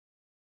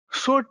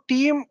So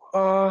team,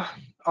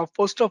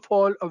 first of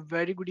all, a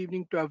very good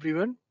evening to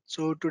everyone.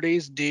 So today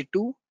is day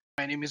two.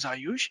 My name is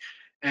Ayush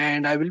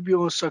and I will be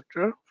your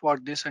instructor for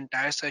this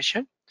entire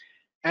session.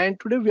 And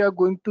today we are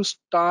going to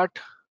start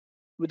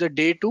with the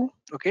day two.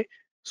 Okay.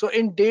 So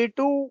in day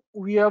two,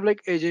 we have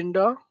like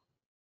agenda.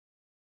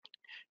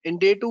 In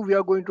day two, we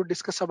are going to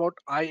discuss about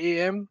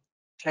IAM,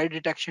 threat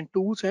detection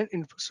tools and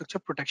infrastructure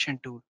protection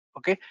tool.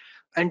 Okay.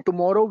 And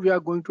tomorrow we are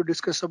going to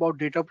discuss about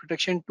data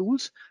protection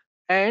tools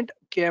and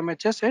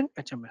KMHS and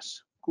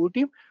HMS. Cool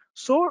team.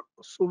 So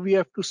we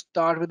have to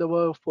start with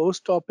our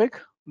first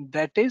topic,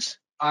 that is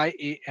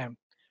IAM.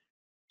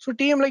 So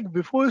team, like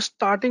before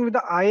starting with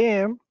the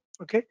IAM,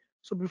 okay.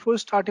 So before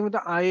starting with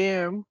the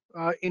IAM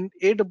in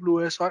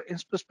AWS or in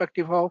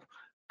perspective of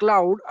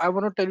cloud, I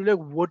want to tell you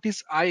like what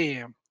is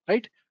IAM,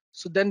 right?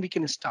 So then we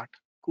can start.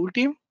 Cool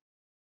team.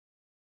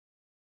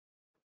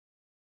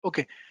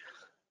 Okay.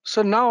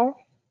 So now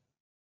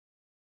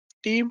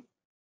team,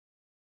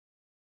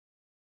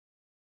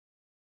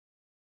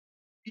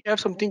 we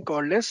have something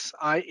called as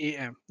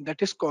IAM,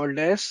 that is called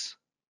as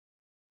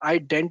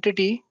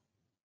identity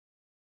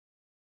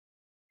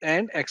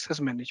and access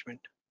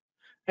management.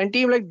 And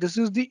team, like this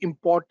is the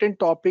important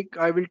topic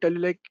I will tell you,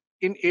 like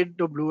in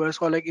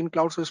AWS or like in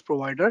cloud service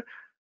provider,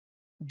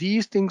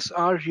 these things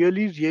are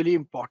really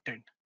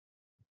important.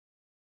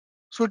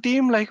 So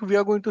team, like we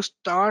are going to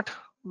start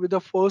with the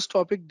first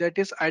topic, that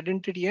is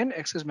identity and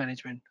access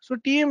management. So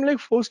team, like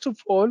first of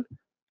all,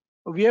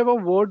 we have a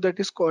word that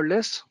is called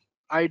as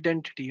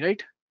identity,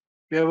 right?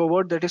 We have a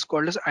word that is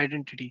called as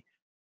identity.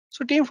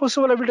 So team, first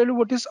of all, I will tell you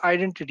what is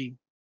identity.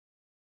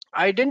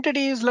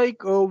 Identity is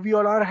like we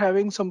all are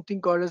having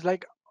something called as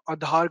like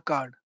Aadhaar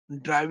card,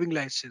 driving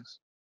license,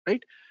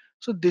 right?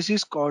 So this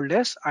is called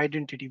as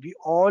identity. We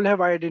all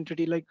have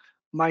identity. Like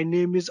my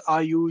name is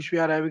Ayush. We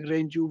are having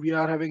Renju. We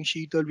are having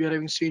Sheetal. We are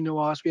having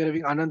Srinivas. We are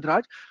having Anand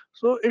Raj.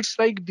 So it's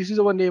like this is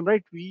our name,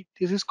 right?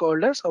 This is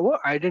called as our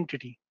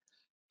identity.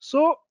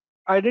 So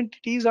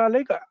identities are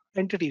like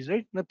entities,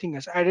 right? Nothing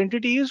else.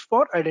 Identity is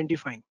for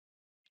identifying.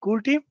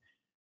 Cool team.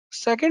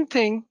 Second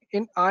thing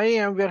in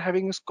IAM we are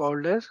having is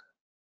called as,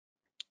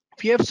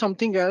 we have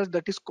something else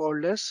that is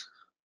called as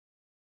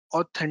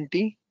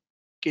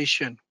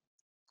authentication.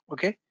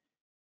 Okay.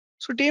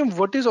 So team,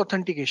 what is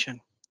authentication?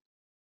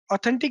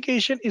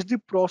 Authentication is the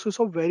process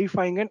of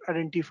verifying and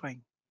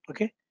identifying.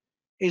 Okay.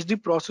 Is the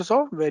process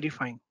of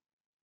verifying.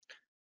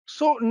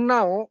 So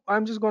now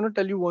I'm just going to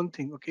tell you one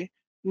thing. Okay.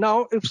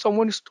 Now if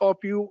someone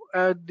stop you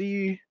at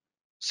the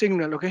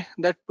signal, okay,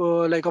 that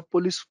like a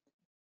police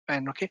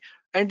pen, okay,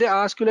 and they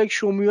ask you like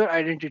show me your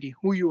identity,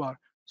 who you are.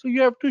 So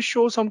you have to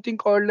show something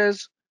called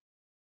as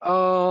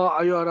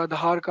your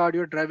Aadhaar card,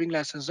 your driving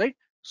license, right?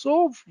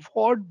 So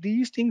for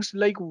these things,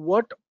 like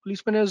what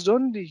policeman has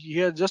done, he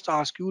has just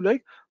asked you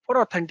like for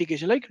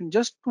authentication, like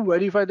just to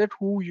verify that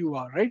who you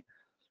are, right?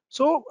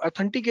 So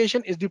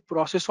authentication is the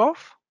process of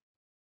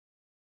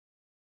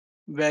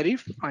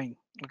verifying.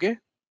 Okay.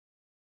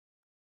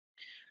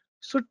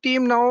 So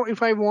team, now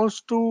if I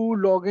wants to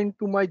log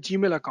into my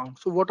Gmail account,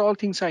 so what all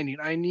things I need?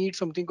 I need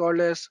something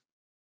called as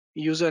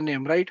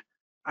username, right?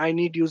 I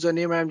need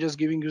username. I'm just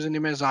giving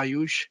username as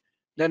Ayush.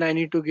 Then I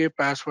need to give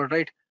password,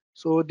 right?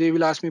 So they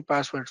will ask me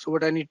password. So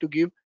what I need to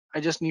give,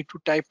 I just need to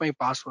type my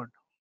password.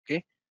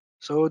 Okay.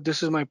 So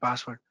this is my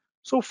password.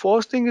 So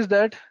first thing is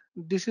that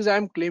this is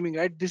I'm claiming,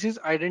 right? This is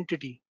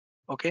identity.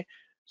 Okay.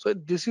 So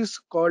this is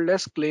called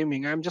as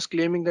claiming. I'm just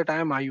claiming that I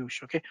am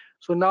Ayush. Okay.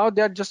 So now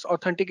they are just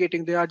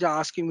authenticating. They are just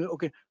asking me,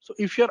 okay, so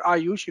if you're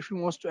Ayush, if you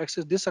wants to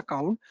access this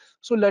account,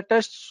 so let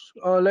us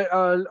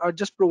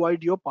just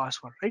provide your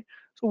password, right?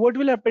 So what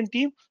will happen,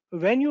 team?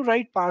 When you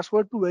write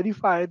password to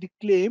verify the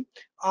claim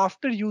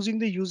after using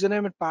the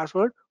username and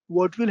password,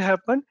 what will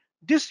happen?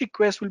 This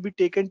request will be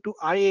taken to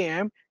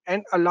IAM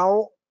and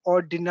allow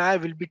or deny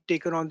will be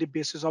taken on the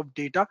basis of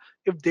data.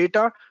 If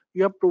data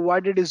you have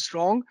provided is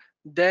wrong,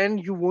 then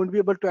you won't be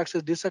able to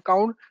access this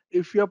account.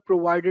 If you have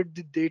provided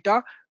the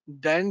data,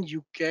 then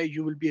you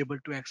will be able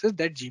to access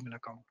that Gmail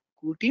account.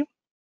 Cool team.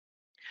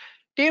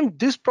 Team,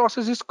 this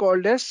process is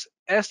called as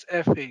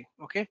SFA.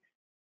 Okay.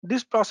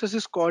 This process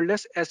is called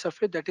as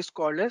SFA, that is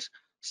called as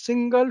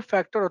single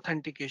factor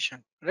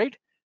authentication, right?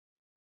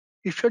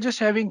 If you're just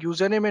having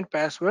username and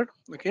password,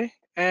 okay,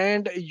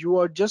 and you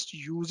are just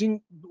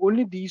using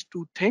only these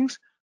two things,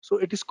 so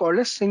it is called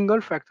as single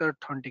factor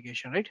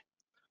authentication, right?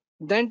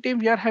 Then team,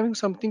 we are having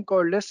something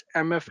called as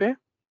MFA.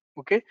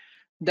 Okay.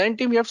 Then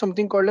team, we have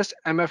something called as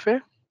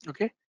MFA.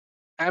 Okay.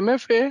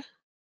 MFA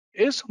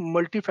is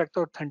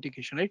multi-factor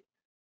authentication, right?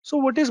 So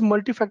what is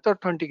multi-factor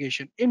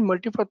authentication? In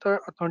multi-factor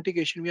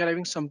authentication, we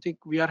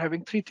are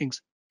having three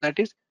things. That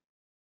is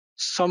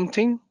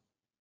something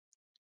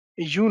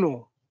you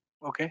know.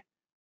 Okay.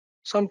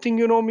 Something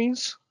you know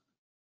means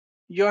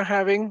you're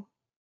having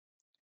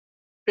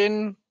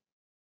pin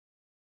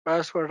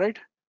password, right?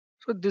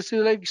 So this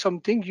is like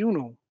something you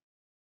know.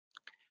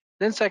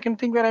 Then second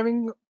thing we're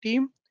having,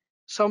 team,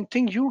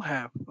 something you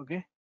have.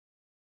 Okay.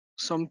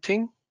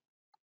 Something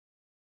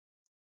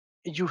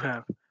you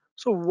have.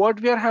 So what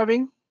we are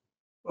having,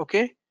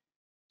 okay,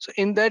 So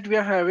in that we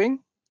are having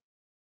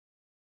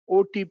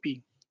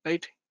OTP,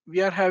 right?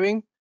 We are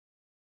having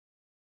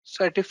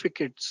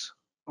certificates,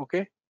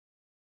 okay?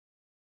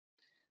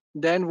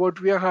 Then what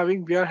we are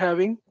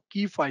having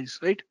key files,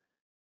 right?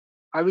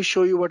 I will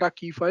show you what are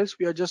key files.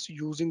 We are just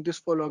using this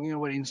for logging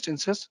our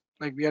instances.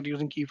 Like we are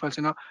using key files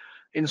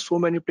in so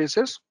many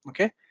places,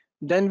 okay?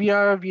 Then we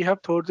have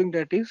third thing,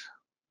 that is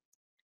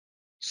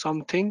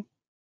something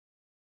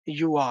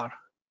you are.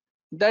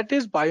 That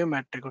is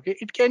biometric, okay?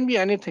 It can be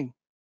anything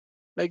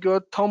like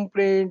your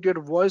thumbprint,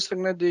 your voice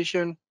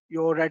recognition,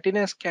 your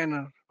retina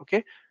scanner,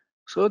 okay?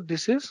 So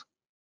this is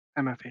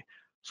MFA.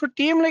 So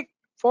team, like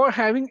for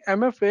having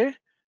MFA,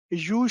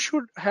 you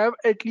should have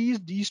at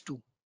least these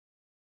two,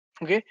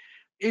 okay?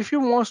 If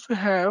you want to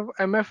have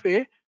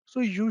MFA,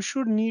 so you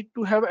should need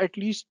to have at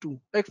least two.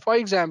 Like for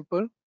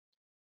example,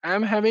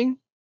 I'm having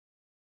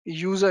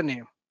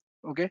username,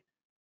 okay?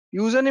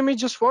 Username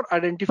is just for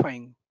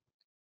identifying.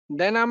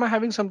 Then I'm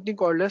having something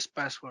called as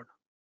password,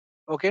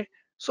 okay?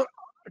 So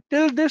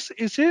till this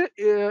is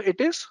it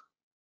is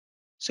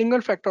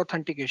single factor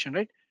authentication,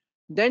 right?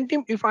 Then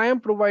team, if I am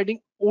providing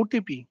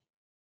OTP,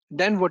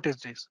 then what is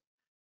this?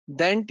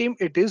 Then team,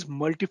 it is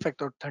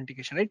multi-factor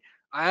authentication, right?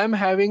 I am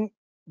having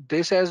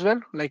this as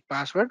well, like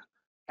password,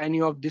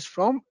 any of this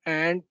from,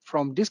 and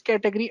from this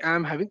category I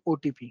am having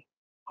OTP,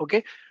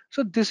 okay?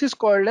 So this is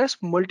called as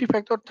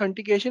multi-factor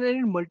authentication. And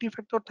in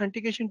multi-factor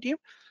authentication team,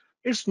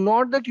 it's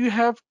not that you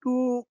have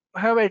to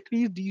have at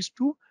least these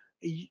two.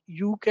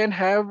 You can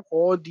have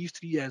all these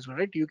three as well,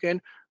 right? You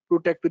can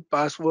protect with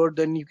password,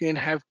 then you can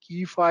have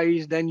key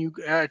files, then you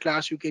at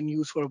last you can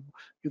use for,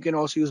 you can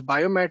also use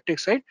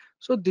biometrics, right?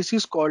 So this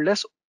is called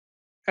as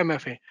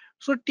MFA.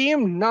 So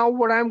team, now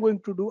what I'm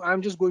going to do,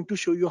 I'm just going to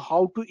show you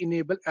how to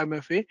enable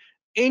MFA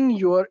in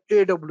your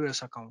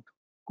AWS account.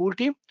 Cool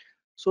team.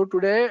 So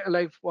today,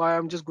 like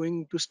I'm just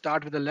going to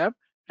start with the lab,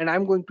 and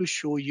I'm going to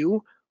show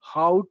you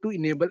how to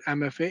enable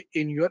MFA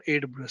in your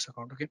AWS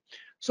account. Okay.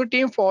 So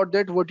team, for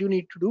that, what you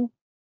need to do,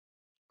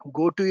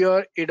 go to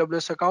your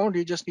AWS account.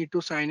 You just need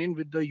to sign in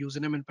with the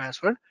username and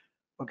password.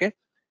 Okay.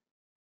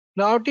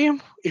 Now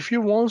team, if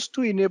you want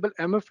to enable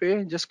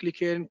MFA, just click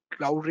here in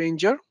Cloud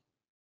Ranger.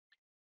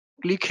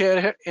 Click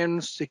here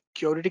in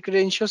security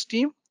credentials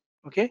team.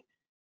 Okay.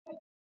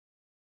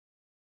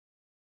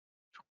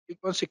 Click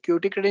on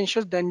security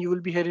credentials, then you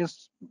will be here in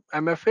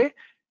MFA.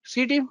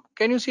 See team,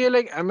 can you see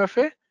like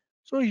MFA?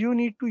 So you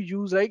need to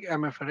use like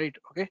MFA, right?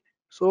 Okay.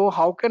 So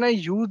how can I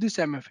use this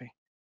MFA?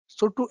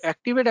 So to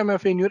activate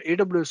MFA in your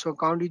AWS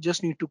account, you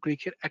just need to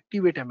click here,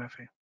 activate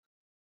MFA.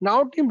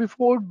 Now team,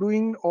 before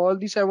doing all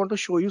this, I want to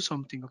show you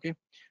something, okay?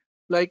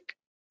 Like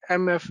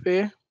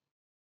MFA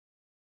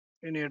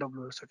in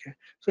AWS, okay?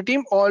 So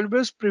team,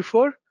 always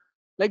prefer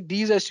like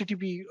these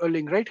HTTP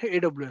link, right?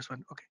 AWS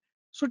one, okay?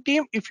 So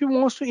team, if you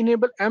want to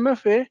enable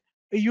MFA,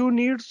 you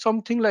need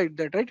something like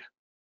that, right?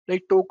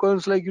 Like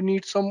tokens, like you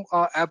need some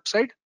app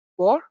site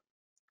for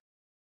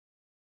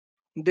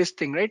this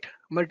thing, right?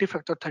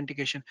 Multi-factor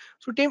authentication.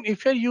 So team,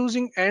 if you're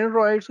using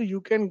Android, so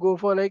you can go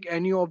for like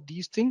any of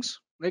these things,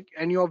 like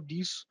any of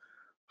these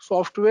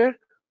software,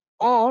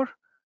 or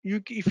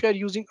if you are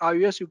using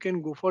iOS, you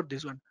can go for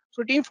this one.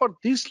 So team, for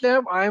this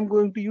lab, I am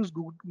going to use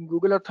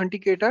Google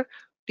Authenticator.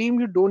 Team,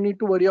 you don't need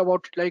to worry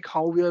about like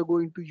how we are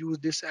going to use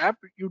this app.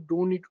 You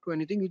don't need to do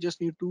anything. You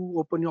just need to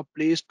open your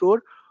Play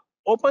Store,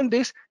 open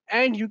this,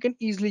 and you can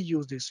easily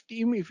use this.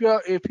 Team, if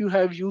you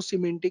have used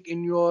Symantec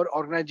in your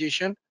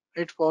organization,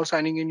 right, for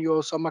signing in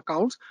your some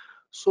accounts,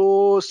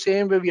 so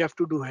same way we have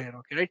to do here,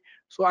 okay, right?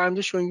 So I'm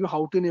just showing you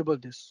how to enable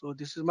this. So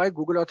this is my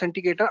Google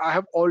Authenticator. I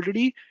have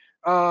already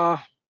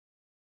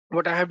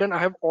what I have done, I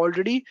have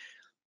already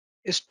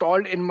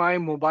installed in my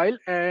mobile,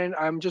 and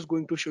I'm just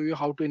going to show you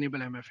how to enable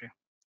MFA.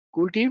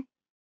 Cool team.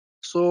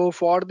 So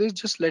for this,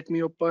 just let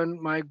me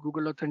open my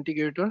Google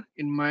Authenticator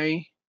in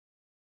my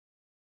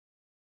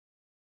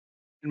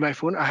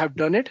phone. I have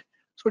done it.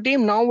 So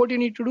team, now what you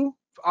need to do,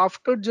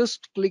 after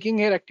just clicking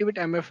here activate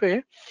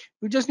MFA,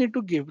 you just need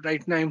to give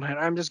right name here.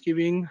 I'm just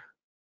giving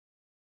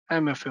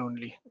MFA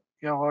only,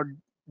 yeah, or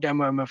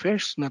demo MFA.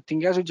 It's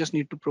nothing else. You just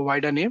need to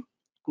provide a name.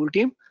 Cool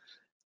team.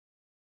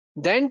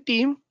 Then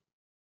team,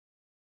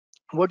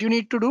 what you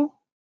need to do,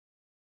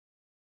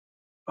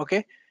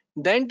 okay,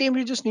 then team,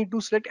 you just need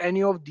to select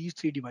any of these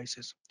three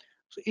devices.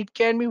 So it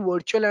can be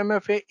virtual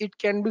MFA, it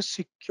can be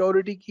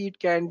security key, it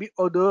can be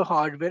other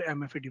hardware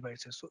MFA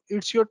devices. So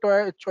it's your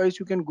choice,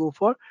 you can go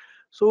for.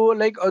 So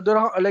like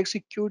other like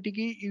security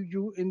key,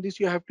 you in this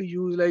you have to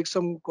use like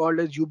some called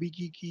as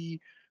YubiKey key,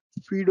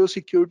 FIDO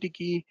security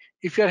key.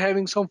 If you're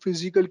having some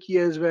physical key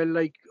as well,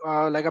 like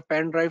a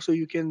pen drive, so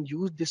you can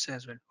use this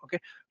as well. Okay.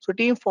 So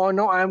team, for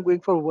now I am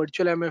going for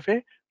virtual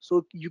MFA.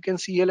 So you can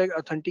see here like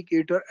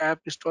authenticator app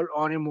installed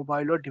on a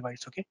mobile or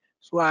device. Okay.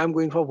 So I am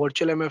going for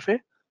virtual MFA.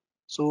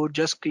 So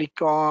just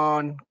click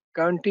on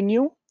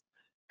continue.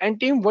 And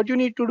team, what you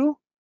need to do,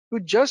 you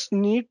just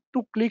need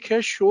to click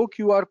here show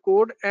QR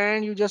code,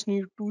 and you just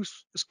need to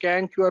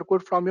scan QR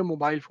code from your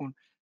mobile phone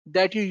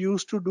that you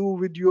used to do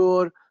with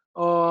your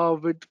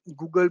with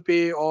Google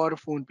Pay or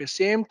Phone Pay.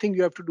 Same thing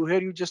you have to do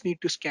here. You just need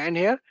to scan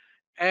here,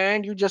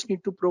 and you just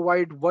need to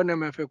provide one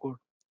MFA code.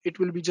 It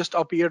will be just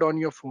appeared on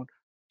your phone.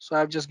 So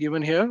I've just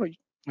given here.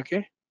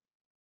 Okay.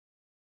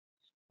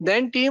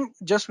 Then team,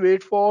 just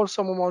wait for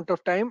some amount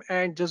of time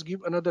and just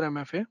give another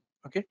MFA.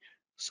 Okay.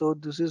 So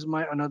this is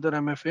my another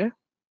MFA.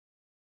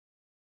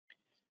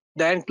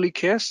 Then click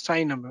here,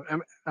 assign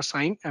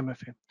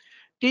MFA.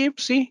 Team,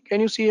 see, can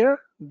you see here?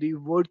 The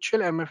virtual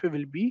MFA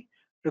will be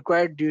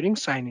required during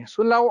sign-in.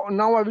 So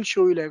now I will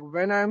show you like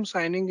when I am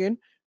signing in,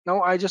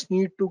 now I just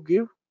need to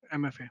give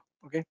MFA.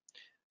 Okay.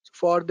 So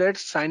for that,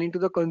 sign into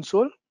the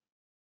console.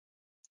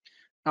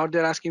 Now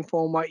they're asking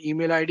for my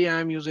email ID.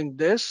 I am using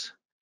this.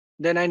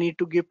 Then I need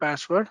to give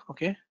password.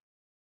 Okay.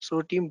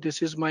 So team,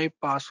 this is my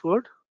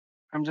password.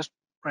 I'm just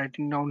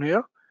writing down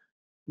here.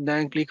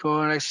 Then click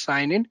on I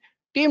sign in.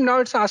 Team, now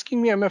it's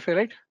asking me MFA,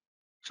 right?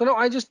 So now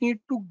I just need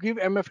to give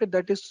MFA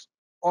that is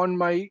on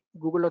my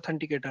Google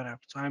Authenticator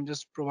app. So I'm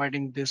just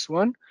providing this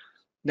one.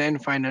 Then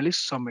finally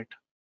submit.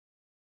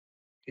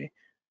 Okay.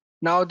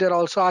 Now they're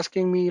also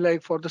asking me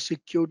like for the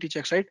security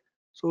checks, right?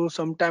 So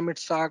sometimes it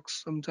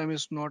sucks, sometimes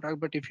it's not.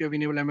 But if you have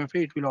enabled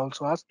MFA, it will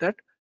also ask that.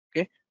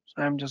 Okay.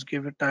 So I'm just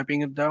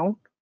typing it down.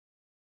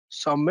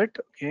 Submit.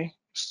 Okay.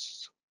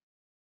 Just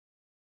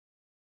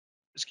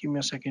give me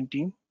a second,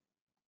 team.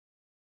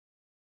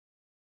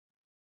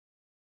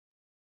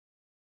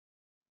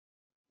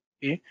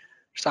 Okay.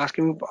 It's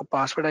asking me a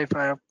password if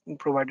I have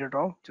provided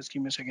wrong. Just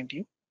give me a second,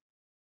 team.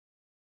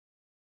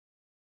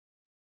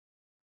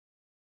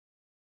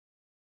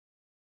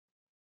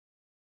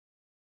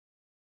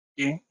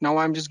 Okay. Now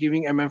I'm just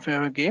giving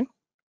MFA again.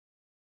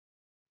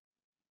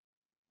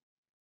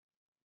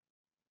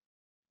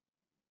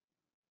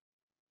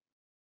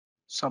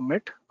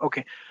 Submit.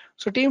 Okay.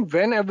 So team,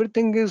 when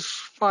everything is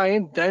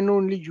fine, then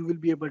only you will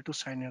be able to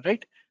sign in,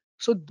 right?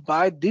 So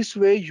by this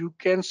way, you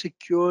can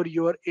secure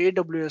your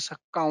AWS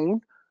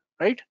account,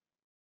 right?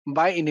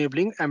 By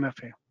enabling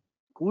MFA.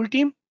 Cool,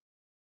 team.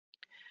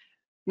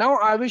 Now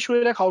I will show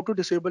you like how to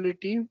disable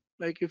it, team.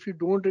 Like if you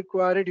don't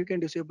require it, you can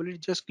disable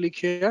it. Just click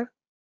here.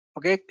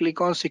 Okay,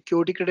 click on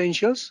security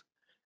credentials.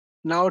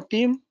 Now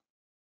team,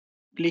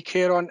 click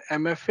here on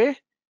MFA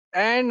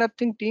and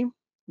nothing, team.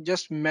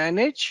 Just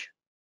manage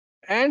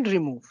and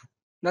remove.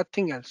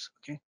 Nothing else.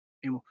 Okay,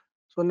 remove.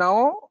 So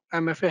now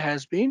MFA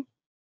has been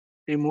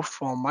removed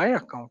from my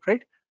account,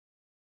 right?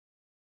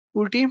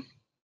 Cool, team.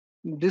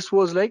 This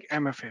was like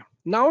MFA.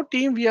 Now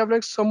team, we have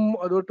like some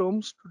other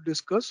terms to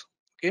discuss.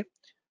 Okay,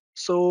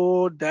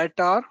 so that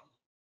are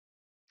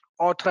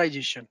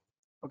authorization.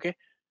 Okay,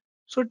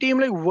 so team,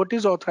 like what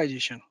is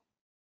authorization?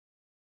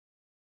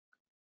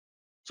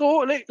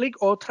 So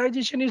like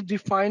authorization is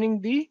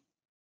defining the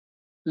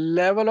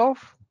level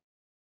of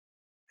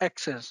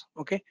access.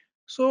 Okay,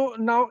 so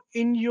now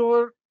in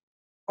your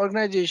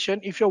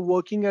organization, if you're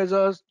working as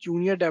a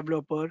junior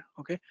developer,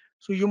 okay,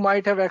 so you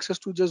might have access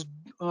to just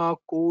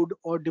code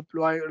or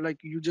deploy, like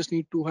you just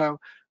need to have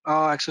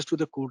access to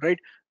the code, right?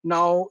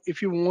 Now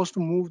if you want to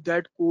move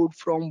that code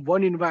from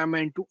one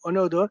environment to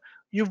another,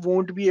 you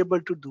won't be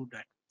able to do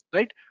that,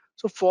 right?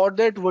 So for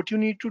that, what you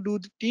need to do,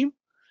 the team,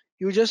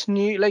 you just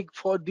need like,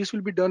 for this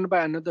will be done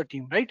by another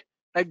team, right?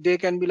 Like they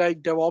can be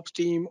like DevOps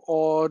team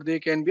or they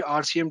can be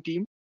RCM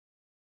team.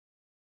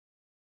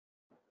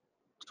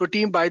 So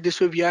team, by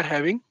this way we are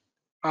having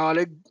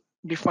like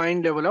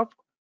defined level of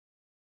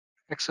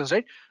access,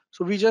 right?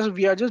 So we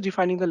are just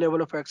defining the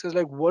level of access,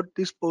 like what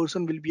this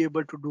person will be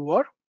able to do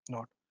or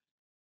not.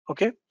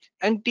 Okay.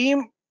 And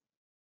team,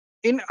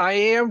 in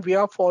IAM we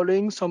are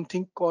following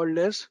something called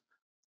as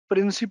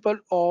principle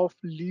of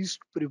least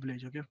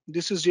privilege. Okay,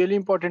 this is really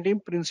important, team.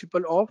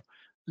 Principle of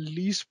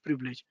least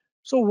privilege.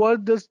 So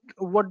what does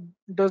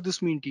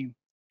this mean, team?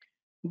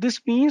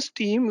 This means,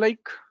 team, like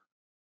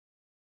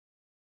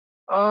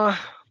uh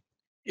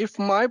if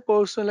my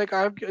person, like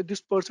I have, this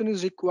person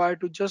is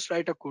required to just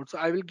write a code, so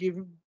I will give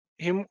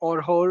him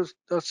or her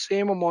the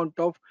same amount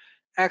of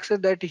access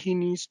that he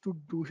needs to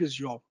do his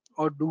job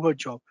or do her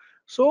job.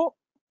 So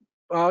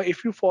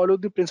if you follow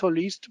the principle of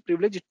least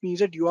privilege, it means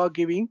that you are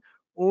giving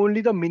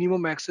only the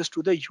minimum access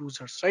to the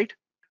users, right?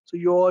 So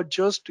you are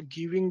just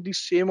giving the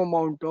same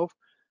amount of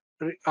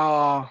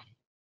uh,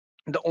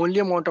 the only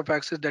amount of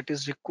access that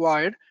is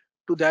required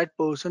to that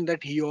person,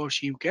 that he or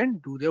she can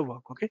do their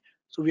work. Okay,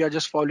 so we are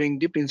just following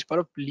the principle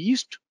of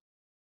least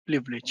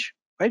privilege,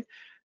 right?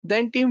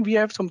 Then team, we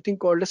have something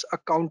called as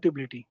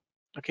accountability.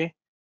 Okay,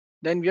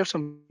 then we have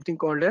something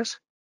called as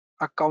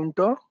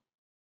accountability.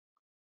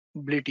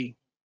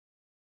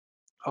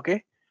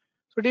 Okay,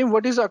 so team,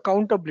 what is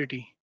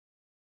accountability?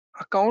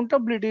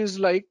 Accountability is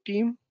like,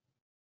 team,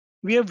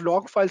 we have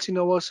log files in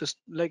our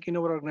system, like in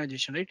our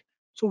organization, right?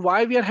 So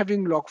why we are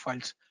having log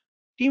files,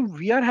 team?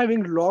 We are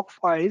having log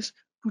files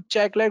to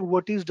check like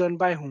what is done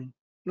by whom.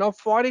 Now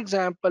for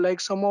example,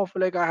 like some of,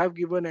 like I have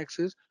given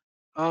access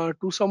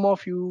to some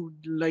of you,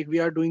 like we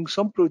are doing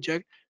some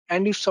project,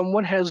 and if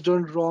someone has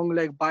done wrong,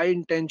 like by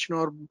intention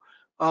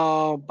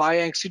or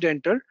by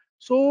accidental,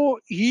 so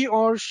he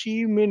or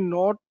she may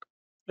not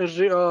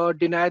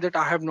deny that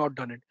I have not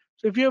done it.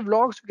 So if you have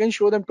logs, you can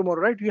show them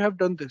tomorrow, right? You have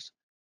done this.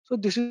 So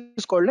this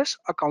is called as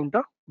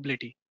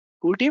accountability.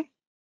 Cool team.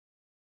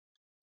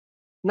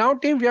 Now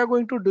team, we are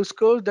going to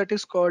discuss that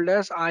is called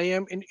as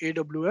IAM in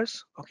AWS.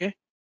 Okay,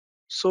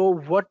 so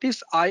what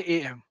is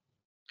IAM?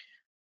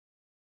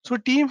 So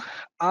team,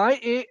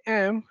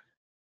 IAM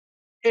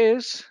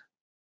is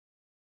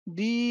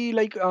the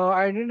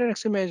identity and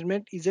access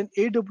management is an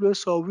AWS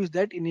service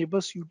that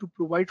enables you to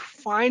provide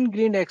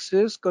fine-grained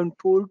access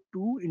control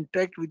to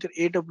interact with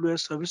your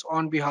AWS service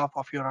on behalf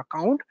of your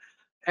account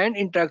and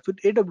interact with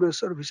AWS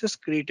services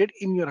created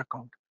in your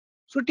account.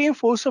 So team,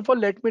 first of all,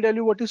 let me tell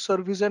you what is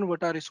service and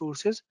what are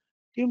resources.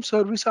 Team,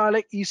 service are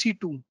like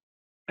EC2,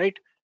 right?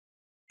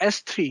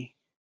 S3,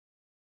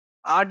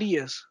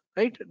 RDS,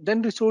 right?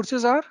 Then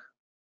resources are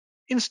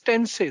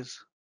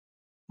instances,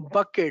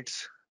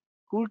 buckets.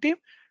 Cool team.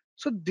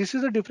 So this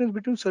is the difference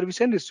between service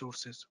and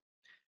resources.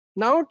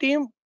 Now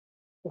team,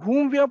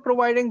 whom we are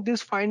providing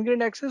this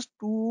fine-grained access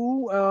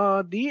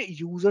to the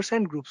users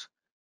and groups.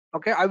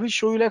 Okay, I will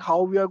show you like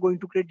how we are going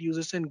to create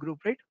users and group,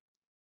 right?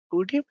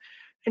 Cool team.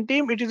 And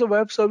team, it is a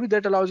web service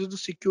that allows you to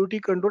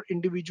security control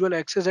individual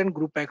access and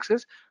group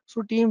access.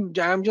 So team,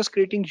 I'm just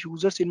creating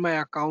users in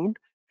my account,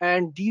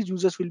 and these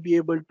users will be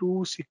able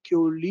to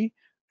securely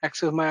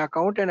access my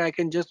account, and I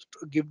can just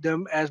give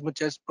them as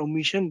much as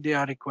permission they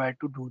are required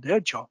to do their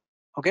job.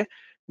 Okay.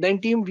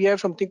 Then team, we have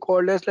something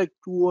called as like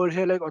two over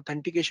here, like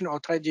authentication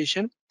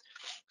authorization.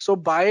 So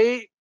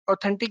by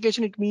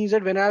authentication, it means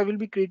that when I will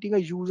be creating a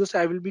users,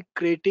 I will be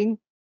creating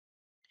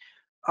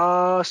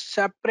a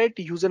separate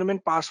username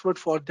and password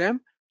for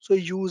them. So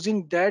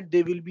using that,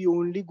 they will be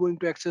only going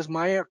to access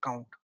my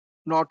account,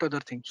 not other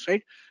things,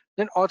 right?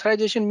 Then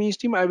authorization means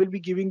team, I will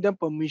be giving them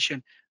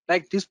permission.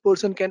 Like this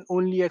person can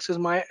only access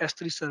my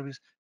S3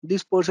 service.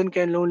 This person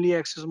can only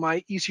access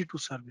my EC2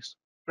 service,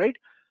 right?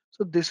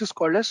 So this is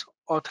called as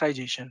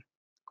authorization.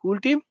 Cool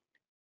team.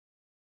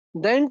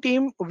 Then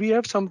team, we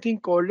have something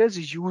called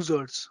as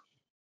users.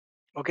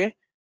 Okay.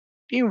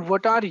 Team,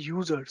 what are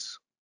users?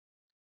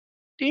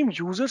 Team,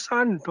 users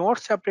are not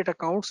separate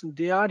accounts.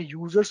 They are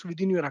users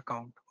within your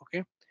account.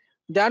 Okay.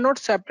 They are not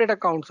separate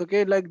accounts.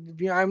 Okay. Like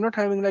I'm not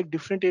having like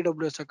different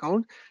AWS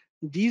account.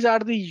 These are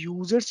the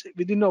users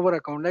within our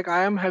account. Like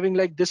I am having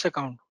like this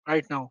account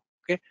right now.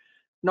 Okay.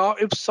 Now,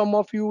 if some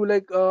of you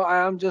like,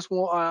 I'm just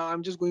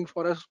going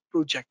for a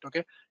project.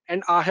 Okay.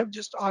 And I have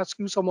just asked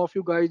you, some of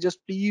you guys, just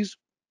please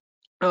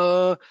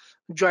uh,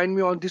 join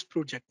me on this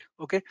project.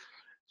 Okay.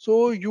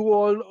 So you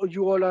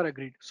all are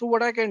agreed. So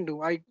what I can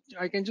do, I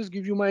can just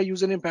give you my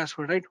username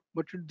password, right?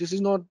 But this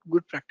is not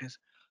good practice.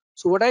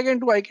 So what I can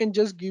do, I can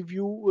just give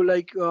you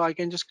I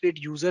can just create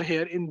user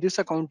here in this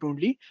account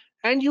only,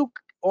 and you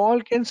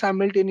all can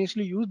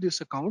simultaneously use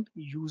this account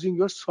using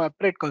your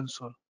separate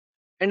console.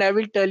 And I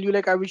will tell you,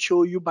 like I will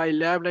show you by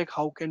lab, like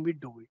how can we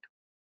do it.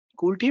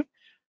 Cool team.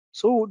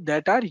 So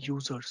that are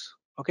users.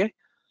 Okay.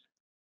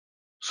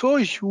 So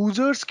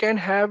users can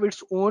have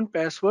its own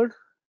password.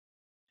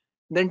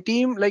 Then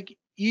team, like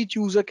each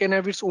user can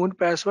have its own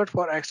password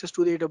for access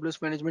to the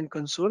AWS management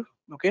console.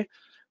 Okay.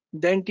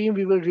 Then team,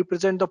 we will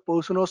represent the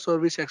person or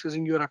service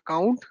accessing your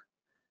account.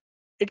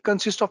 It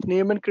consists of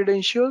name and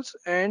credentials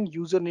and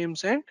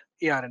usernames and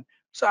ARN.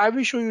 So I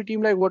will show you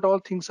team like what all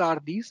things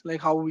are these,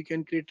 like how we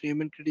can create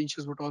name and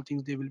credentials, what all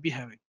things they will be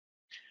having.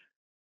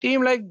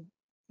 Team, like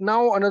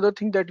now another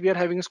thing that we are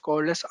having is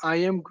called as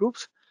IAM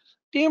groups.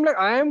 Team, like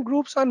IAM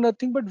groups are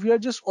nothing but we are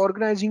just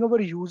organizing our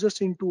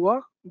users into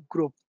a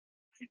group.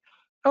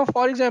 Now,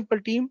 for example,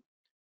 team,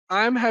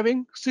 I'm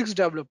having 6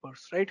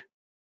 developers, right?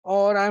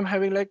 Or I'm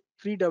having like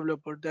 3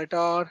 developers that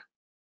are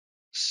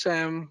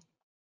Sam,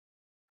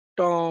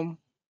 Tom,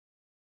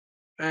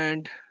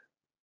 and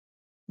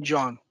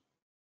John.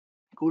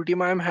 Cool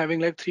team, I'm having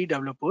like 3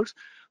 developers.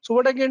 So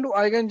what I can do,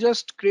 I can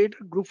just create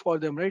a group for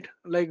them, right?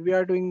 Like we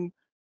are doing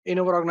in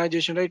our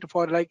organization, right?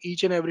 For like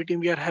each and every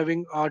team, we are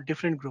having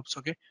different groups,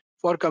 okay,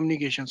 for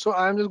communication. So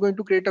I'm just going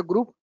to create a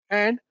group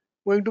and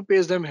going to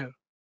paste them here.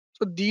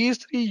 So these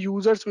 3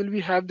 users will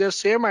be have their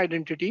same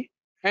identity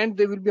and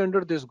they will be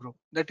under this group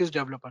that is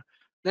developer.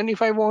 Then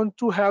if I want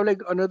to have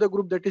like another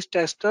group that is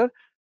tester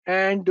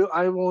and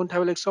I want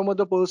have like some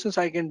other persons,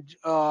 I can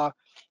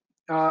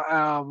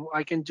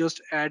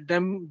just add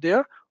them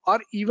there.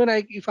 Or even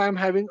if I'm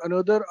having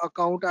another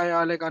account,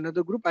 I like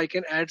another group, I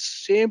can add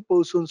same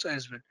persons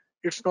as well.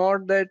 It's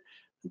not that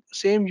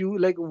same you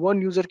like one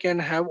user can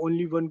have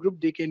only one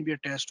group, they can be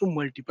attached to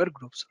multiple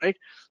groups, right?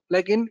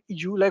 Like in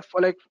you like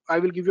for like I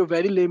will give you a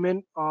very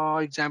layman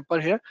example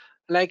here.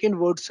 Like in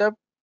WhatsApp,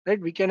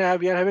 right, we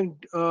are having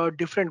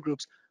different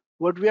groups.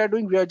 What we are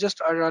doing, we are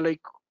just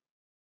like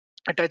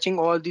attaching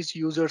all these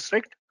users,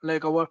 right?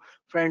 Like our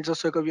friends or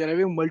circle, we are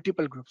having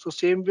multiple groups. So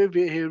same way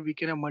here we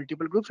can have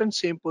multiple groups and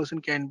same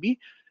person can be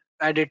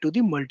added to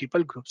the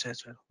multiple groups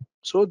as well.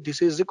 So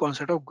this is the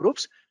concept of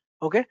groups.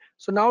 Okay.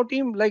 So now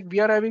team, like we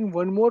are having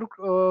one more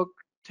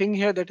thing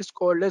here that is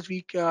called as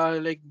we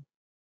like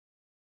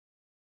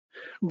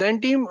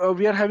then team,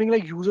 we are having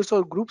like users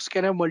or groups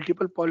can have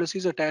multiple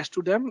policies attached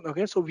to them.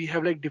 Okay. So we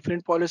have like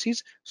different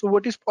policies. So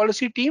what is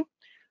policy team?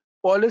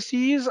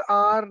 Policies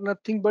are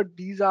nothing but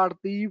these are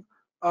the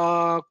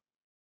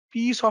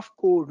piece of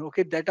code,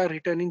 okay, that are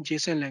written in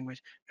JSON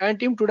language. And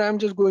team, today I'm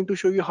just going to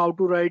show you how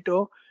to write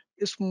a,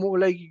 it's more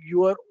like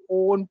your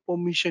own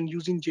permission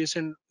using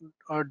JSON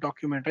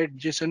document, right?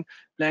 JSON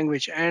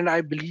language. And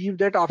I believe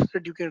that after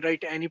that you can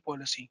write any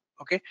policy.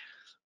 Okay.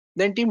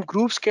 Then team,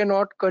 groups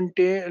cannot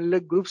contain,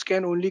 like groups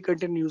can only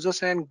contain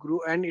users and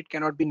group, and it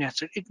cannot be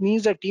nested. It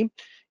means that team,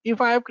 if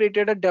I have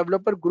created a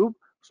developer group,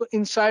 so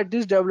inside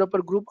this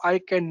developer group I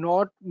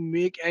cannot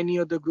make any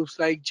other groups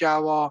like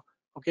Java,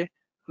 okay,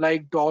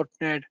 like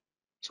 .NET.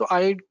 So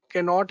I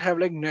cannot have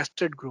like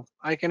nested group.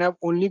 I can have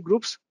only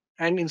groups,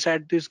 and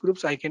inside these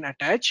groups I can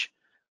attach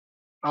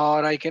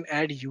or I can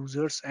add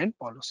users and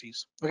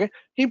policies. Okay,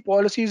 team,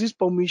 policies is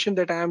permission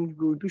that I am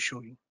going to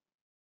show you.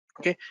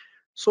 Okay,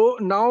 so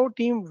now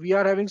team, we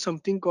are having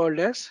something called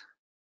as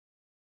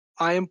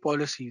IAM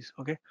policies.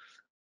 Okay,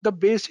 the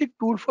basic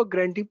tool for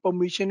granting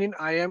permission in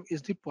IAM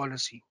is the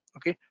policy.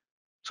 Okay,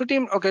 so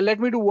team, okay, let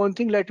me do one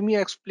thing. Let me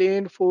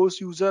explain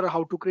first user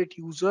how to create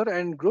user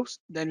and groups,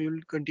 then we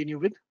will continue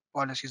with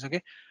policies.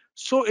 Okay,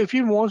 so if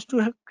you want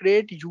to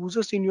create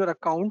users in your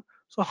account,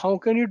 so how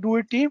can you do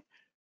it, team?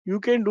 You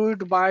can do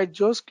it by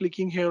just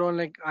clicking here on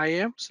like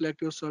IAM,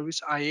 select your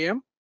service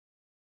IAM,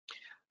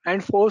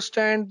 and first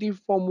and the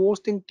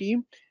foremost thing,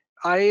 team,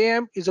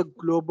 IAM is a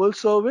global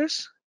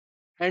service,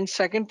 and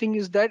second thing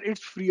is that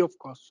it's free of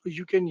cost, so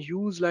you can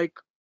use like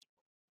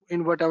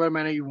in whatever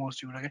manner you want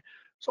to. Okay,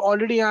 so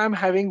already I'm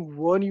having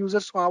one user,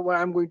 so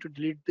I'm going to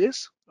delete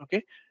this.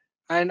 Okay,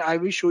 and I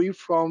will show you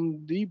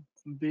from the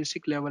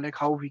basic level like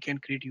how we can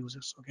create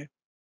users. Okay,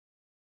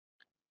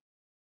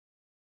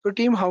 so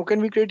team, how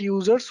can we create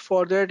users?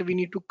 For that we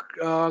need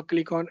to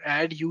click on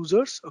add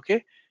users.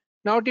 Okay,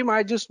 now team,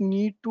 I just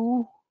need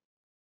to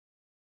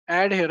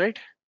add here, right?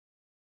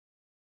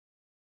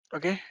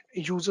 Okay,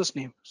 user's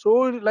name. So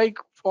like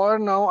for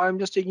now I'm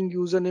just taking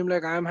username,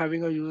 like I am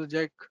having a user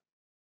Jack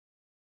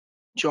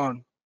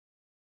John.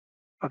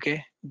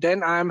 Okay,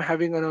 then I am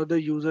having another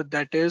user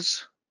that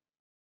is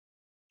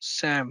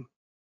Sam.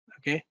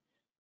 Okay,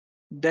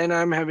 then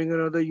I'm having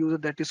another user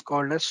that is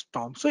called as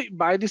Tom. So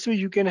by this way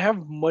you can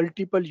have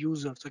multiple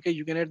users. Okay,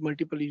 you can add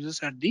multiple users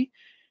at the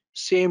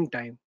same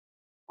time.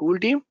 Cool,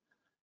 team.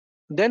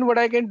 Then what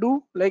I can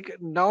do, like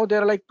now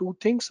there are like two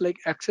things like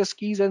access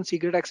keys and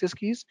secret access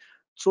keys.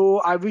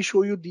 So I will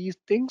show you these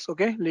things,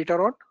 okay,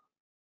 later on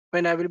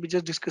when I will be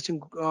just discussing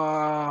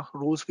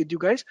rules with you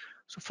guys.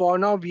 So for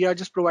now we are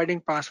just providing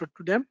password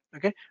to them.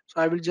 Okay,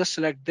 so I will just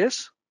select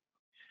this.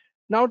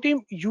 Now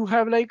team, you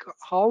have like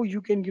how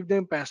you can give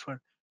them password.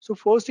 So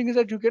first thing is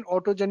that you can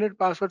auto generate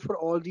password for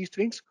all these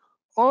things,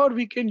 or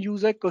we can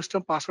use a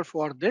custom password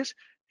for this.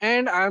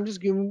 And I'm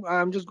just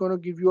going to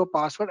give you a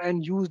password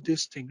and use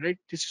this thing, right?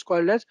 This is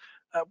called as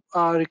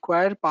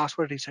require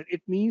password reset.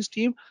 It means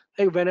team,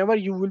 like whenever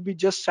you will be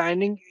just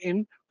signing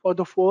in for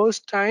the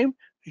first time,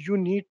 you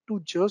need to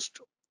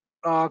just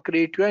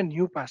create you a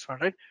new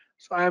password, right?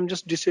 So I am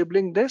just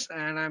disabling this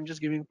and I'm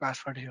just giving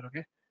password here.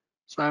 Okay,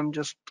 so I'm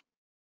just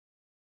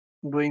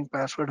doing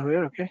password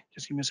here. Okay,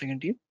 just give me a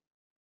second, team.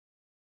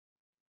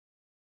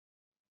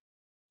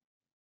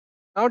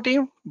 Now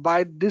team,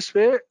 by this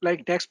way,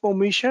 like next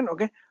permission.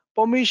 Okay,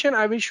 permission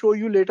I will show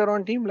you later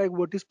on, team, like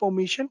what is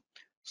permission.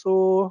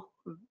 So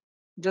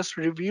just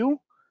review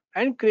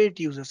and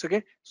create users.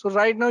 Okay, so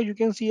right now you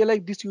can see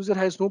like this user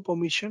has no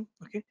permission.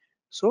 Okay,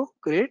 so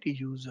create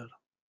user.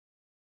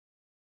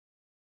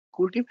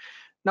 Cool, team.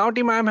 Now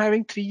team, I am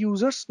having three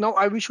users. Now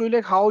I will show you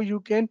like how you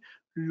can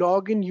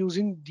log in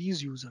using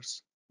these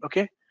users.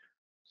 Okay,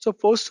 so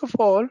first of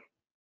all,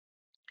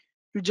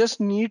 you just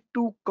need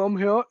to come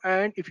here,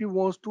 and if you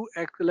want to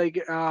act like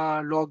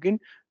log in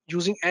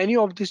using any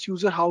of this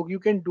user, how you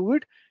can do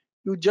it,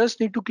 you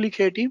just need to click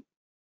here, team,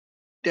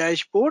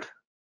 dashboard,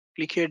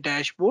 click here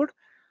dashboard.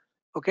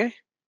 Okay,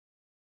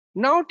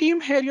 now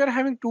team, here you're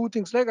having two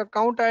things like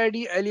account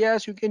ID,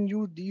 alias. You can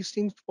use these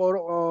things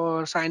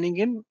for signing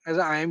in as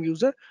an IAM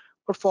user,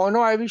 but for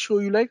now I will show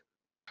you like,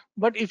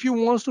 but if you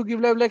want to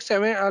give like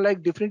seven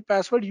like different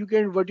password, you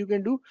can, what you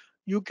can do,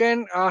 you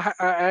can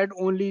add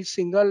only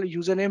single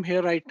username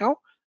here right now,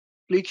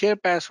 click here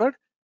password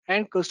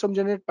and custom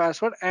generate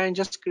password and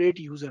just create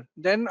user.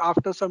 Then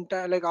after some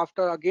time, like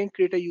after again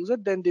create a user,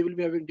 then they will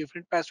be having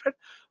different password,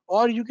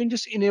 or you can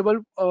just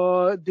enable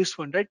this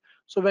one, right?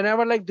 So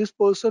whenever like this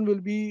person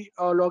will be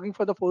logging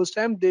for the first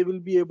time, they will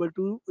be able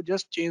to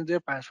just change their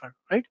password,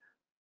 right?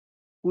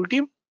 Cool,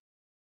 team.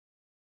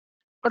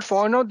 But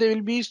for now they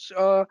will be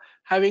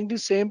having the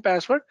same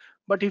password,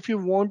 but if you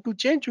want to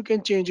change, you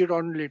can change it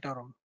on later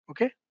on.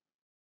 Okay,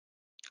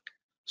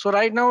 so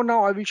right now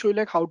I will show you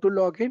like how to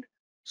log in.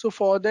 So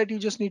for that you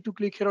just need to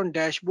click here on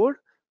dashboard,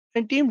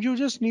 and team, you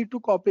just need to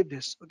copy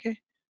this. Okay,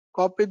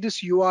 copy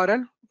this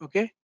URL.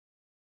 Okay,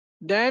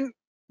 then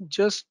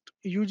just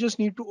you just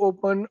need to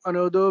open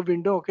another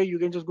window. Okay, you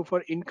can just go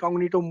for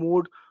incognito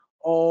mode,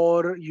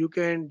 or you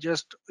can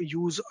just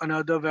use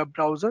another web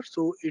browser,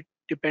 so it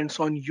depends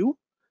on you.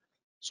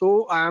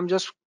 So I am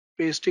just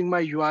pasting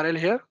my URL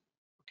here.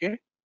 Okay,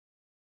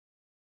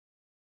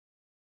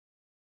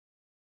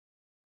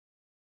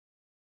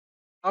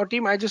 Now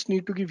team, I just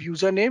need to give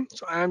username.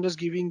 So I am just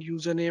giving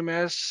username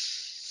as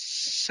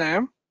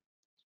Sam,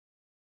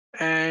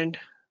 and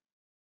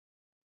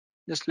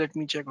just let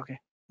me check. Okay,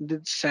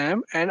 this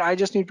Sam, and I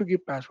just need to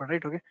give password,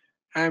 right? Okay,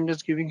 I am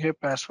just giving here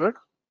password.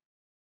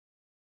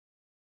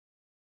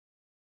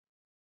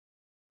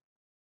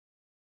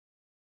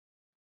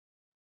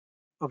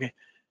 Okay.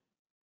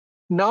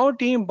 Now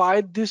team,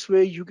 by this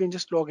way you can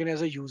just log in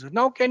as a user.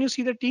 Now can you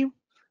see the team?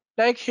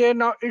 Like here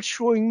now it's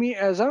showing me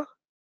as a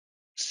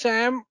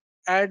Sam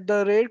at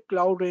the rate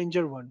Cloud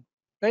Ranger 1,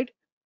 right?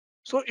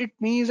 So it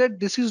means that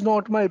this is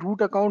not my root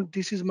account,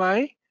 this is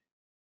my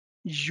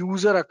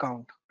user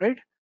account, right?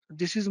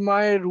 This is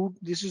my root,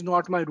 this is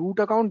not my root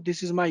account,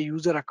 this is my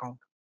user account.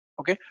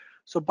 Okay,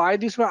 so by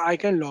this way I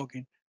can log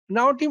in.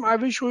 Now team, I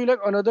will show you like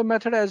another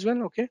method as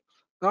well. Okay,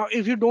 now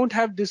if you don't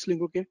have this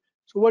link, okay,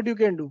 so what you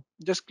can do,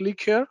 just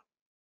click here.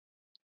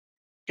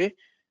 Okay,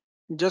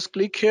 just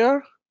click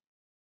here.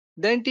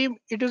 Then team,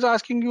 it is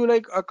asking you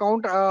like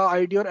account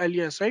ID or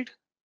alias, right?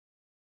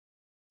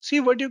 See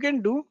what you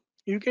can do.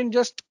 You can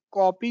just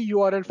copy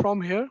URL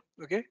from here,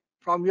 okay,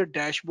 from your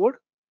dashboard.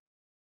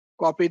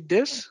 Copy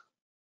this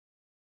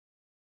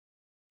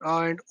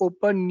and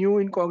open new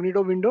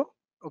incognito window,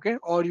 okay,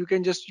 or you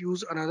can just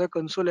use another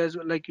console as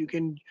well. Like you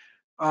can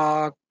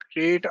uh,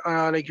 create,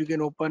 like you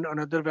can open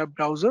another web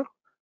browser.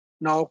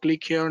 Now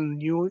click here on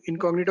new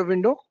incognito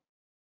window,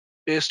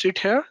 paste it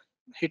here,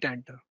 hit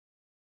enter.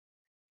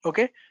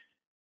 Okay.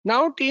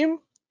 Now team,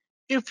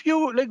 if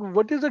you like,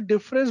 what is the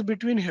difference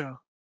between here?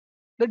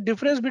 The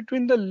difference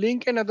between the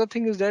link and other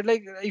thing is that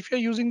like if you're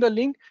using the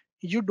link,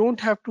 you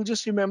don't have to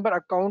just remember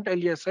account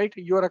alias, right?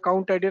 Your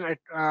account ID and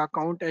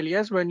account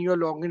alias when you're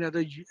logging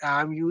other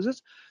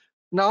users.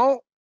 Now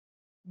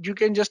you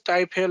can just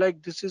type here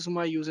like this is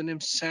my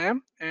username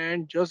Sam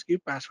and just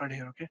give password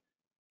here. Okay,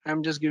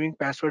 I'm just giving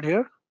password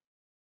here.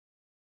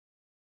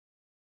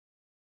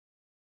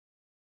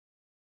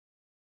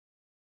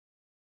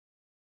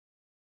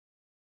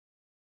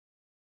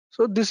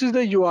 So this is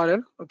the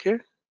URL. Okay, you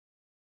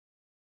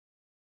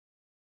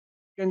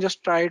can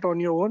just try it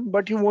on your own,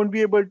 but you won't be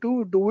able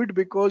to do it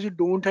because you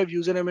don't have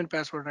username and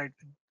password right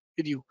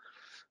with you.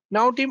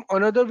 Now team,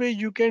 another way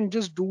you can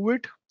just do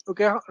it,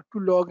 okay, to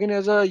log in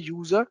as a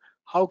user.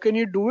 How can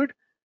you do it?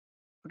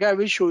 Okay, I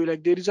will show you.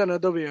 Like there is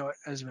another way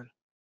as well.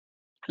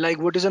 Like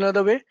what is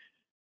another way?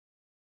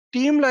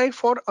 Team, like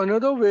for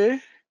another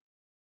way,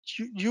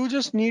 you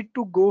just need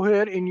to go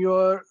here in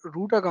your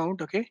root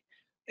account. Okay,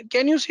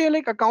 can you say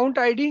like account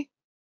ID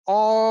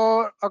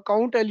or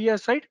account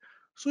alias, right?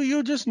 So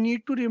you just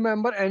need to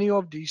remember any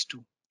of these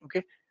two.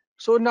 Okay,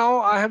 so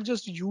now I have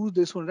just used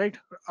this one, right?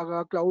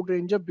 Cloud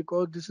Ranger,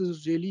 because this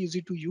is really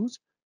easy to use.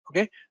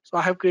 Okay, so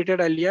I have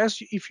created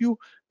alias. If you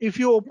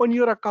open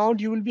your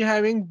account, you will be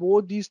having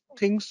both these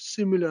things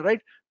similar,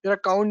 right? Your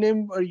account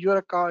name or your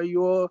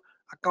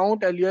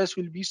account alias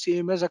will be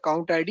same as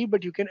account ID,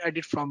 but you can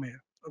edit from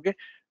here. Okay,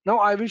 now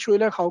I will show you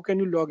like how can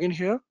you log in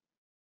here.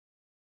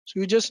 So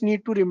you just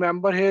need to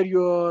remember here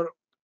your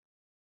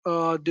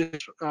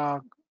this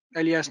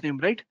alias name,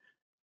 right?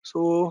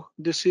 So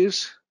this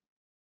is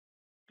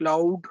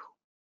Cloud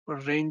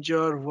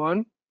Ranger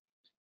 1.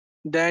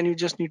 Then you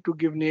just need to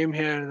give name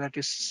here, that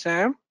is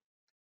Sam,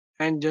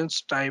 and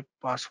just type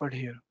password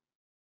here.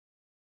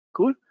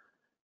 Cool.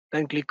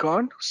 Then click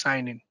on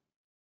sign in.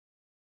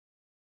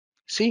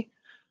 See?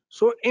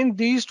 So in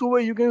these two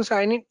ways you can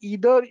sign in.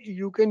 Either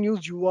you can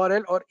use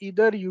URL or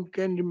either you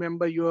can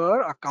remember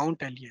your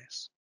account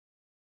alias.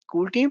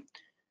 Cool team.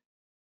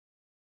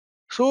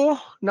 So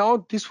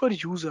now this for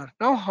user.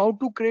 Now how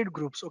to create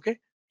groups, okay?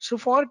 So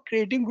for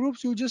creating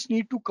groups, you just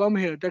need to come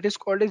here. That is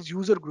called as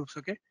user groups,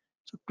 okay?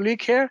 So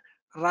click here.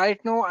 Right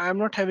now I am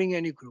not having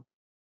any group.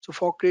 So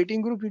for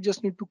creating group, you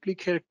just need to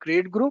click here,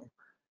 create group.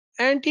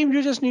 And team,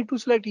 you just need to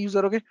select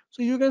user. Okay,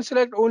 so you can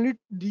select only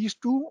these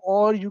two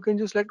or you can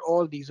just select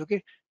all these.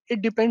 Okay,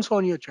 it depends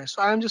on your choice.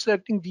 So I am just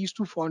selecting these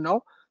two for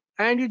now,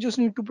 and you just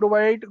need to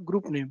provide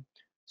group name.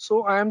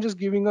 So I am just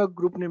giving a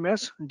group name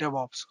as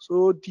DevOps.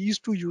 So these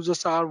two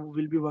users are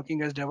will be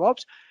working as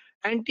DevOps.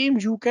 And team,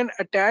 you can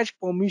attach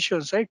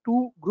permissions, right,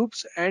 to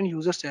groups and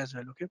users as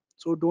well. Okay,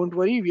 so don't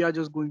worry, we are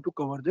just going to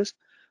cover this.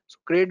 So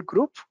create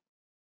group.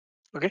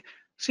 Okay,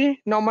 see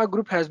now my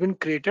group has been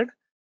created.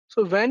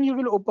 So when you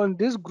will open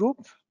this group,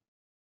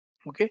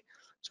 okay,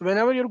 so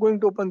whenever you're going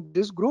to open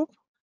this group,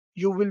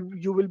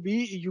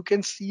 you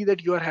can see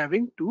that you are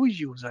having two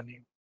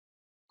username.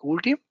 Cool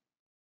team.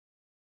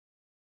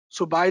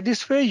 So by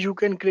this way you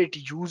can create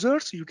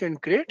users, you can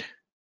create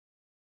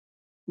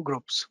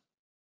groups.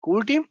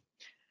 Cool team.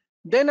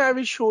 Then I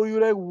will show you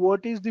like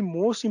what is the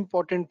most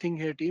important thing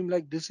here team.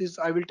 Like this is,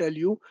 I will tell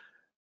you,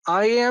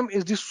 IAM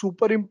is the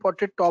super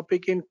important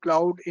topic in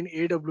cloud in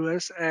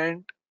AWS,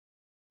 and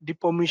the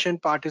permission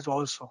part is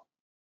also.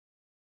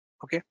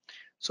 Okay,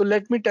 so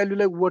let me tell you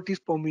like what is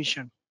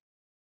permission.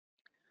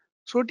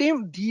 So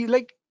team, the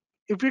like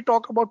if we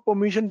talk about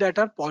permission, that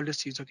are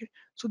policies. Okay,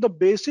 so the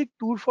basic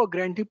tool for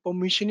granting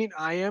permission in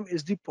IAM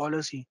is the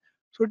policy.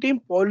 So team,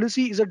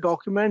 policy is a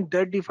document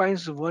that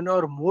defines one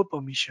or more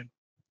permission.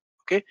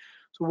 Okay,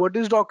 So what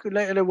is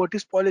what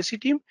is policy,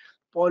 team?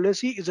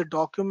 Policy is a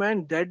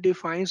document that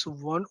defines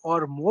one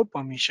or more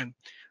permission.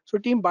 So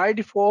team, by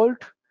default,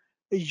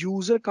 a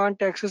user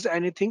can't access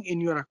anything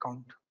in your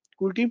account.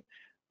 Cool, team.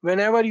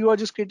 Whenever you are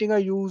just creating a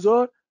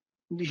user,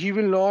 he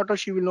will not or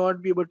she will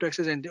not be able to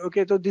access anything.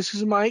 Okay, so this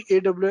is my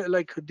AWS,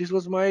 like this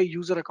was my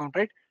user account,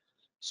 right?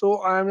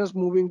 So I am just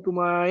moving to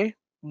my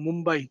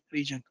Mumbai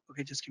region.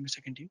 Okay, just give me a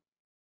second, team.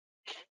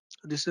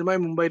 So this is my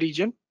Mumbai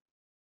region.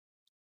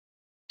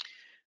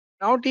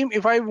 Now, team,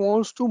 if I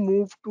want to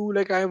move to,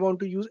 like, I want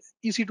to use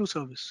EC2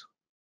 service.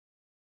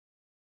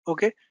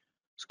 Okay,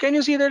 so can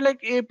you see that,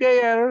 like, API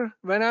error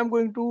when I'm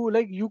going to,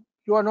 like, you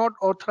are not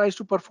authorized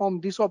to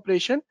perform this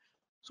operation.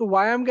 So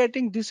why I'm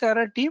getting this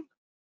error, team?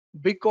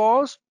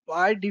 Because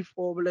by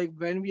default, like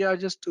when we are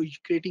just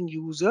creating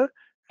user,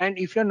 and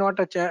if you're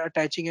not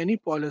attaching any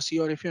policy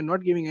or if you're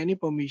not giving any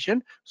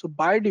permission, so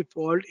by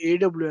default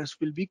AWS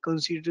will be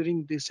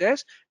considering this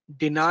as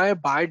deny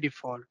by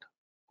default.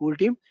 Cool,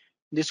 team.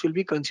 This will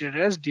be considered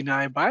as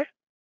deny by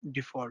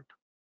default.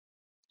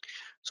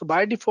 So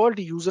by default,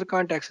 the user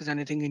can't access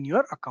anything in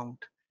your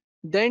account.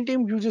 Then,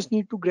 team, you just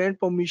need to grant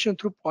permission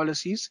through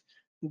policies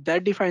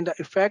that define the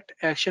effect,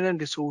 action, and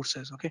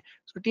resources. Okay.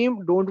 So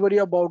team, don't worry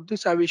about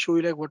this. I will show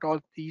you like what all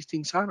these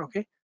things are.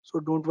 Okay. So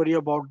don't worry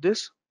about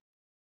this.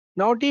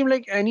 Now, team,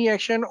 like any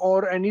action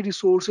or any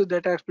resources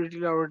that are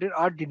explicitly allotted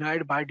are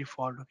denied by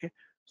default. Okay.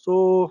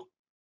 So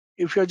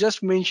if you're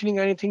just mentioning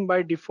anything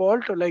by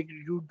default, like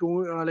you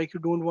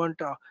don't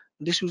want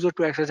this user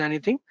to access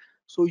anything,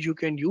 so you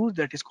can use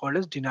that is called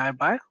as deny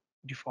by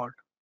default.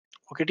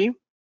 Okay, team.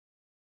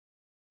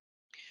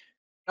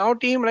 Now,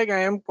 team, like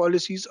IAM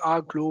policies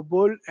are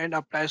global and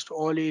applies to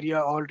all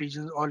all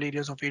regions, all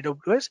areas of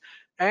AWS,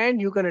 and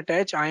you can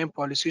attach IAM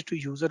policies to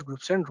user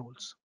groups and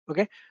roles.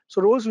 Okay,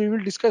 so roles we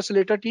will discuss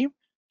later, team.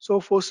 So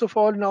first of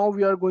all, now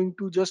we are going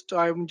to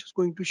I'm just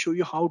going to show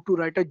you how to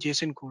write a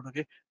JSON code.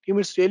 Okay, team,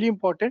 it's really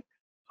important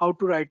how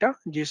to write a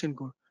JSON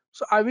code.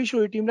 So I will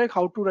show you, team, like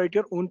how to write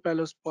your own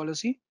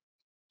policy.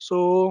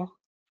 So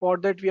for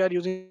that, we are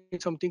using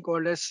something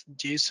called as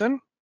JSON.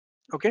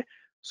 Okay,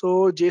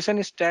 so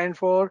JSON stand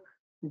for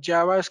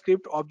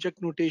JavaScript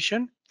Object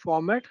Notation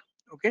Format.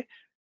 Okay,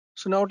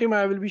 so now, team,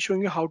 I will be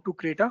showing you how to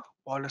create a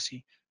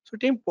policy. So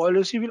team,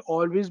 policy will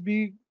always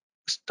be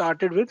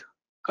started with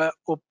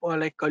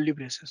like curly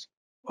braces.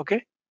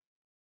 Okay,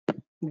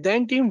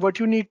 then, team, what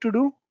you need to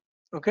do?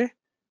 Okay,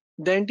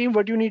 then, team,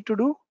 what you need to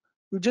do?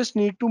 You just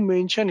need to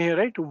mention here,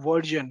 right,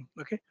 version.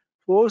 Okay,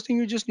 first thing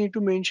you just need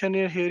to mention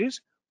here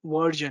is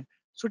version.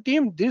 So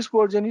team, this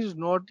version is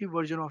not the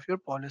version of your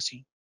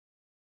policy.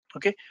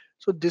 Okay,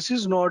 so this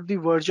is not the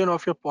version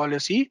of your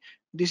policy,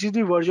 this is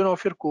the version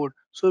of your code.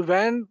 So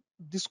when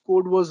this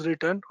code was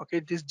written, okay,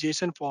 this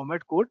JSON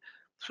format code,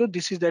 so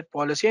this is that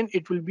policy, and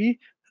it will be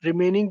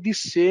remaining the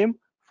same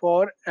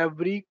for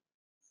every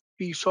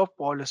piece of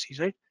policies,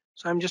 right?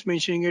 So I'm just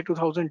mentioning it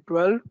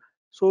 2012,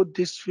 so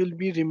this will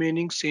be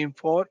remaining same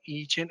for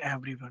each and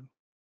every one.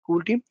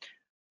 Cool, team.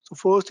 So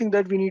first thing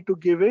that we need to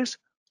give is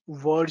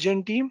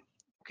version, team.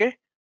 Okay,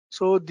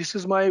 so this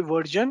is my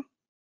version.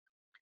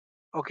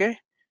 Okay,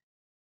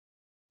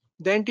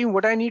 then, team,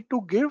 what I need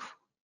to give,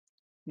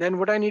 then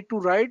what I need to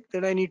write,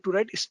 then I need to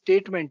write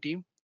statement,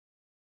 team.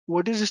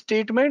 What is a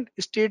statement?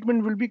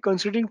 Statement will be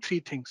considering three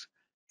things: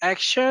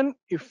 action,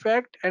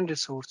 effect, and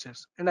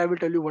resources. And I will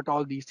tell you what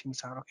all these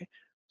things are. Okay,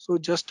 so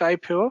just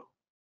type here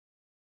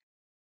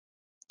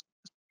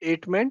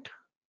statement.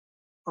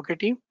 Okay,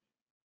 team.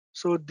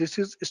 So this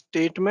is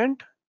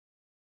statement,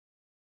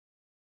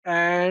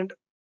 and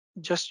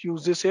just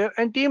use this here.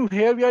 And team,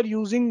 here we are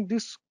using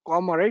this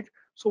comma, right?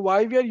 So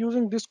why we are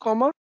using this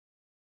comma?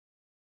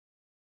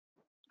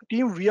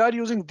 Team, we are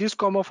using this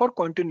comma for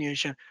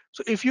continuation.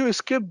 So if you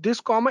skip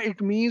this comma, it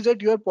means that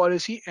your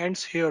policy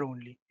ends here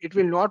only. It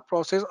will not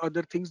process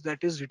other things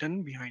that is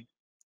written behind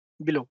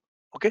below.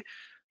 Okay,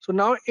 so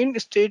now in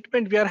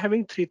statement we are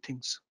having three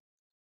things.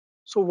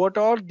 So what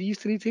are these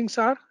three things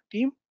are,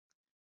 team?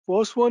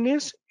 First one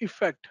is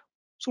effect.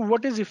 So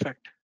what is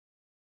effect?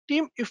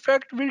 Team,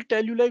 effect will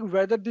tell you like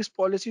whether this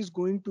policy is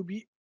going to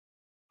be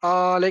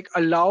like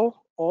allow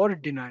or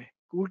deny.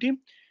 Cool, team.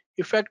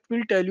 Effect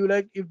will tell you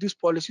like if this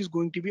policy is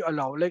going to be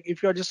allow, like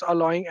if you are just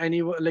allowing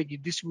any like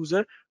this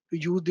user to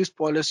use this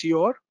policy,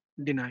 or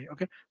deny.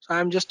 Okay, so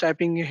I'm just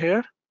typing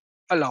here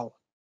allow.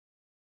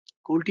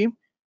 Cool, team.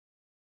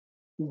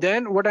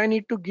 Then what I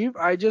need to give,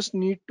 I just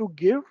need to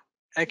give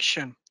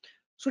action.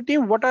 So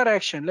team, what are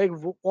action? Like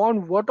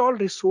on what all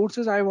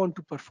resources I want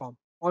to perform,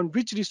 on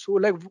which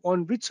resource, like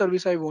on which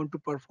service I want to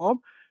perform,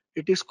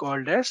 it is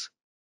called as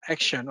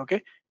action.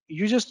 Okay,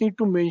 you just need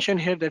to mention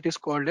here that is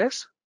called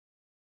as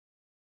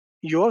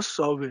your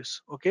service.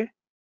 Okay,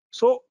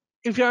 so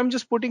if I'm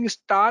just putting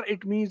star,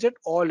 it means that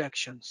all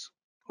actions.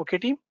 Okay,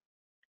 team.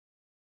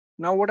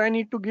 Now what I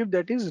need to give,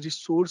 that is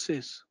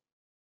resources.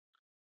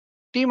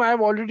 Team, I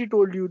have already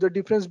told you the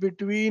difference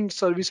between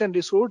service and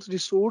resource.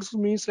 Resource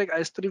means like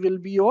S3 will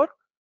be your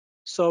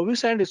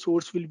service, and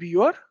resource will be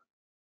your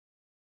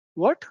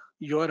what?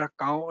 Your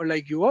account,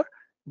 like your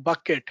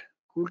bucket.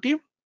 Cool,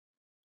 team.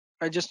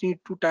 I just need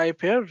to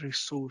type here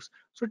resource.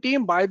 So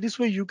team, by this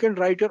way you can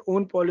write your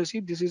own policy.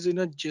 This is in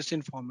a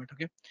JSON format.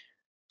 Okay.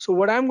 So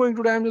what I'm going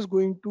to do, I'm just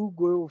going to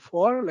go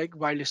for like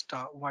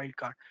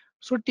wildcard.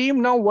 So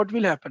team, now what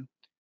will happen?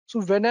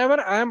 So whenever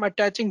I am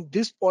attaching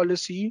this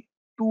policy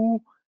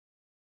to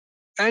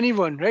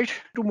anyone, right,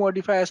 to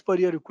modify as per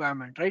your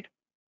requirement, right?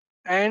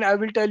 And I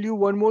will tell you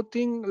one more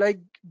thing, like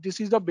this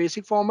is the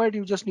basic format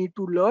you just need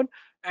to learn,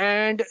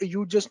 and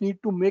you just need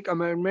to make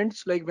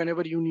amendments like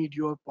whenever you need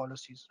your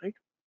policies, right?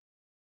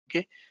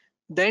 Okay.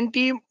 Then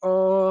team,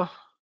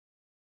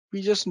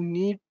 we just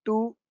need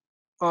to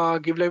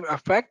give like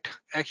effect,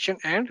 action,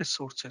 and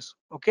resources.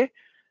 Okay.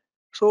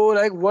 So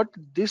like what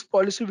this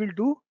policy will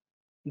do,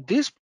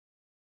 this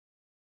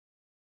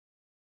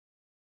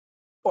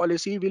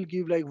policy will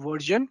give like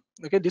version.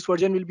 Okay, this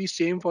version will be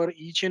same for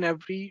each and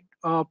every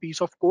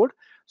piece of code.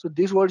 So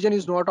this version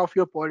is not of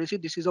your policy,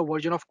 this is a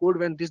version of code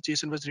when this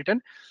JSON was written.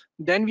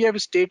 Then we have a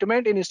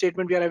statement. In a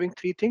statement we are having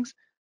three things,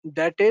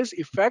 that is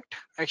effect,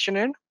 action,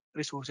 and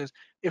resources.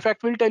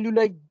 Effect will tell you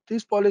like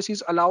these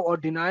policies allow or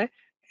deny,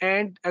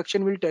 and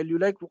action will tell you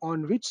like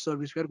on which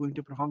service we are going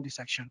to perform this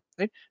action,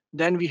 right?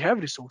 Then we have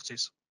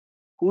resources.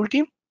 Cool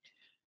team.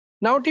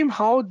 Now team,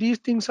 how these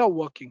things are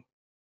working,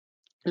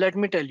 let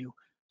me tell you.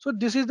 So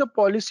this is the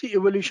policy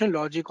evolution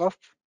logic of,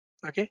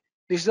 okay,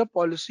 this is the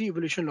policy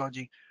evolution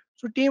logic.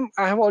 So team,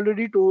 I have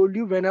already told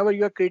you, whenever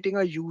you are creating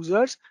a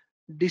users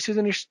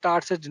decision, it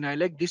starts as deny,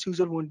 like this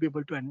user won't be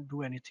able to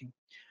do anything.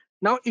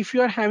 Now if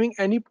you are having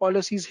any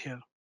policies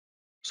here,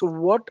 so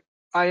what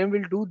IAM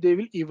will do, they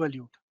will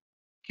evaluate,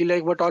 okay,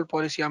 like what all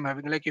policy I'm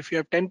having. Like if you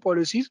have 10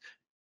 policies,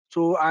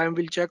 so I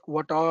will check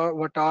what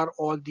are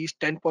all these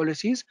 10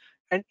 policies,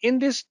 and in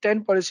this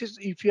 10 policies,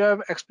 if you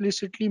have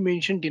explicitly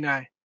mentioned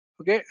deny,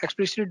 okay,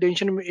 explicitly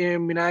mention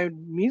deny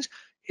means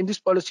in this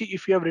policy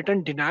if you have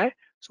written deny,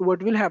 so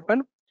what will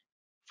happen?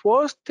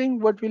 First thing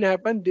what will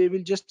happen, they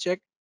will just check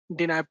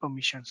deny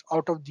permissions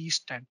out of these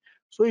 10.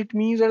 So it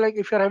means that like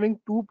if you're having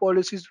two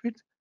policies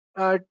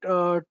uh,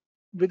 uh,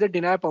 with a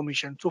deny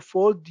permission, so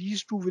for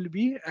these two will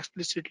be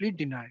explicitly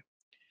denied.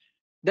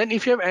 Then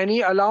if you have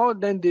any allow,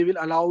 then they will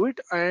allow it,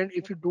 and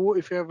if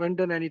you haven't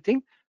done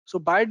anything, so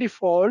by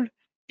default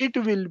it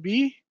will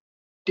be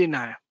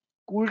deny.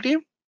 Cool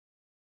team.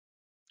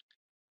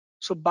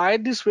 So by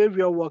this way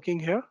we are working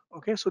here.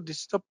 Okay, so this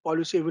is the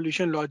policy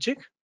evolution logic,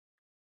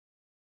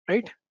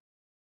 right?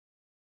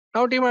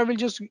 Now team, I will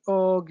just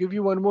give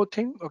you one more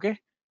thing. Okay,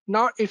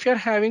 now if you're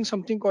having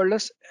something called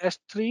as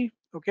S3,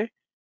 okay,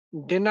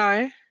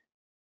 deny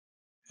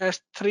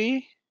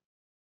S3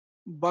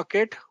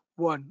 bucket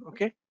 1,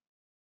 okay,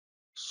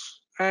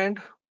 and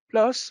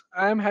plus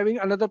I am having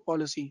another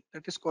policy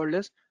that is called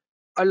as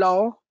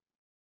allow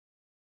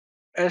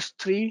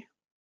S3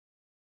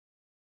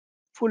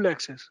 full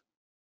access.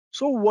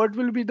 So what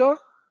will be the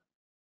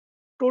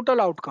total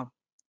outcome?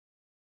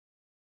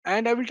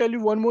 And I will tell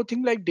you one more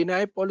thing, like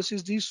deny policy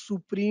is the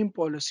supreme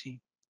policy.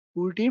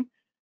 Cool team.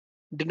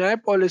 Deny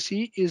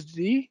policy is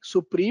the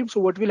supreme. So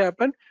what will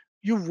happen?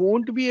 You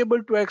won't be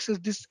able to access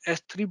this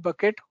S3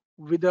 bucket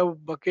with a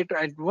bucket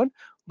and one,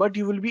 but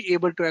you will be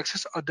able to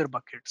access other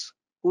buckets.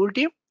 Cool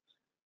team.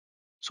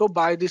 So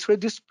by this way,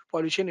 this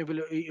pollution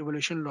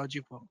evolution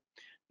logic work.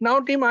 Now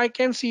team, I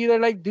can see that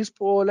like this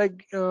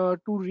to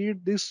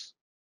read this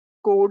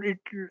code, it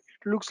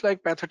looks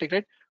like pathetic,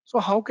 right? So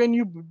how can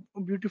you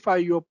beautify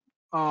your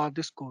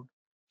this code?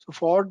 So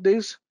for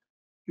this,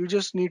 you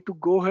just need to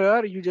go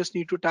here, you just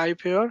need to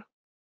type here,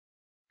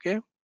 okay,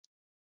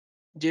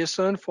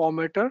 JSON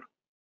formatter,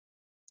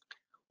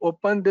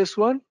 open this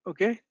one,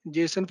 okay,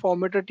 JSON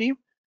formatter team,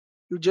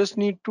 you just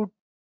need to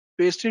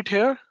paste it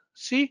here.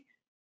 See,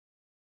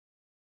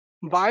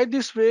 by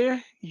this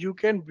way you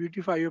can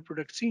beautify your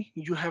product. See,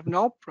 you have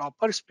now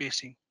proper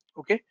spacing.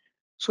 Okay,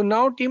 so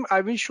now team,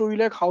 I will show you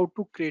like how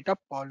to create a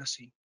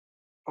policy.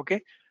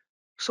 Okay,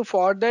 so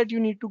for that you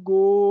need to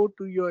go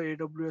to your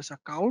AWS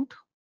account,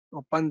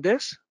 open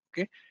this.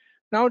 Okay,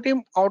 now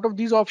team, out of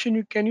these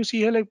options, can you see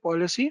here like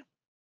policy?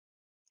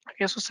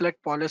 Okay, so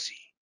select policy.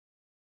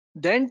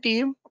 Then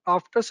team,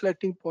 after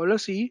selecting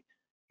policy,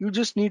 you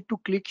just need to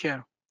click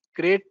here,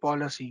 create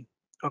policy.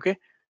 Okay,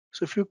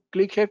 so if you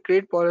click here,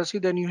 create policy,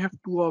 then you have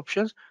two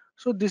options.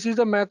 So this is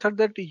the method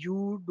that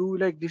you do,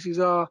 like this is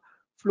a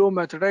flow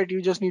method, right?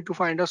 You just need to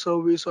find a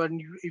service,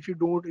 and if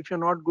you're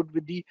not good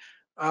with the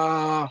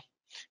uh,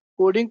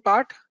 coding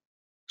part,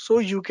 so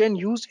you can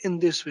use in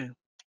this way.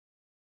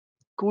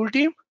 Cool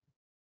team.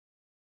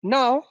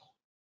 Now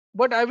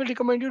what I will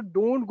recommend, you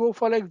don't go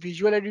for like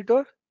visual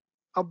editor.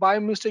 By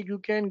mistake you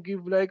can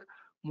give like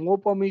more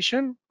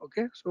permission.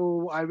 Okay,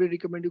 so I will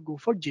recommend you go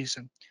for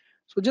JSON.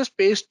 So just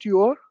paste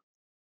your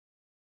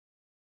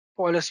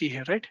policy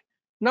here, right?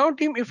 Now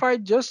team, if I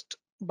just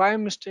by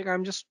mistake,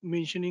 I'm just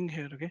mentioning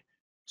here, okay,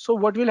 so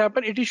what will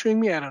happen, it is showing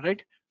me error,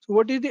 right? So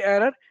what is the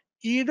error?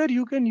 Either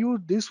you can use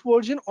this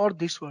version or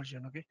this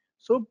version. Okay,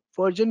 so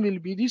version will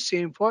be the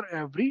same for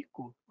every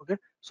code. Okay,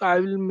 so I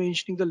will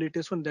mentioning the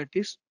latest one, that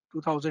is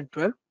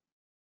 2012.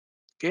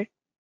 Okay,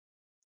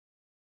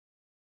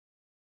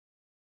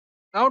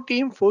 Now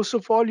team, first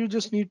of all, you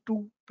just need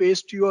to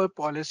paste your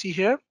policy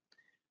here,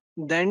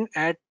 then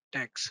add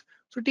tags.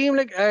 So team,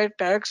 like add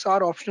tags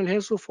are optional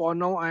here. So for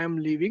now I am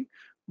leaving.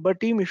 But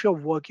team, if you're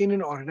working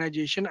in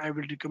organization, I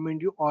will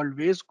recommend you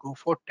always go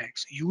for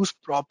tags. Use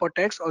proper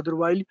tags,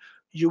 otherwise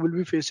you will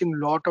be facing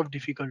lot of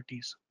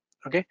difficulties.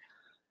 Okay.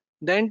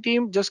 Then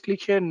team, just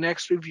click here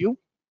next review.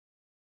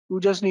 You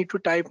just need to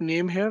type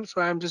name here.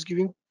 So I'm just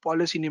giving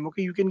policy name.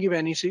 Okay, you can give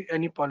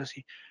any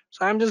policy.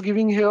 So I'm just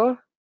giving here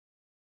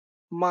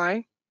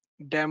my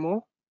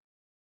demo.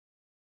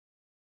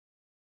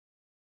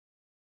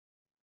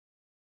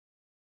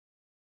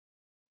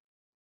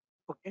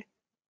 Okay.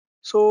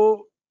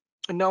 So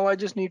now I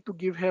just need to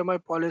give here my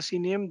policy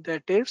name,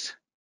 that is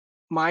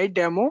my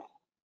demo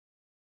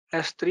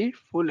S3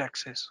 full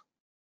access.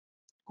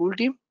 Cool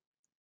team.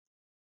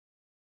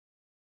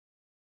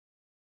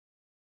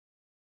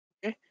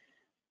 Okay.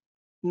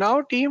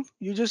 Now team,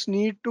 you just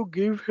need to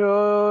give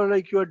here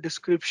like your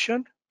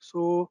description.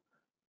 So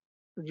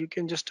you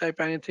can just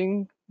type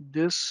anything.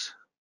 This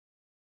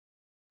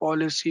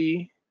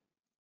policy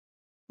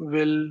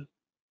will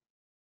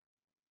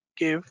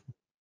give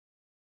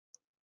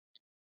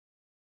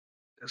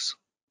this.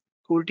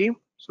 Cool team.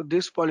 So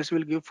this policy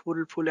will give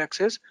full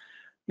access.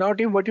 Now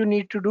team, what you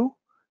need to do,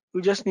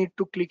 you just need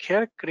to click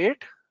here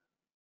create.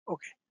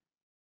 Okay.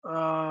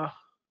 Uh,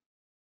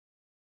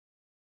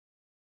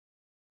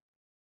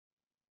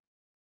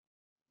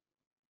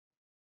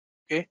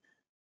 okay.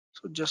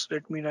 So just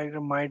let me write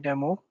my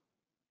demo,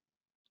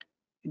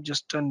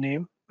 just a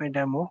name, my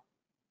demo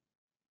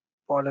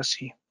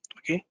policy.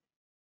 Okay.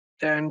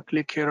 Then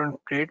click here on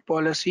create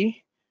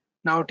policy.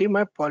 Now team,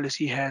 my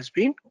policy has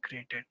been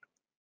created.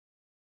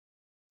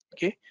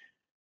 Okay.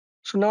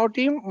 So now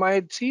team,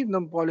 my see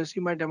the policy,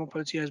 my demo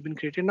policy has been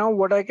created. Now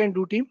what I can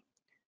do team,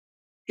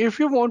 if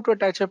you want to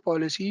attach a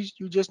policies,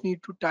 you just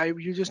need to type,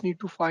 you just need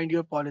to find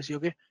your policy.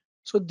 Okay.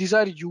 So these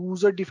are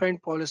user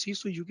defined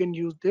policies. So you can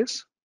use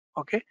this.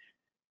 Okay.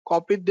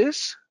 Copy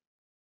this,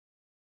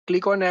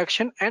 click on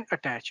action and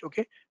attach.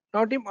 Okay.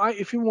 Now team,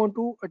 if you want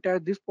to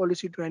attach this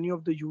policy to any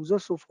of the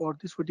users, so for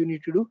this what you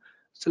need to do,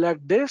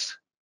 select this,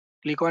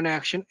 click on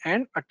action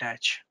and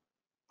attach.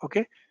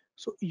 Okay.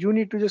 So you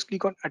need to just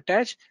click on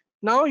attach.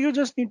 Now you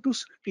just need to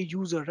select a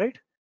user, right?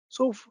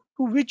 So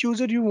to which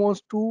user you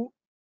want to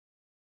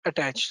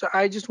attach. So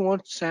I just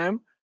want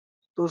Sam.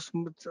 Those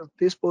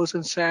this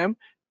person Sam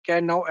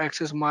can now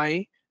access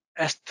my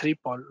S3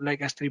 like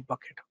S3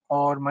 bucket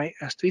or my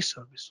S3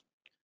 service.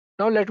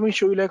 Now let me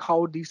show you like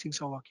how these things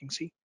are working.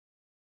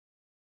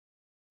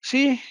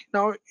 See,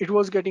 now it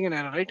was getting an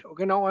error, right?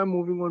 Okay, now I'm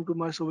moving on to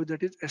my service,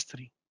 that is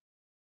S3.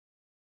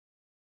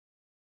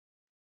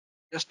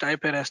 Just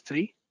type here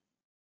S3.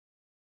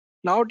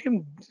 Now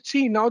team,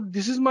 see, now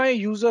this is my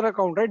user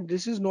account, right?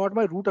 This is not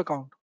my root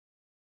account.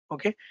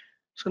 Okay.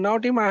 So now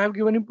team, I have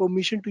given him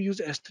permission to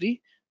use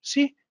S3.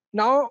 See,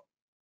 now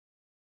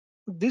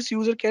this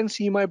user can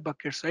see my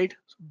buckets, right?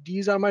 So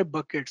these are my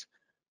buckets.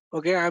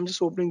 Okay, I'm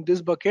just opening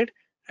this bucket,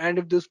 and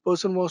if this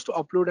person wants to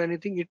upload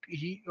anything,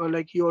 he or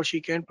like he or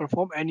she can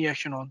perform any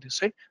action on this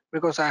side,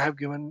 because I have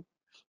given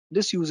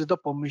this user the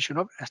permission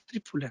of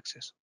S3 full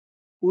access.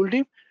 Cool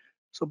team.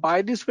 So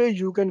by this way,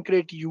 you can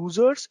create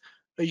users,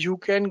 you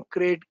can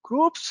create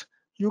groups,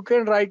 you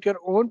can write your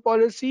own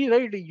policy,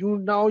 right? You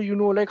now you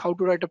know like how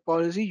to write a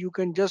policy. You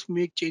can just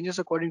make changes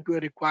according to a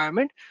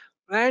requirement,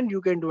 and you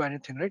can do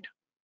anything, right?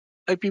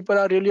 Like people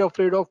are really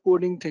afraid of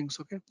coding things.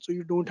 Okay, so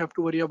you don't have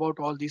to worry about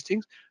all these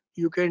things.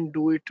 You can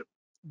do it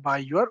by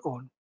your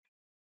own.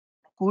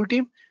 Cool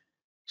team.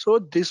 So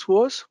this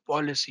was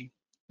policy,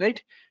 right?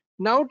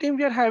 Now team,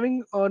 we are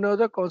having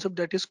another concept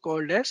that is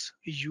called as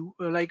you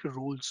like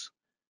roles.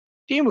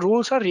 Team,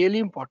 roles are really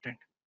important.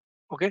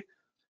 Okay,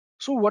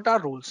 so what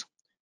are roles?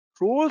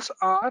 Roles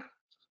are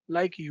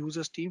like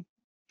users team.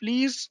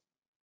 Please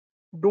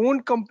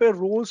don't compare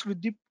roles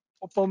with the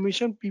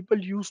permission. People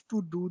used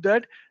to do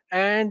that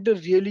and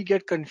really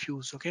get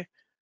confused. Okay,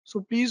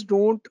 so please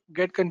don't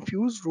get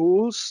confused.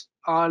 Roles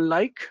are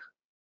like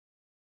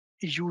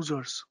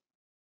users.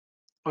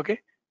 Okay,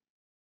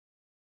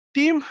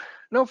 team.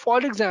 Now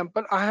for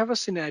example, I have a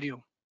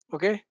scenario.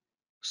 Okay,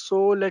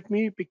 so let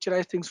me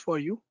picturize things for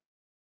you.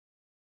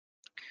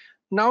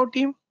 Now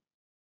team,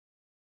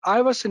 I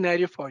have a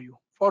scenario for you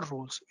for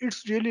roles.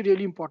 It's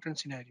really important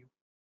scenario,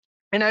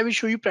 and I will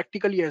show you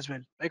practically as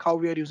well, like how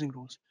we are using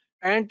roles.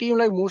 And team,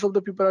 like most of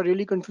the people are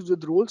really confused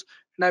with roles,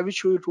 and I will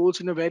show you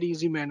roles in a very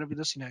easy manner with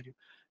a scenario.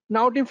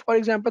 Now team, for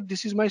example,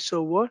 this is my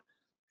server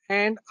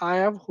and I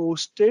have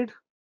hosted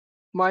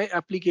my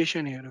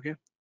application here. Okay,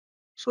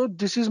 so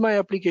this is my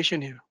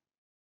application here.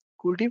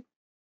 Cool team.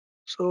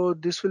 So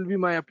this will be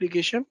my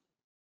application.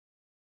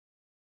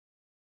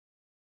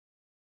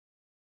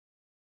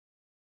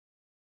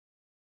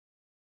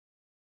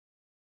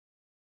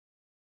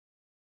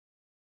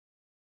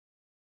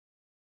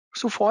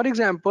 So for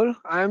example,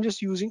 I am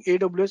just using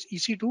AWS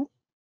EC2.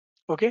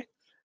 Okay,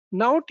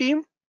 now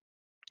team,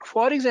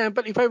 for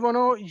example, if I want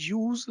to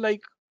use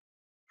like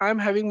I'm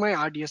having my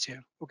RDS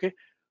here. Okay,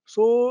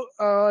 so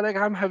like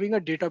I'm having a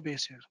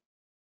database here.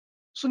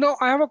 So now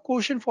I have a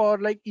question for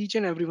like each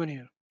and everyone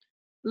here.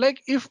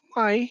 Like if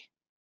my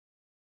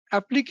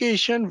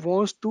application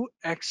wants to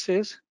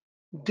access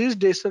this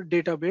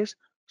database,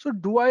 so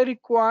do I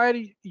require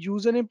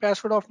username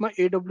password of my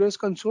AWS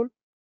console?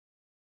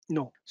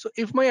 No. So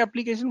if my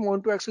application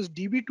want to access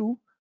DB2,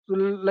 so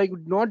like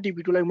not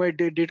DB2, like my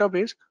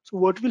database, so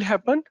what will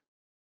happen?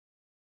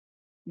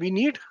 We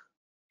need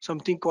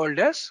something called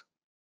as,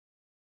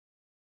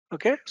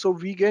 okay, so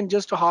we can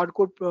just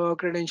hardcode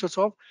credentials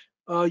of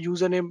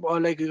username or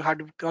like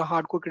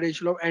hardcode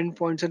credential of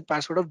endpoints and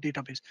password of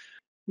database.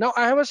 Now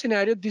I have a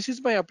scenario. This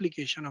is my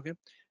application. Okay.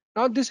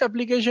 Now this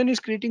application is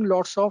creating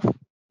lots of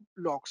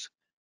logs.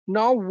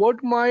 Now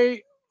what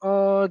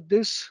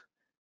this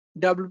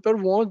developer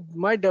wants,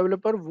 my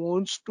developer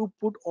wants to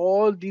put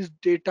all these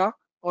data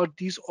or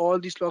all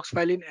these logs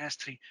file in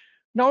S3.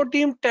 Now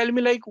team, tell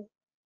me like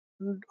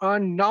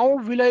now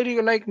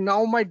will like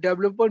now my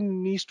developer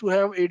needs to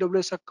have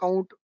AWS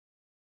account,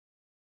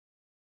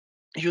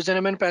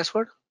 username and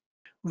password.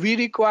 We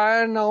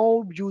require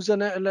now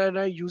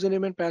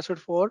username and password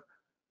for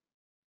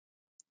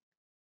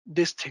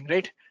this thing,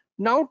 right?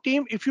 Now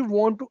team, if you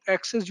want to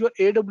access your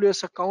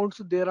AWS account,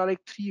 so there are like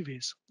three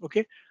ways.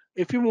 Okay,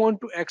 if you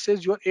want to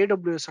access your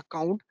AWS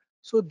account,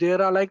 so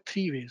there are like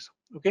three ways.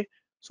 Okay,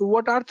 so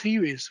what are three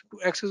ways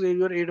to access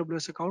your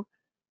AWS account?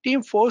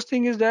 Team, first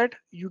thing is that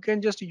you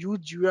can just use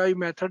GUI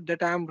method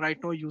that I am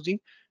right now using,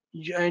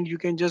 and you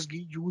can just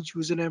use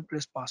username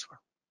plus password,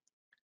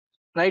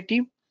 right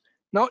team?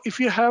 Now, if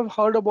you have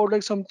heard about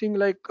like something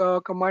like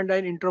command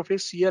line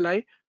interface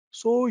CLI,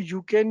 so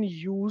you can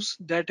use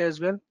that as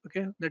well.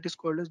 Okay, that is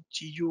called as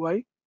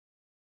GUI.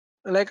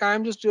 Like I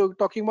am just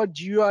talking about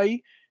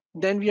GUI.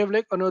 Then we have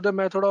like another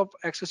method of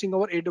accessing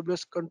our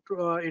AWS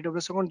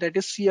AWS account, that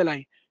is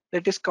CLI,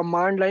 that is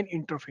command line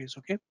interface.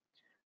 Okay.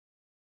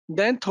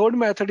 Then third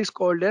method is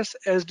called as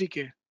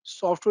SDK,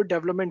 Software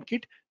Development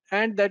Kit,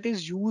 and that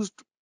is used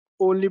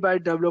only by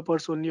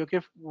developers only.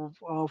 Okay,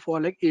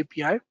 for like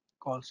API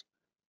calls.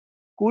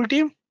 Cool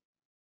team.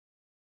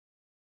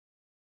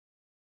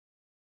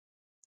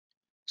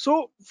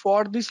 So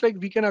for this, like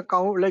we can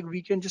account, like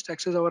we can just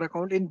access our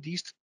account in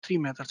these three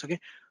methods. Okay.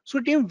 So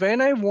team, when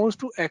I want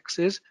to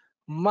access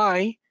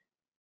my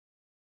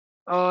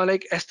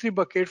like S3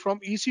 bucket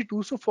from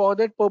EC2, so for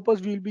that purpose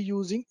we'll be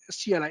using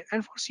CLI,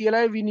 and for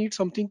CLI we need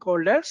something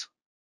called as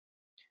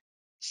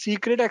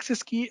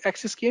access key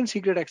and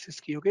secret access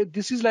key. Okay.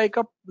 This is like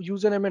a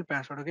username and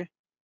password. Okay.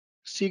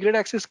 Secret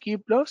access key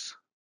plus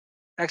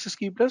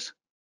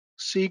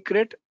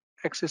secret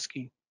access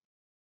key.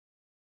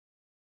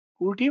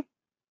 Cool team.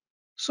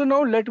 So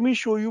now let me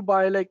show you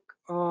by like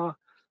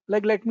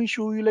let me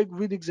show you like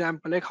with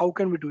example like how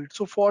can we do it.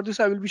 So for this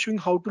I will be showing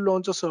how to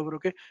launch a server.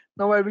 Okay,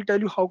 now I will tell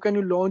you how can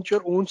you launch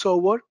your own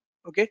server.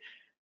 Okay,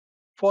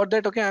 for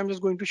that, okay, I'm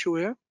just going to show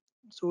here.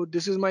 So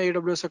this is my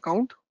AWS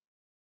account.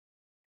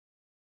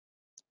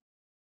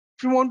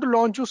 If you want to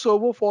launch your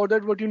server, for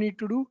that what you need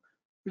to do,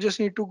 you just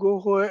need to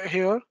go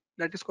here,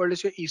 that is called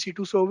as your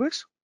EC2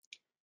 service,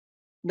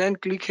 then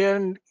click here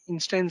in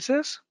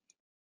instances,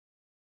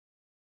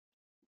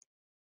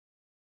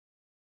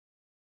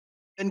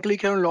 then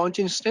click here on launch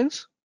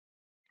instance.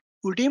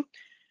 Cool team.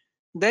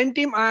 Then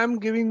team, I am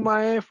giving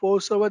my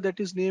first server that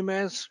is named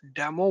as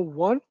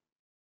demo1,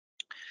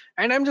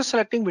 and I'm just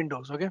selecting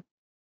Windows. Okay,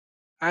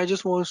 I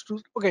just want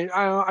to, okay,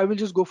 I will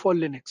just go for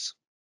Linux.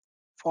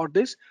 For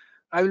this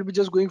I will be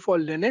just going for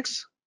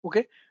Linux.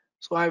 Okay,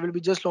 so I will be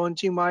just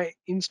launching my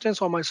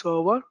instance on my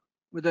server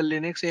with the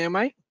Linux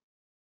AMI.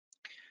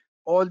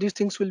 All these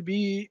things will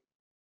be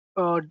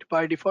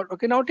by default.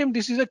 Okay, now team,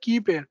 this is a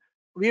key pair.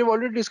 We have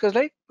already discussed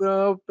like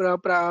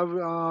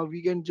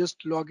we can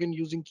just log in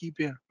using key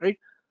pair, right,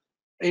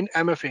 in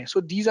MFA. So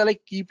these are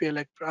like key pair,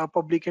 like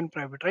public and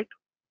private, right?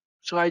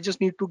 So I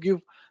just need to give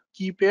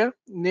key pair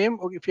name.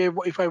 Or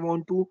if I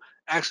want to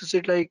access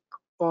it like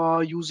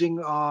using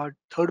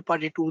third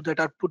party tools that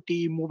are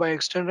putty mobile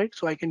extend, right,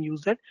 so I can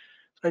use that.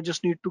 So I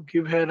just need to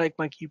give here like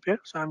my key pair.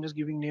 So I'm just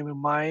giving name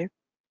my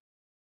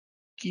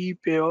key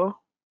pair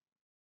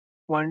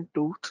 1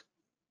 2.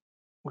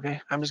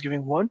 Okay, I'm just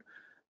giving one,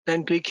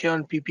 then click here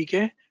on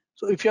ppk.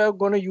 So if you are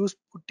going to use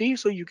putty,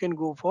 so you can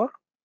go for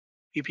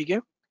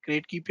ppk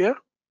create key pair.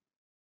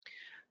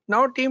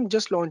 Now team,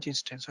 just launch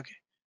instance. Okay,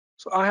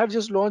 so I have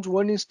just launched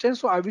one instance,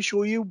 so I will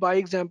show you by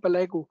example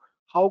like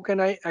how can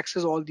I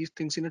access all these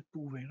things in a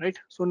two-way, right?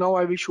 So now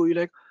I will show you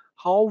like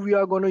how we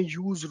are going to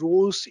use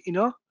roles in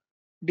a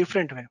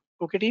different way.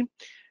 Okay team,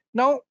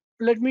 now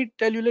let me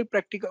tell you like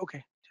practical.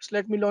 Okay, just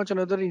let me launch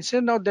another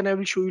instance. Now then I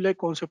will show you like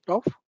concept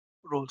of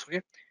roles.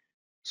 Okay,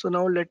 so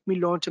now let me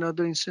launch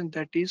another instance,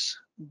 that is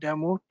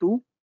demo2.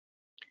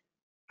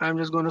 I'm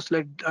just going to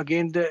select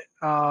again the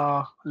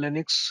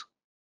Linux.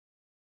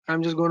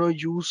 I'm just going to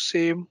use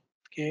same.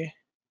 Okay,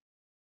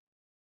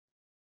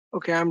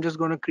 okay, I'm just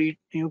going to create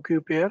new key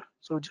pair.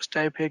 So just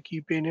type here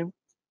key pair name,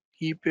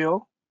 key pair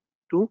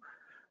 2.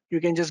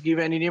 You can just give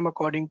any name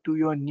according to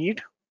your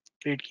need.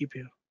 Create key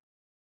pair.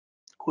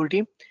 Cool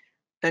team.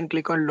 Then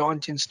click on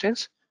launch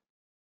instance.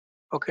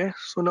 Okay,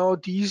 so now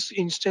these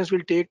instance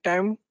will take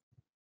time.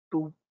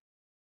 to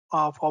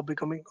for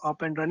becoming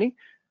up and running.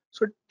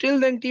 So till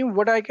then, team,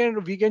 what I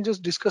can we can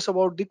just discuss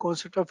about the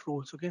concept of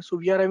roles. Okay, so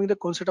we are having the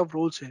concept of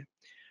roles here.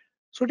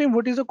 So team,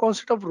 what is the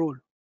concept of role?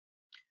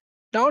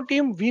 Now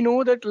team, we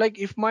know that like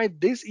if my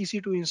this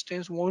EC2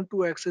 instance want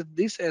to access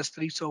this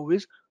S3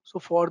 service, so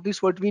for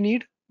this what we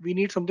need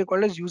something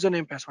called as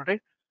username password,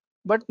 right?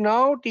 But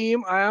now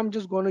team, I am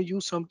just going to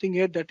use something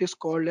here that is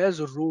called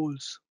as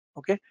roles.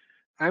 Okay,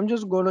 I'm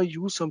just going to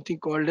use something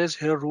called as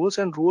here roles.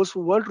 And roles,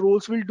 what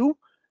roles will do,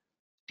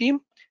 team?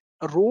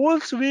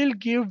 Roles will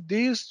give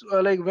this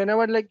like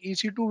whenever like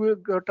EC2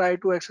 will try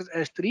to access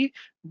S3,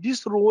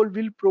 this role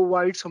will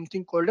provide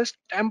something called as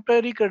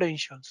temporary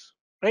credentials,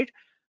 right?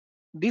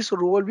 This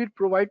role will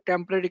provide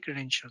temporary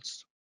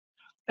credentials.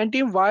 And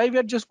team, why we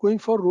are just going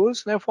for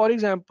roles? Now, for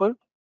example,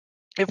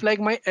 if like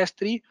my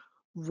S3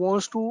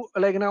 wants to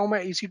like now my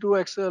EC2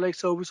 access like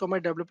service or my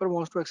developer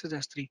wants to access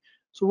S3,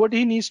 so what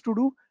he needs to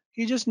do,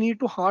 he just need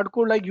to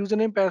hardcode like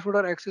username, password,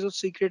 or access or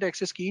secret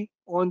access key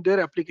on their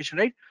application,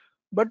 right?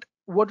 But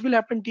what will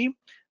happen, team?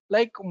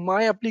 Like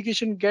my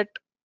application get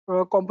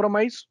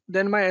compromised,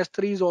 then my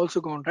S3 is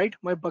also gone, right?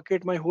 My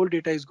bucket, my whole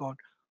data is gone.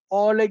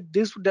 Or like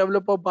this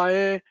developer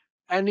by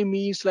any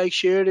means like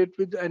shared it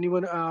with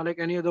anyone like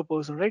any other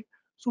person, right?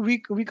 So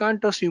we can't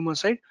trust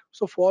humans, right?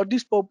 So for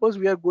this purpose,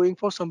 we are going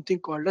for something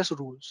called as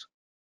rules.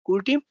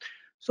 Cool, team.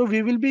 So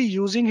we will be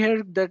using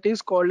here that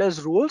is called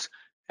as roles.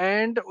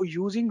 And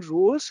using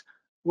roles,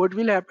 what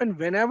will happen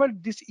whenever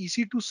this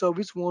EC2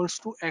 service wants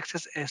to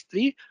access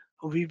S3,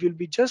 we will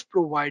be just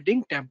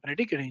providing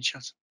temporary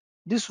credentials.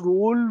 This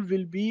role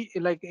will be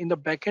like in the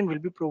backend will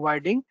be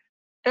providing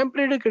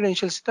temporary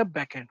credentials in the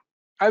backend.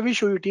 I will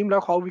show you, team,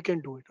 like how we can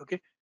do it. Okay,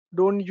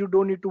 don't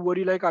need to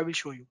worry, like I will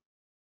show you.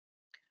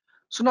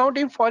 So now,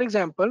 team, for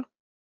example,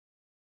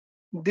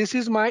 this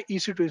is my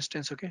EC2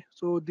 instance. Okay,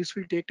 so this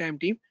will take time,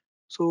 team.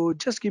 So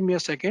just give me a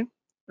second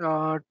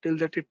till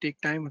that it take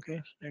time.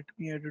 Okay, let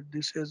me edit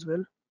this as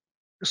well.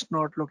 It's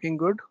not looking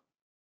good.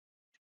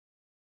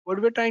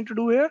 What we're trying to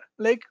do here,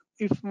 like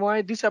if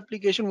my this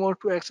application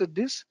wants to access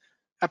this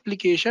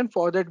application,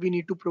 for that we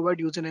need to provide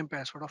username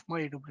password of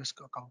my AWS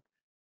account.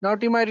 Now,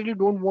 team, I really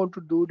don't want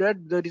to do that.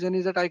 The reason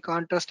is that I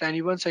can't trust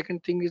anyone.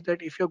 Second thing is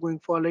that if you're going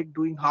for like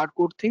doing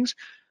hardcore things,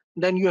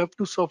 then you have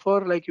to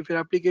suffer. Like if your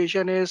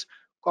application is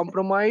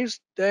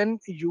compromised, then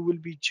you will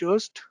be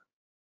just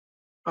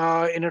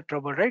in a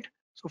trouble, right?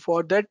 So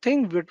for that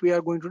thing, what we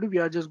are going to do, we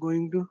are just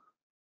going to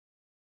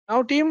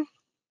now, team,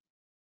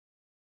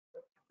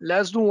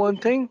 let's do one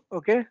thing.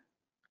 Okay,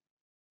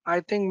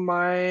 I think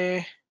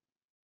my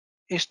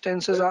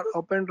instances are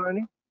up and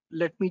running.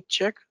 Let me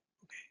check.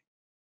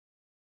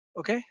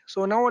 Okay,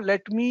 so now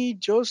let me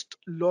just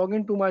log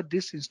into my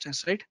this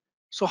instance, right?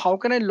 So how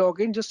can I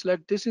log in? Just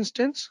select this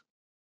instance.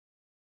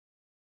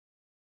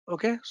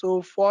 Okay,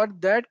 so for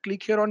that,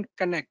 click here on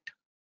connect,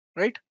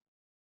 right?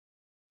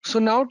 So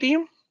now,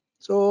 team,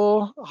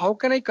 so how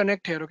can I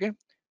connect here? Okay,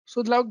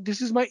 so like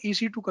this is my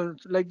EC2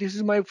 like this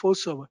is my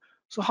first server.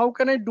 So how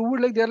can I do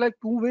it? Like there are like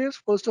two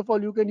ways. First of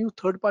all, you can use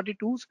third-party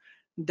tools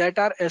that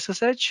are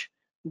SSH,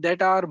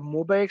 that are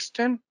mobile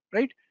extend,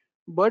 right?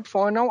 But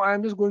for now,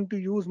 I'm just going to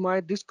use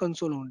my this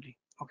console only.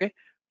 Okay,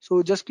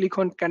 so just click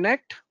on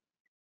connect,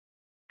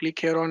 click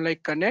here on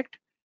like connect,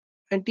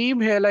 and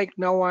team here like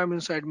now I'm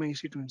inside my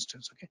EC2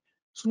 instance. Okay,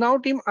 so now,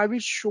 team, I will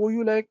show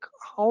you like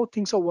how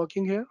things are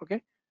working here.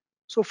 Okay,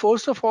 so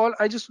first of all,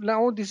 I just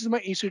now this is my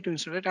EC2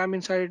 instance, right? I'm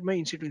inside my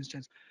EC2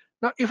 instance.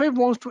 Now, if I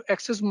want to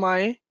access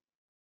my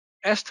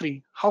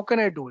S3, how can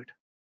I do it?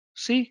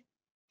 See,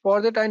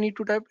 for that I need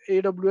to type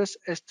AWS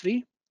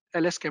S3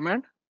 ls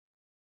command.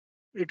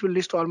 It will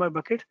list all my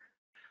bucket.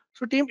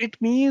 So, team, it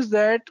means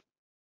that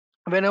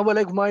whenever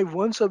like my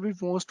one service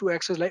wants to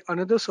access like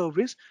another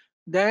service,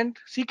 then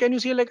see, can you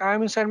see like I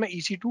am inside my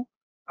EC2?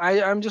 I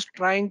am just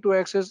trying to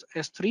access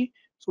S3.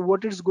 So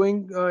what it's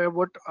going,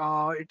 what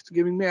it's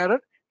giving me error?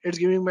 It's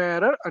giving me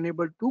error,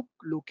 unable to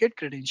locate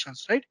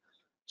credentials, right?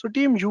 So,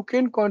 team, you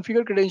can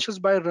configure credentials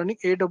by running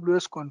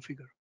AWS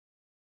configure.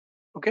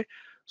 Okay,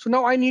 so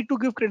now I need to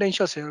give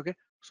credentials here. Okay,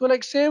 so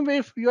like same way,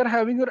 if you are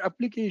having your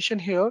application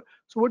here,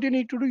 so what you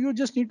need to do, you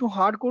just need to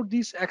hard code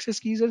these access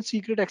keys and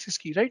secret access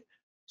key, right?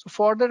 So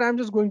for that, I'm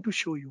just going to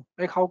show you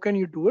like how can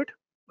you do it.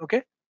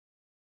 Okay,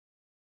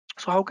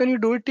 so how can you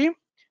do it, team?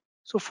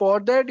 So for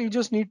that, you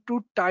just need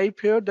to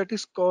type here that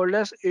is called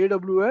as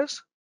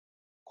AWS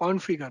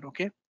configure.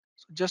 Okay,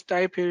 so just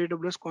type here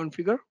AWS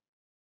configure.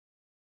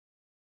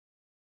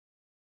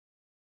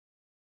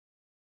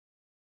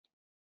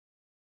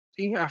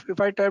 See, if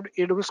I typed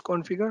AWS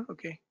configure,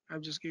 okay,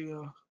 I've just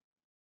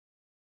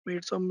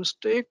made some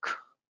mistake.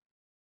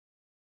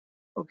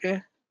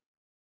 Okay,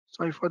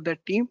 sorry for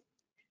that, team.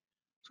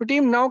 So,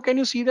 team, now can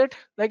you see that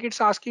like it's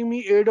asking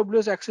me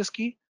AWS access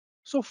key?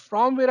 So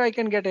from where I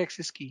can get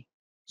access key?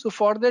 So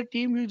for that,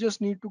 team, you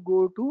just need to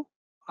go to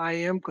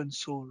IAM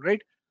console,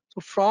 right?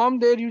 So from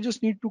there, you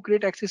just need to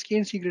create access key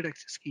and secret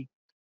access key.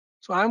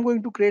 So I'm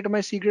going to create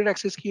my secret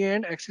access key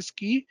and access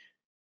key.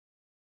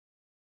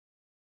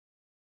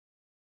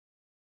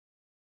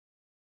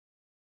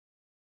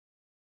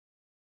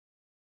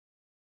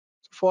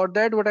 for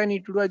that, what I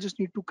need to do, I just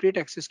need to create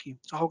access key.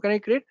 So how can I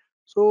create?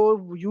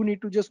 So you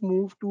need to just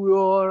move to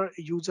your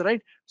user,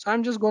 right? So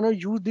I'm just gonna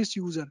use this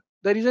user.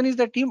 The reason is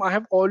that team, I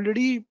have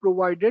already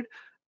provided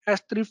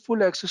S3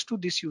 full access to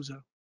this user.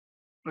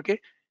 Okay,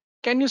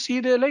 can you see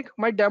there like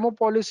my demo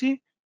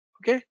policy?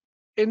 Okay,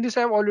 in this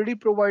I have already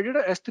provided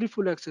a S3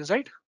 full access,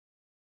 right?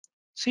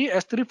 See,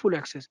 S3 full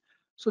access.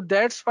 So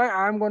that's why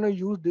I'm gonna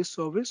use this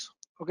service.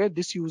 Okay,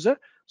 this user.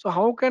 So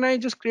how can I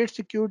just create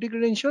security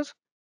credentials?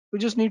 You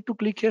just need to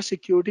click here,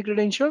 security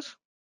credentials.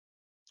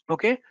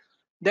 Okay,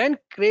 then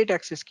create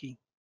access key.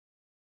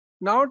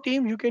 Now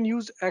team, you can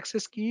use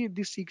access key,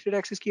 this secret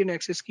access key and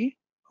access key.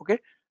 Okay,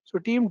 so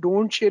team,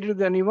 don't share it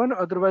with anyone,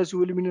 otherwise you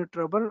will be in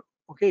trouble.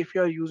 Okay, if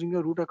you are using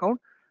a root account,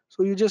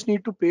 so you just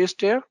need to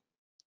paste here.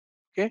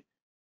 Okay,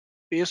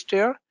 paste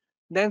here.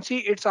 Then see,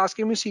 it's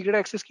asking me secret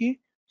access key.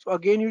 So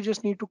again, you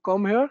just need to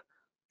come here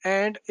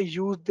and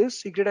use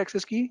this secret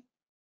access key,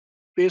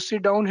 paste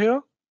it down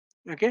here.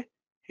 Okay,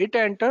 hit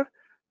enter.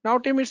 Now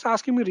team, it's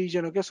asking me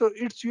region. Okay, so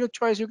it's your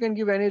choice, you can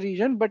give any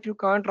region, but you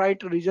can't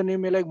write region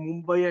name like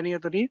Mumbai, any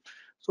other name.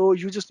 So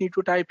you just need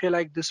to type here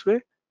like this way,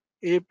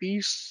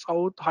 AP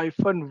South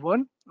hyphen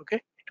 1. Okay,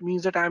 it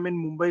means that I'm in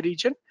Mumbai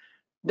region.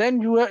 Then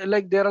you are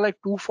like, there are like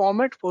two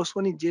format, first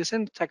one is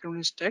JSON, second one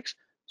is text.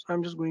 So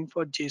I'm just going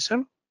for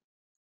JSON.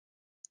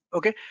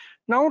 Okay,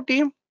 now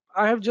team,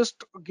 I have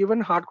just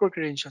given hardcore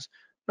credentials.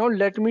 Now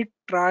let me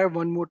try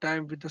one more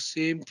time with the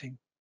same thing.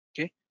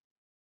 Okay,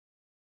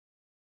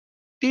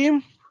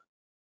 team,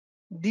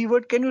 the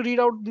word, can you read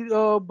out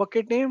the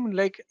bucket name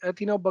like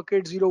Athena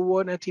bucket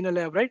 01 Athena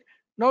lab, right?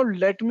 Now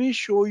let me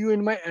show you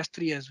in my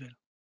S3 as well.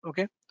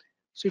 Okay,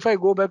 so if I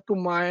go back to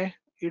my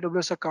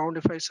AWS account,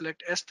 if I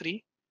select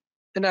S3,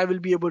 then I will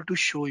be able to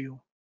show you.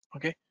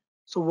 Okay,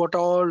 so what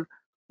all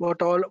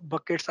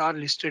buckets are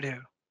listed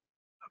here.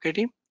 Okay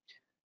team,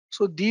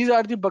 so these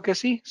are the buckets.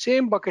 See,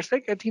 same buckets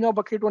like Athena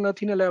bucket one,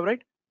 Athena lab,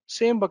 right?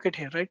 Same bucket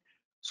here, right?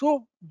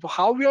 So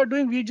how we are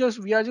doing, we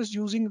are just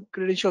using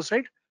credentials,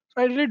 right?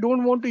 So I really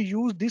don't want to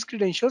use these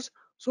credentials.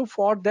 So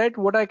for that,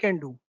 what I can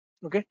do,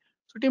 okay?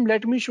 So team,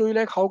 let me show you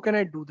like how can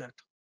I do that.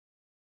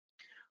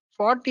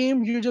 For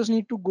team, you just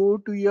need to go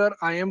to your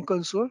IAM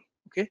console,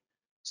 okay?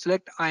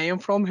 Select IAM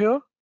from here,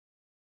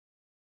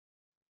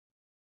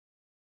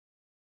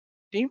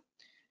 team.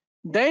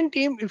 Then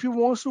team, if you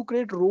want to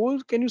create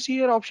roles, can you see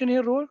your option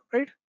here, role,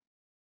 right?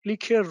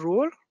 Click here,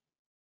 role.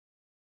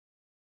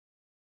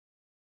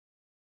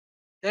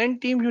 Then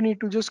team, you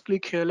need to just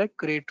click here like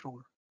create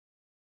role.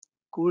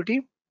 Cool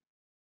team.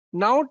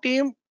 Now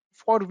team,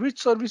 for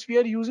which service we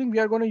are using, we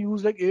are going to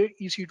use like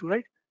EC2,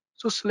 right?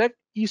 So select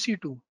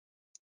EC2.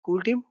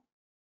 Cool team.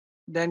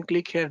 Then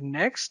click here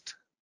next.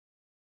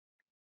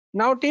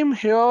 Now team,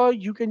 here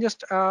you can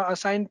just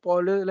assign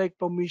like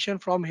permission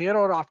from here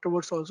or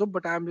afterwards also,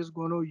 but I'm just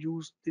going to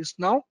use this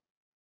now.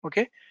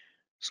 Okay,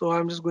 so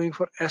I'm just going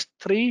for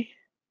S3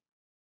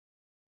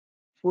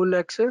 full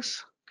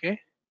access. Okay,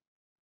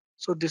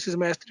 so this is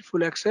my S3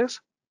 full access.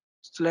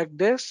 Select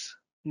this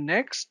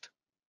next.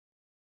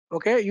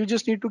 Okay, you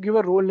just need to give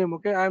a role name.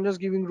 Okay, I'm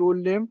just giving role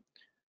name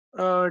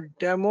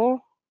demo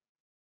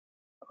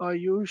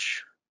Ayush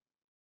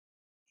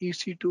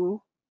EC2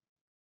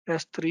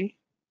 S3.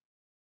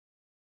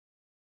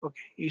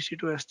 Okay,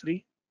 EC2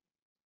 S3.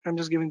 I'm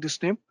just giving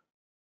this name,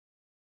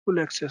 full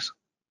access.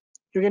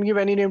 You can give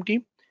any name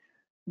team.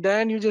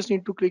 Then you just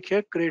need to click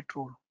here, create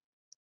role.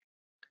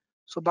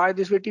 So by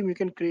this way team, you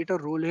can create a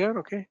role here.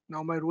 Okay,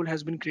 now my role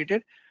has been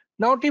created.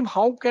 Now team,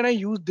 how can I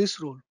use this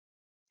role?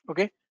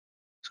 Okay,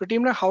 so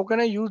team, now how can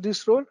I use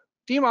this role?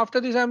 Team, after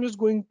this, I'm just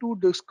going to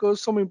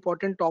discuss some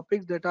important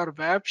topics that are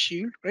Web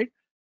Shield, right?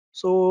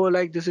 So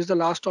like this is the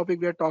last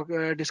topic we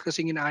are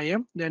discussing in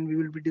IAM. Then we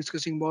will be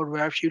discussing about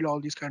Web Shield,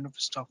 all these kind of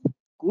stuff.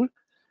 Cool.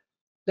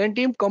 Then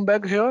team, come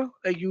back here,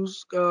 like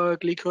use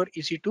click here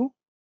EC2.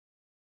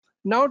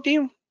 Now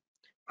team,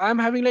 I'm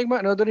having like my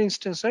another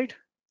instance, right?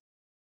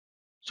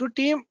 So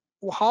team,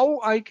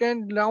 how I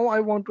can, now I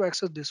want to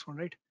access this one,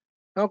 right?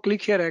 Now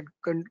click here.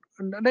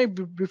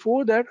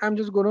 Before that, I'm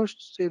just gonna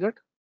say that.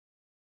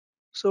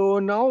 So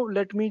now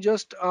let me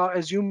just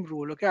assume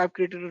role. Okay, I've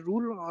created a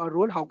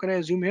role. How can I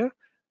assume here?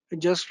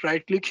 Just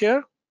right click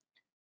here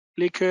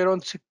on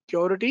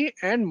security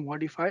and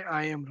modify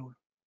IAM role.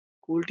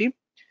 Cool team.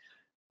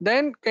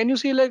 Then can you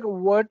see like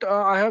what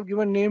I have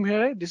given name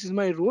here, right? This is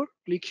my role.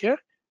 Click here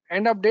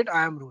and update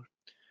IAM role.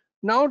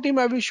 Now team,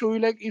 I will show you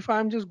like if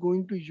I'm just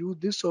going to use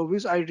this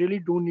service, I really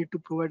don't need to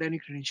provide any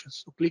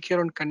credentials. So click here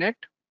on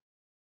connect,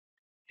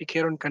 click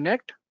here on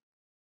connect.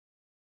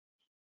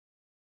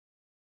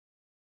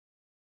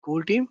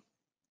 Cool team.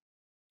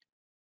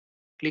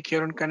 Click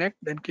here on connect,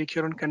 then click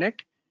here on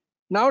connect.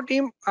 Now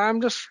team, I'm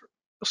just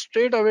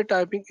straight away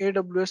typing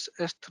AWS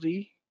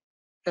S3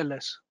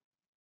 LS.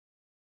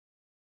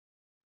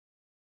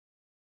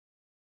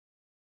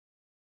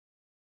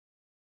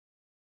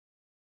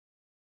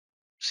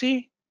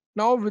 See,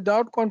 now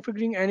without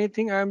configuring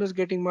anything, I am just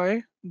getting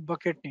my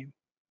bucket name,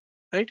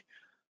 right?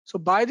 So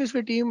by this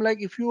way team, like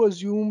if you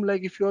assume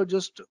like if you're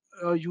just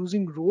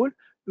using role,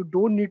 you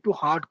don't need to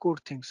hard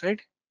code things,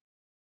 right?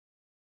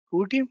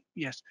 Cool team?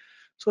 Yes.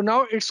 So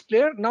now it's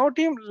clear. Now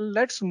team,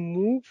 let's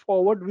move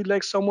forward with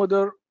like some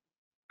other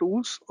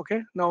tools.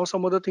 Okay. Now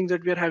some other things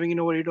that we are having in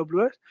our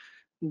AWS.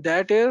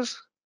 That is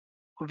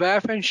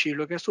WAF and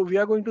Shield. Okay. So we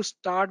are going to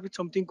start with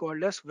something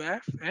called as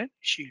WAF and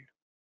Shield.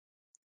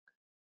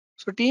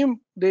 So team,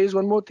 there is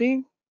one more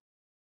thing.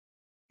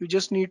 You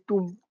just need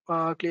to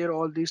clear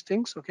all these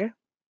things. Okay.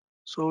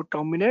 So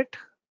terminate,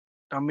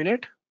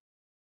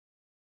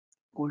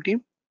 cool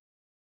team.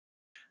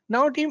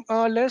 Now team,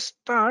 let's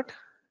start.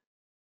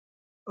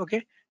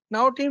 Okay.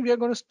 Now team, we are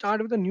going to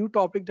start with a new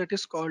topic that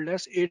is called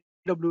as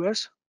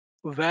AWS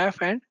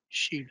WAF and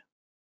Shield.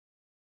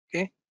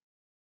 Okay.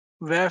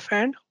 WAF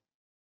and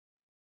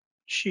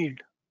Shield.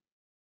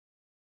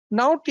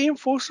 Now, team,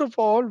 first of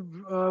all,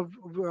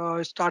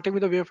 starting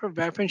with the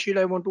WAF and Shield,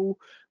 I want to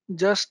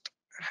just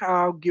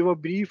give a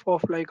brief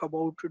of like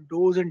about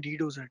DOS and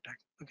DDoS attack.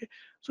 Okay,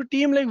 so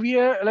team, like we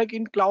are like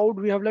in cloud,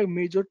 we have like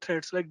major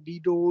threats like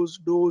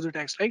DDoS, DOS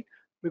attacks, right?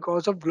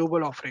 Because of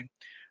global offering.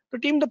 So,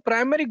 team, the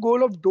primary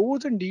goal of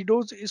DOS and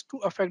DDoS is to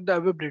affect the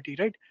availability,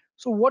 right?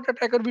 So, what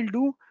attacker will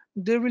do?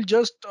 They will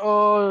just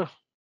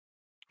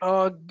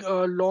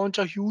launch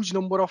a huge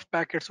number of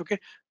packets, okay,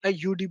 like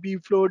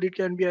UDP float, it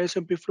can be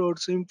SMP float,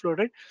 SIM float,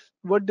 right?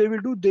 What they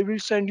will do, they will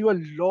send you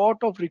a lot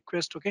of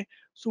requests, okay.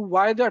 So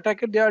why the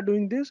attacker they are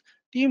doing this?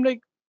 Team,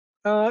 like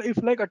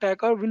if like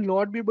attacker will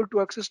not be able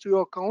to access to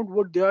your account,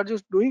 what they are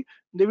just doing,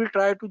 they will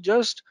try to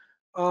just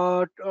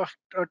try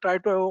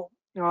to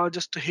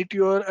just hit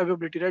your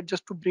availability, right,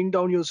 just to bring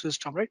down your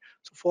system, right?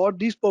 So for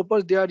this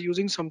purpose they are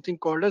using something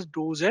called as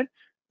DOS and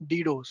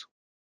DDoS.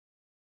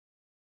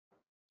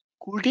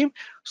 Cool team.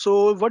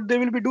 So what they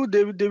will be do,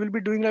 they will be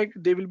doing like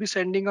they will be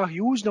sending a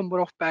huge number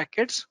of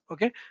packets,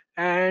 okay.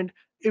 And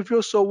if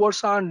your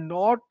servers are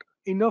not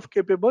enough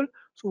capable,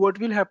 so what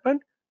will happen,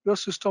 your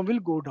system will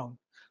go down.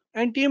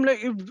 And team, like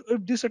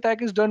if this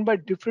attack is done by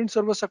different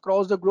servers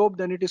across the globe,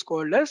 then it is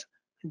called as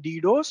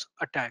DDoS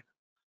attack.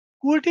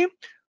 Cool team.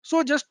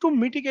 So just to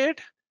mitigate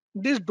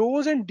this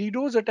DOS and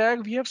DDoS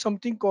attack, we have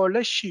something called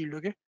as shield,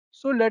 okay.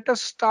 So let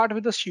us start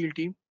with the shield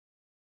team.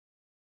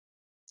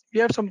 We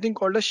have something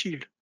called a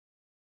shield.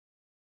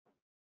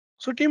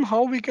 So team,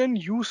 how we can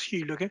use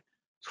shield, okay.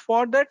 So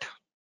for that,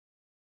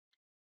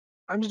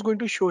 I'm just going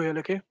to show here,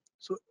 okay.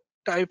 So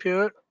type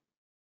here,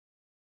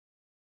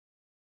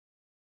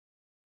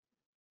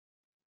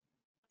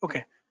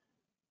 okay.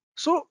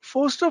 So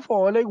first of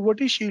all, like what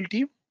is shield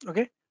team,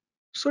 okay.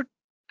 So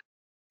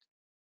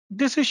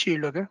this is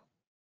shield, okay.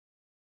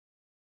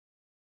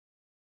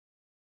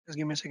 Just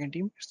give me a second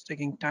team, it's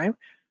taking time.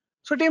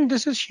 So team,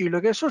 this is shield,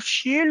 okay. So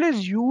shield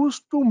is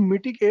used to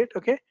mitigate,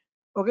 okay.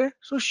 Okay,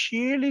 so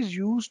shield is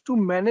used to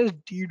manage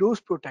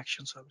DDoS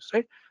protection service,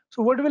 right?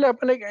 So what will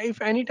happen, like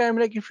if anytime,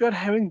 like if you are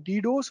having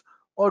DDoS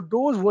or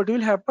DOS, what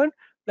will happen,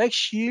 like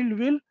shield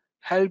will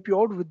help you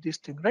out with this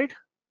thing, right?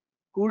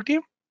 Cool team.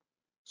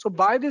 So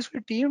by this way,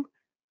 team,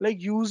 like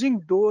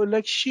using door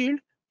like shield,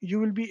 you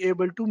will be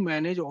able to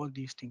manage all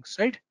these things,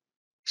 right?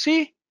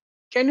 See,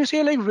 can you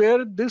say like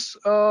where this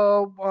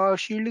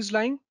shield is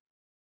lying,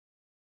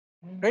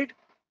 right?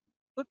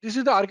 So this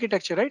is the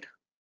architecture, right?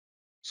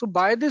 So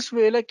by this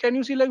way, like can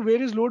you see like where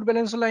is load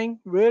balancer lying,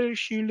 where is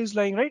shield is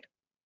lying, right?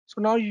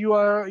 So now you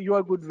are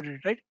good with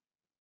it, right?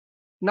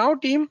 Now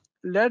team,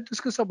 let's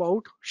discuss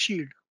about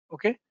shield.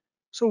 Okay.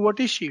 So what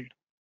is shield?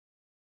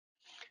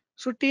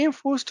 So team,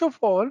 first of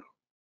all,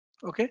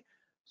 okay,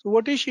 so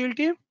what is shield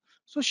team?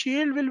 So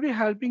shield will be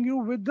helping you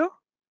with the,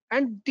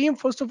 and team,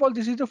 first of all,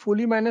 this is a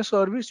fully managed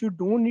service, you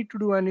don't need to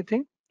do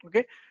anything,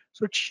 okay.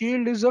 So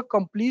shield is a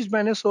complete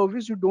managed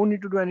service, you don't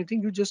need to do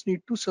anything, you just need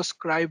to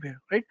subscribe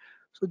here, right?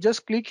 So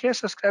just click here,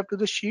 subscribe to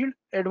the shield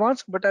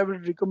advanced, but I will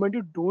recommend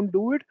you don't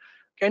do it.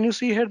 Can you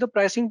see here the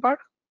pricing part,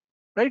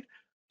 right?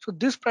 So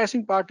this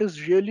pricing part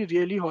is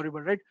really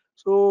horrible, right?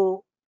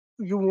 So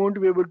you won't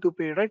be able to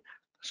pay, right?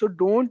 So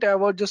don't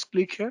ever just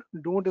click here,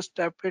 don't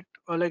step it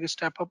or like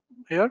step up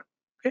here,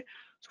 okay.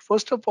 So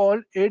first of all,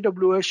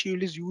 AWS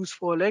shield is used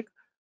for like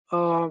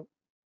uh,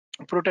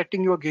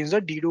 protecting you against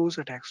the DDoS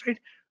attacks, right?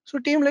 So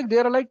team, like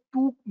there are like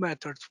two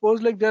methods.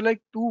 First, like there are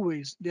like two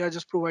ways they are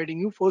just providing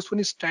you. First one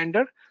is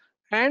standard,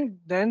 and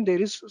then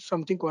there is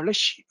something called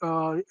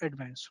a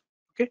advanced,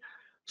 okay.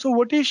 So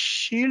what is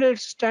shield at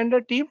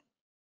standard team?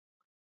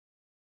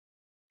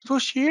 So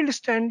Shield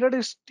standard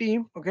is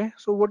team. Okay.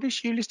 So what is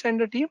Shield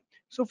standard team?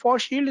 So for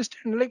Shield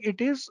standard, like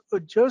it is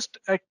just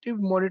active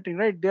monitoring,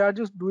 right? They are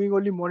just doing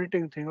only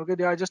monitoring thing. Okay.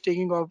 They are just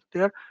taking off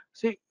their,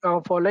 say,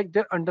 for like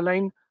their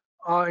underlying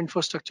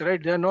infrastructure,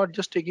 right? They are not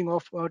just taking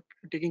off,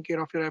 taking care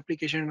of your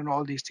application and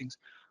all these things.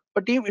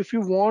 But team, if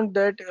you want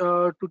that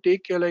to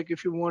take care, like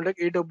if you want like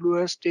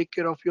AWS take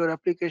care of your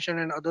application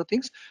and other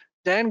things,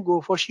 then go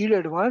for Shield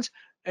Advanced.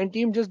 And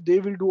team, just they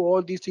will do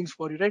all these things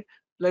for you, right?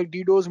 Like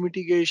DDoS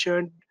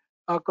mitigation,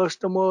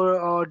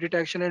 customer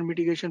detection and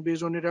mitigation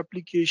based on your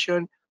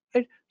application,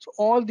 right? So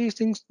all these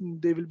things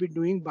they will be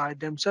doing by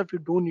themselves, you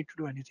don't need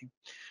to do anything.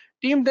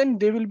 Team, then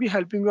they will be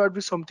helping you out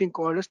with something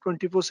called as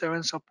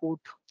 24/7 support,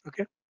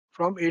 okay.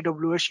 from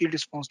AWS Shield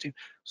Response Team.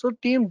 So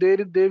team, they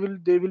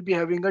will be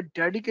having a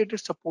dedicated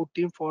support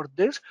team for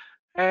this,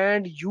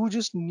 and you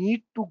just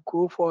need to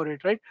go for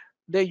it, right?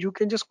 They you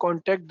can just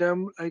contact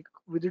them like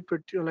within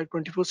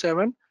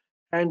 24/7,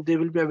 and they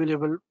will be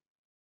available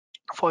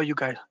for you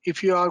guys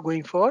if you are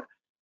going for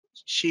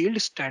Shield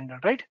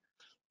standard, right?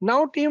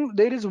 Now team,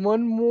 there is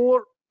one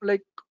more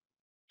like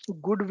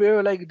good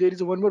way, like there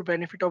is one more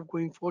benefit of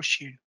going for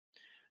Shield.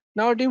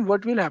 Now team,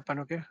 what will happen?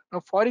 Okay,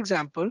 now for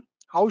example,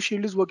 how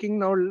Shield is working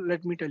now,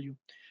 let me tell you.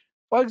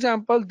 For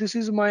example, this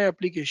is my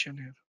application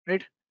here,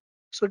 right?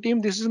 So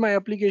team, this is my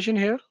application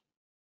here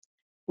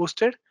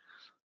posted.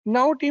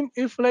 Now team,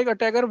 if like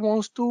attacker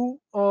wants to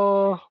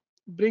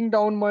bring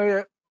down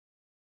my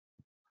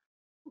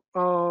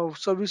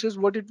services,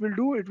 what it will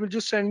do, it will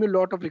just send me a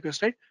lot of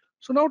requests, right?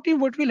 So now team,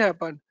 what will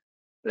happen,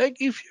 like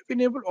if you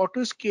enable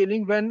auto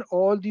scaling when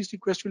all these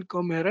requests will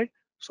come here, right?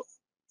 So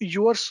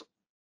yours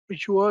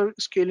your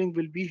scaling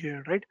will be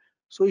here, right?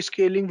 So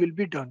scaling will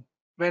be done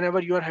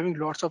whenever you are having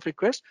lots of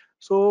requests.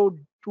 So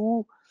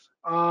to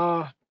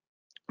uh,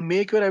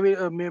 make your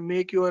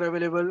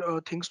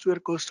available things to your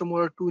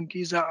customer to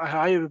increase a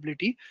high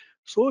availability,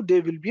 so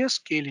there will be a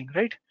scaling,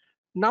 right?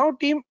 Now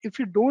team, if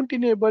you don't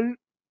enable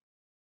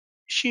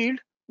Shield,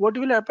 what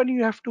will happen,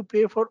 you have to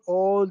pay for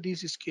all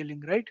these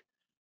scaling, right?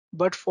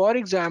 But for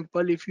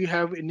example, if you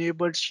have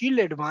enabled Shield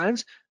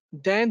Advanced,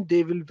 then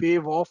they will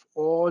waive off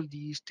all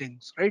these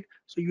things, right?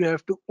 So you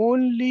have to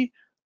only,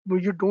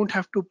 you don't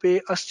have to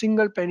pay a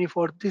single penny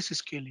for this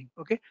scaling,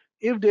 okay?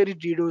 If there is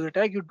DDoS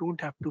attack, you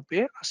don't have to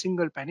pay a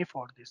single penny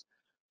for this.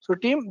 So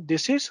team,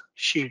 this is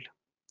Shield,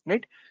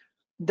 right?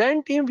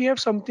 Then team, we have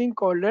something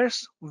called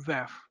as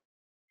WAF,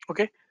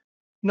 okay?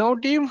 Now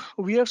team,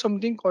 we have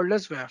something called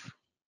as WAF,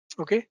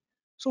 okay?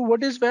 So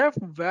what is WAF?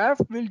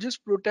 WAF will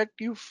just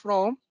protect you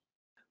from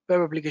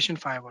web application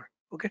firewall.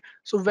 Okay,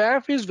 so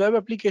WAF is web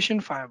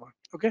application firewall.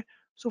 Okay,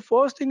 so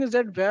first thing is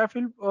that WAF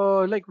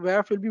will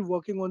WAF will be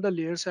working on the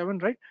layer 7,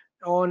 right,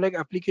 on like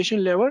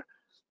application level,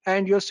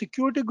 and your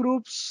security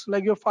groups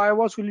like your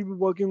firewalls will be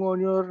working on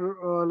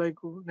your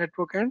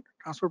network and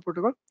transport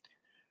protocol.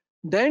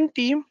 Then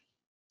team,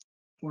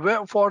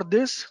 where for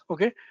this,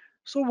 okay,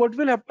 so what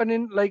will happen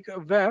in like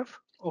WAF,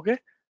 okay,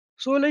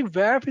 so like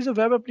WAF is a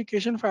web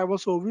application firewall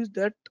service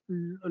that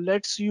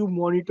lets you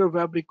monitor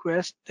web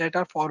requests that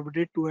are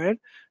forwarded to an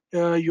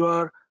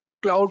your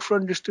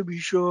CloudFront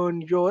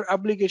distribution, your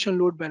application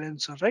load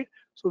balancer, right?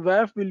 So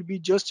WAF will be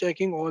just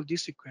checking all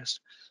these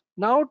requests.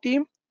 Now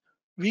team,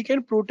 we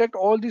can protect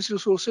all these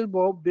resources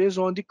based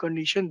on the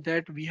condition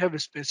that we have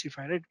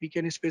specified, right? We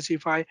can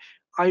specify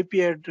IP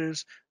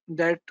address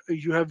that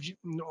you have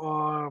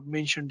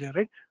mentioned there,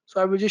 right?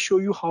 So I will just show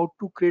you how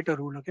to create a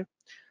rule, okay?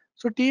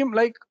 So team,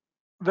 like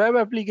web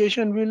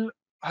application will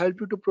help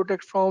you to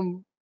protect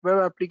from web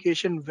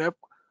application web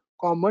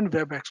common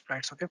web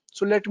exploits, okay?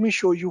 So let me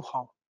show you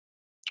how,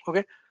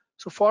 okay?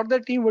 So for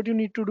that team, what you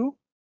need to do,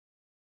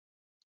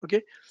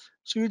 okay,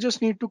 so you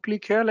just need to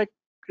click here like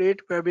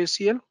create web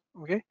ACL,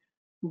 okay?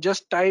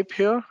 Just type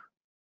here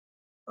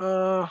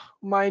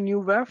my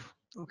new WAF.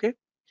 Okay,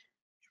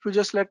 if you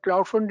just select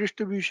CloudFront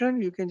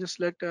distribution, you can just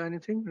select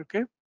anything.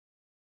 Okay,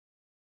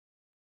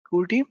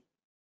 cool team.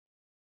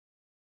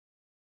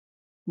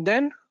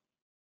 Then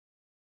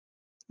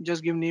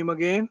just give name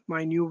again,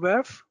 my new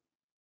WAF.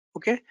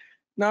 Okay,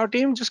 now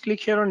team, just click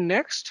here on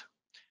next.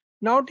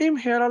 Now team,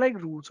 here are like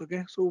rules.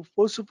 Okay, so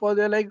first of all,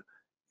 they're like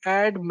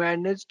add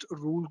managed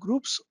rule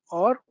groups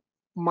or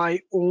my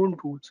own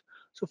rules.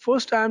 So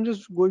first I'm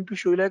just going to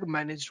show you like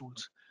managed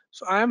rules.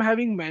 So I am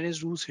having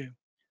managed rules here.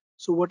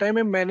 So what are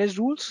my managed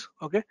rules?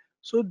 Okay,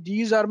 so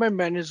these are my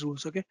managed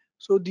rules. Okay,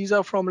 so these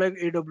are from like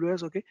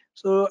AWS. Okay,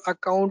 so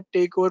account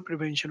takeover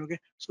prevention. Okay,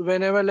 so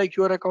whenever like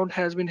your account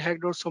has been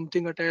hacked or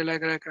something attack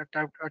like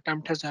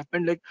attempt has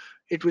happened, like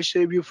it will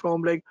save you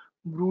from like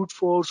brute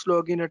force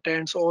login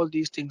attempts, all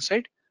these things,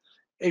 right?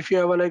 If you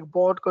have a like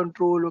bot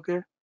control,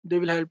 okay, they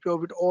will help you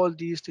out with all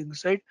these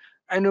things, right?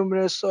 And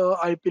numerous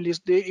IP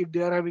list, they if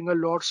they are having a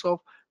lots of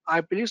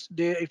IP list,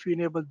 they if you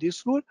enable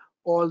this rule,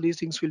 all these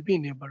things will be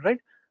enabled, right?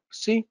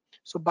 See,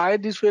 so by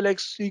this way, like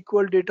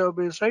SQL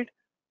database, right,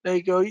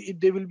 like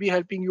they will be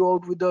helping you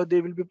out with the, they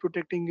will be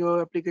protecting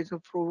your application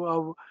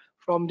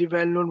from the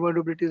well-known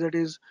vulnerabilities, that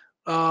is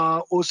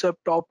OSEP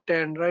top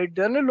 10, right?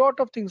 There are a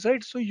lot of things,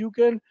 right? So you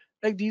can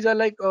like these are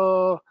like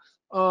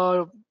what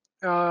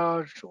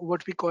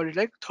we call it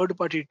like third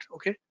party,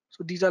 okay?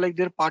 So these are like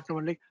their partner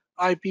one, like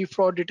IP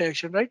fraud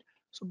detection, right?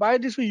 So by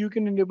this way you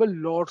can enable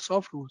lots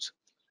of rules.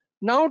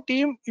 Now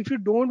team, if you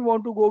don't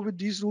want to go with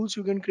these rules,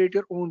 you can create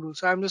your own rules.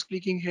 So I'm just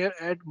clicking here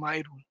add my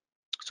rule.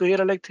 So here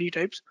are like three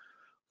types.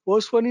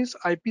 First one is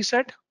IP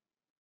set.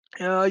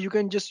 You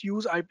can just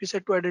use IP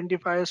set to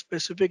identify a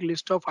specific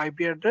list of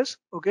IP address,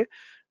 okay?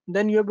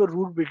 Then you have a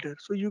rule builder,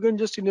 so you can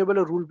just enable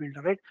a rule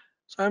builder, right?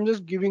 So I'm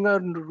just giving a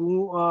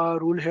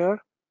rule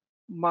here,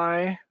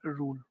 my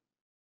rule.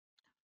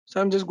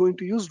 So I'm just going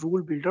to use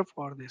rule builder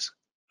for this.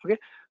 Okay,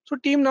 so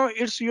team, now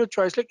it's your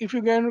choice, like if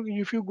you can,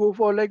 if you go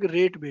for like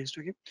rate based,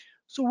 okay,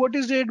 So what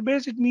is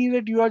database? It means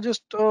that you are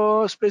just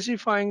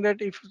specifying that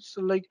if it's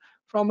like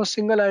from a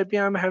single IP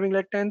I'm having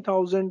like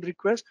 10,000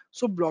 requests,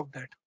 so block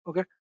that.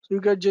 Okay, so you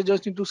can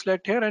just need to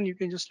select here and you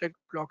can just select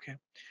block here.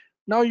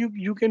 Now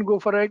you can go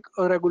for like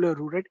a regular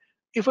rule, right?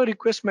 If a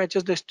request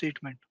matches the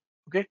statement,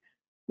 okay,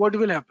 what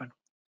will happen?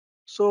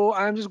 So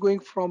I'm just going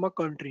from a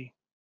country,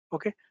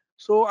 okay.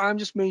 So I'm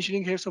just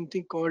mentioning here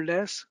something called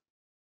as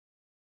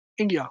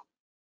India,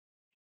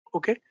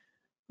 okay.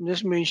 I'm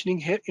just mentioning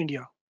here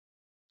India.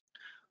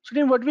 So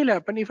then what will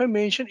happen if I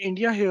mention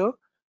India here?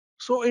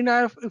 So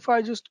if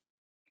I just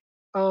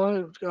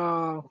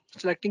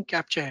selecting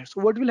captcha here.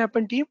 So what will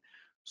happen, team?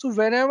 So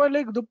whenever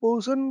like the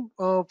person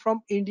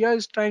from India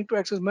is trying to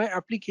access my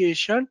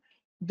application,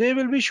 they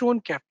will be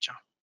shown captcha,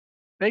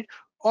 right?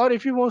 Or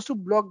if you want to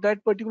block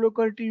that particular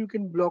country, you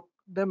can block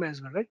them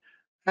as well, right?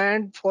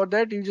 And for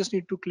that, you just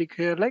need to click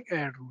here like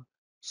add rule.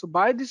 So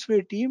by this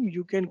way, team,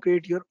 you can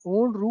create your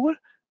own rule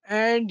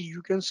and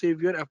you can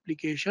save your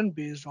application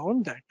based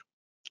on that.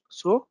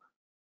 So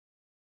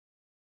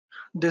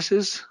this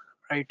is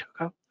right.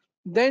 Okay?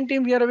 Then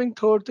team, we are having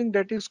third thing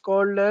that is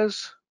called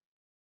as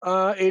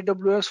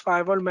AWS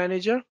Firewall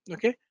Manager.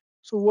 Okay,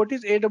 so what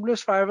is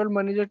AWS Firewall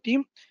Manager,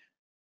 team?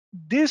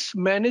 This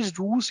manages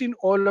rules in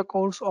all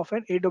accounts of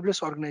an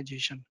AWS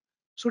organization.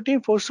 So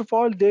team, first of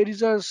all, there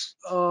is a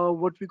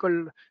what we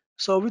call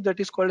service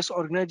that is called as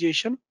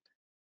organization.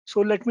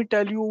 So let me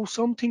tell you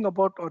something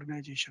about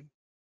organization.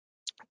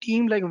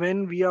 Team, like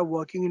when we are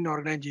working in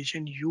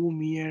organization, you,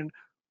 me, and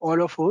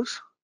all of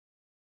us,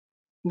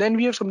 then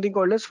we have something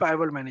called as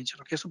firewall manager.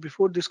 Okay, so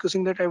before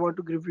discussing that, I want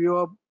to give you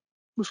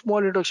a small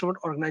introduction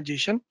about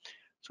organization.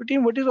 So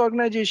team, what is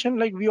organization?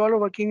 Like we all are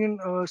working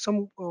in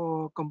some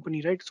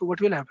company, right? So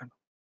what will happen?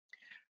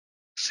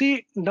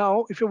 See,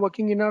 now if you're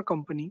working in a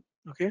company,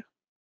 okay,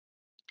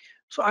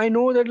 so I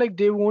know that like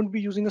they won't be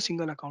using a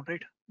single account,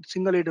 right?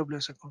 Single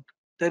AWS account.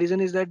 The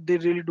reason is that they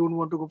really don't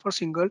want to go for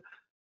single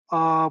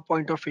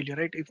point of failure,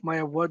 right? If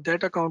my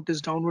that account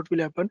is down, what will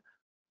happen?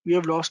 We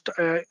have lost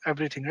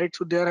everything, right?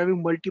 So they are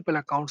having multiple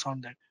accounts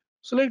on that.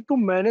 So like to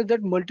manage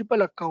that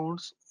multiple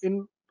accounts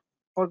in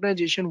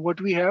organization, what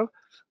we have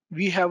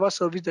a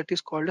service that is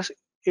called as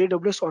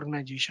AWS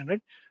organization,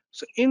 right?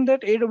 So in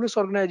that AWS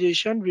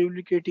organization, we will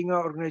be creating an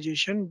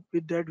organization.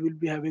 With that, we'll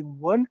be having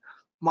one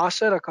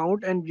master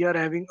account and we are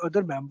having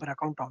other member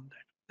account on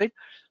that, right?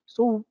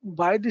 So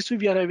by this way,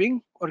 we are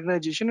having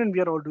organization and we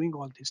are all doing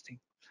all these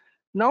things.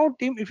 Now,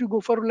 team, if you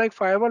go for like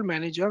firewall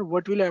manager,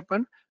 what will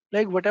happen?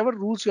 Like whatever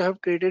rules you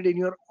have created in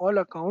your all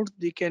accounts,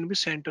 they can be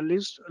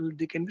centralized,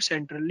 they can be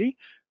centrally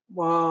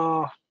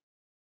uh,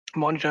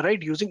 monitor,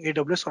 right, using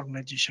AWS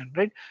organization,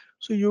 right?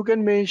 So you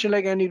can mention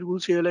like any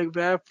rules here like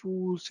web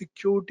rules,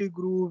 security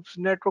groups,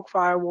 network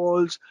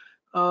firewalls.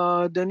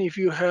 Then if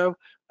you have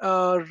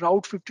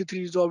Route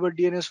 53 resolver,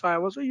 DNS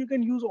firewall, so you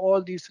can use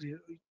all these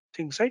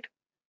things, right,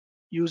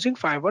 using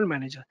firewall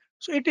manager.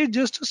 So it is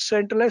just a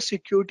centralized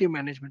security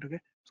management. Okay,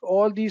 so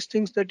all these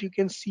things that you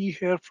can see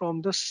here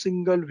from the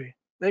single way,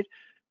 right?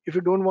 If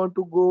you don't want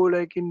to go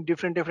like in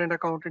different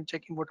account and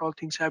checking what all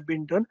things have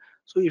been done,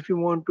 so if you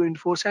want to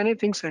enforce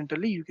anything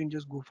centrally, you can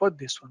just go for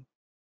this one.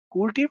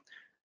 Cool, team.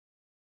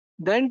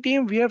 Then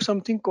team, we have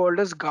something called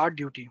as guard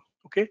duty.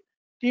 Okay,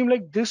 team,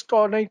 like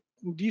like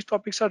these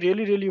topics are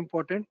really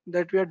important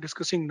that we are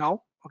discussing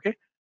now. Okay,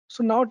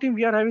 so now team,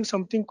 we are having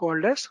something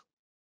called as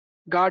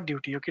guard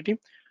duty. Okay, team.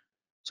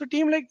 So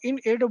team, like in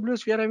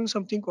AWS, we are having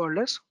something called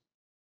as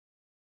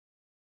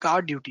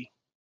guard duty.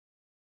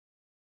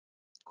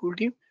 Cool,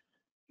 team.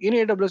 In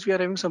AWS, we are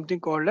having something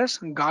called as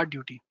guard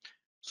duty.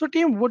 So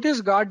team, what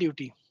is guard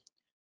duty?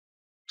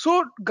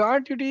 So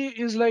guard duty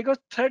is like a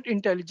threat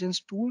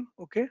intelligence tool.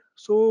 Okay,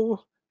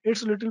 so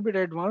it's a little bit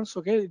advanced.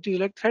 Okay, it is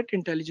like threat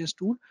intelligence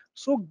tool.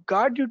 So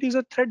guard duty is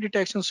a threat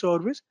detection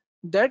service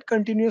that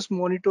continuous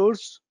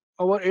monitors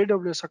our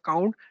AWS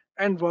account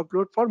and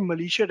workload for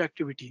malicious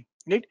activity,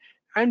 right?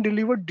 And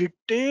deliver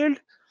detailed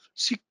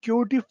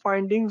security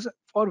findings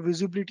for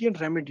visibility and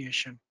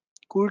remediation.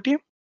 Cool, team.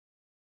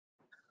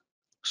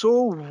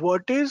 So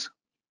what is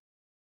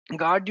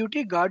Guard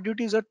Duty? Guard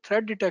Duty is a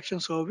threat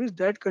detection service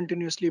that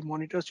continuously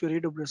monitors your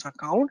AWS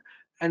account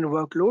and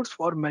workloads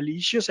for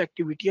malicious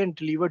activity and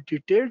deliver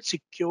detailed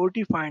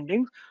security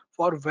findings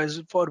for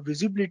for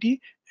visibility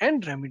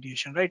and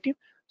remediation. Right, team?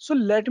 So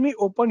let me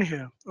open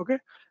here. Okay,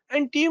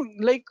 and team,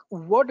 like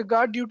what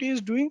Guard Duty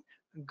is doing?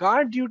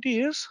 Guard Duty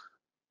is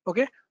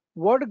okay.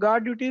 What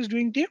Guard Duty is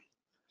doing, team?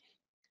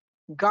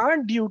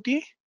 Guard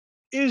Duty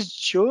is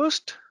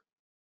just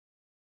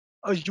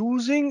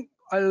using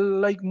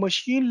like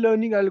machine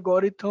learning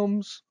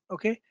algorithms,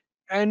 okay,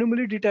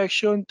 anomaly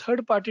detection,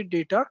 third party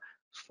data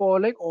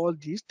for like all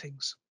these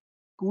things.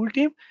 Cool,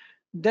 team.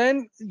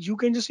 Then you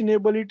can just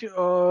enable it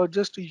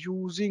just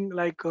using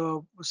like a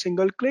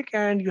single click,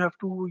 and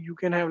you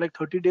can have like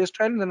 30 days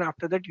trial, and then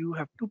after that you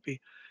have to pay.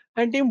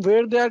 And team,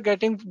 where they are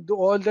getting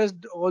all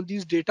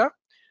these data?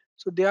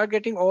 So they are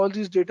getting all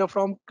these data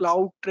from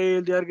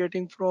CloudTrail, they are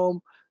getting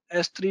from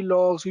S3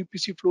 logs,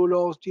 VPC flow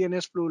logs,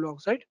 DNS flow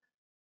logs, right?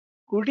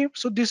 Cool, team.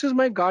 So this is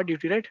my guard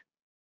duty, right?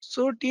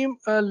 So team,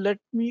 let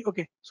me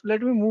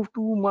move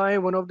to my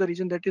one of the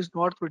region, that is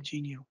North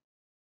Virginia.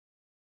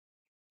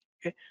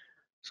 Okay,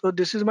 so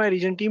this is my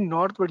region team,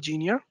 North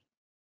Virginia.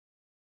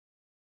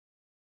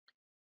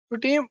 So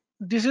team,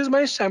 this is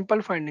my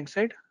sample findings,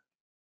 right?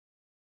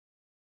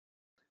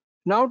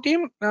 Now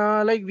team,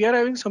 like we are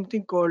having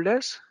something called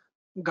as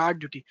guard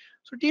duty.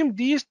 So team,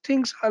 these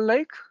things are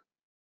like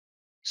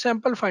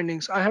sample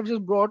findings. I have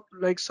just brought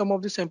like some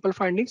of the sample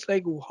findings,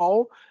 like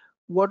how,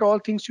 what all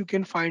things you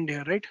can find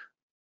here, right?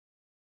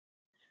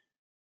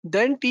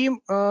 Then team,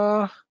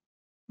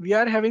 we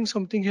are having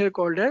something here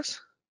called as,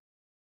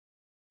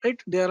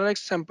 right? They are like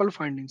sample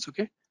findings,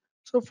 okay?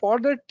 So for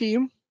the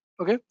team,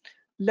 okay,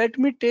 let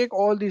me take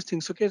all these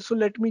things, okay? So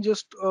let me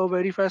just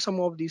verify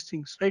some of these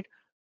things, right?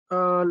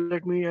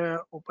 Let me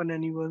open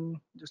anyone,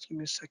 just give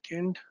me a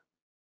second.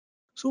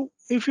 So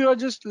if you are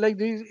just like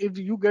this, if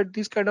you get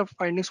these kind of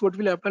findings, what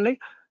will happen? Like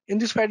in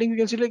this finding, you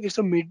can see like it's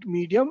a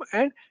medium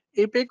and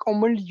API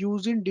command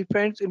used in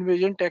defense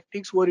invasion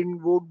tactics were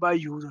invoked by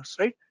users,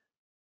 right?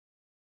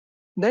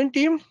 Then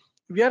team,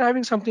 we are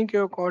having something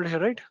here called here,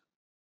 right?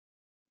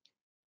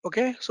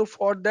 Okay, so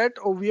for that,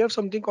 we have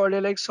something called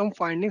like some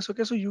findings.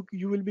 Okay, so you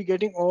will be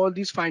getting all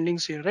these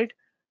findings here, right?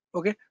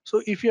 Okay,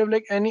 so if you have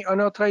like any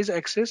unauthorized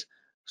access,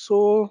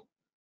 so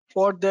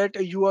for that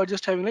you are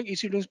just having like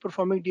EC2 is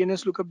performing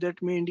DNS lookup that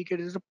may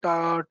indicate as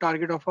a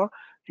target of a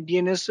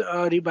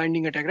DNS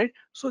rebinding attack, right?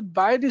 So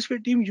by this way,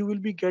 team, you will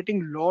be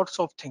getting lots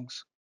of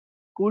things.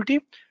 Cool,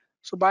 team.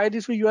 So by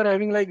this way, you are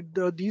having like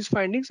these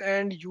findings,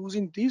 and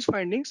using these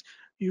findings,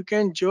 you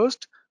can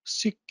just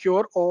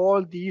secure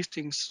all these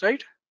things,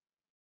 right?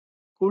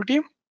 Cool,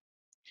 team.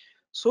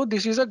 So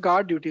this is a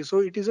guard duty. So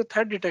it is a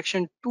threat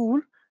detection tool,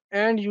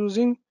 and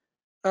using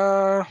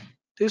uh,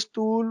 this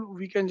tool,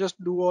 we can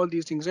just do all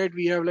these things, right?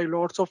 We have like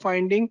lots of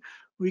finding.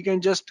 We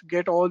can just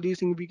get all these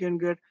things. We can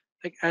get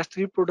like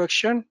S3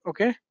 production,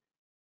 okay,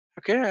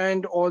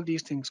 and all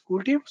these things.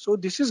 Cool, team. So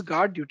this is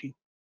guard duty.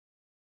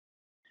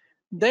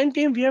 Then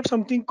team, we have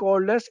something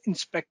called as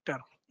inspector,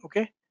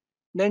 okay.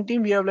 Then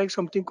team, we have like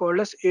something called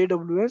as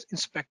AWS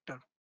inspector.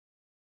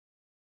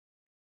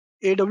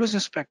 AWS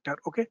inspector,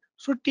 okay.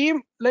 So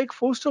team, like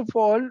first of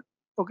all,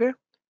 okay,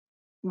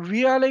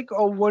 we are like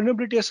a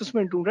vulnerability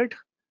assessment tool, right?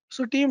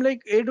 So team,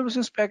 like AWS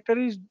Inspector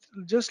is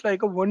just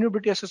like a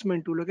vulnerability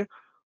assessment tool, okay?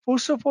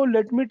 First of all,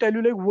 let me tell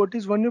you like what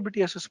is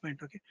vulnerability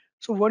assessment, okay?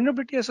 So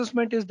vulnerability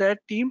assessment is that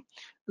team,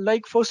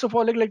 like first of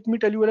all, like let me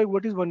tell you like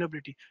what is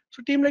vulnerability.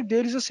 So team, like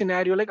there is a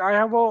scenario, like I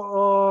have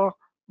a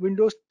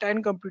Windows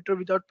 10 computer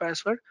without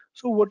password.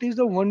 So what is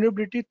the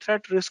vulnerability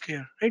threat risk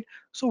here, right?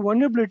 So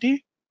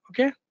vulnerability,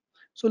 okay?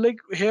 So like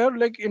here,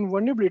 like in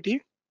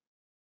vulnerability,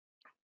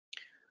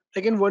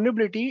 like in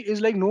vulnerability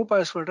is like no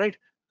password, right?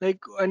 Like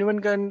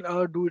anyone can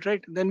do it,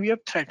 right? Then we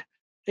have threat,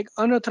 like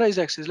unauthorized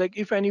access, like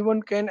if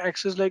anyone can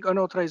access like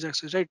unauthorized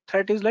access, right?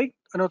 Threat is like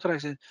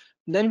unauthorized access.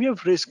 Then we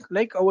have risk,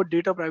 like our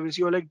data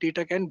privacy or like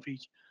data can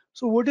breach.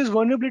 So what is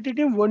vulnerability,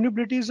 team?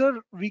 Vulnerability is a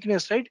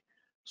weakness, right?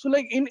 So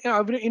like in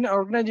every in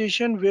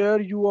organization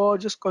where you are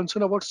just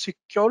concerned about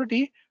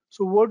security,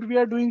 so what we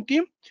are doing,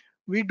 team,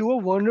 we do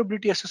a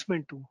vulnerability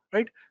assessment too,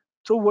 right?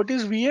 So what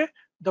is VA?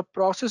 The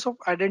process of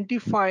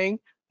identifying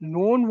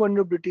known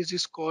vulnerabilities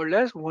is called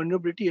as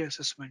vulnerability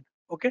assessment,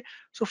 okay.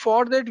 So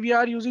for that, we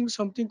are using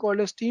something called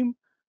as team,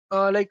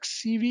 like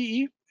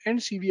CVE and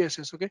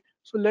CVSS, okay.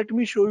 So let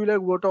me show you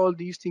like what all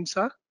these things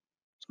are.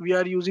 So we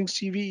are using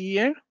CVE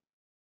and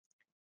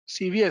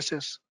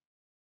CVSS,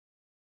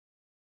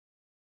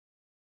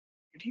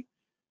 okay?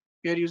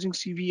 We are using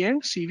CVE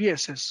and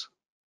CVSS.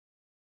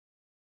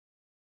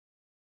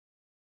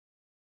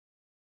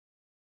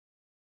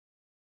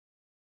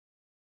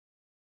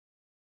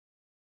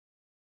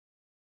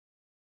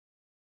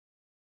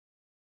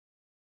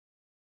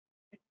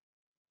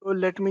 So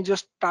let me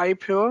just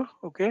type here,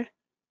 okay,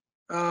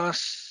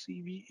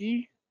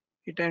 CVE,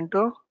 hit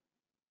enter,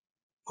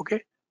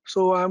 okay.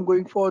 So I'm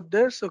going for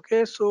this,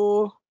 okay.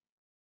 So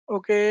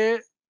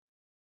okay,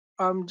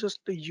 I'm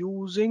just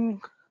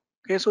using,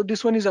 okay, so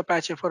this one is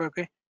Apache for,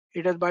 okay.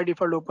 It has by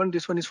default open.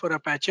 This one is for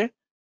Apache.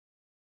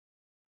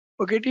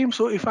 Okay, team.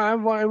 So if I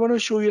want to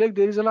show you like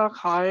there is a lot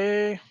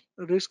high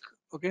risk.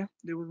 Okay,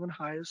 there was one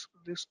highest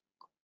risk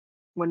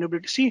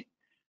vulnerability. See,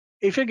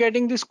 if you're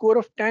getting this score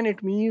of 10,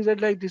 it means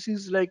that like this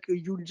is like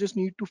you just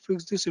need to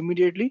fix this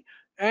immediately.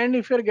 And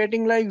if you're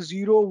getting like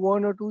 0,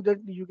 1 or 2, that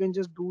you can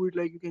just do it,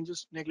 like you can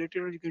just neglect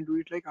it or you can do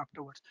it like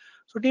afterwards.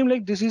 So team,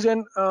 like this is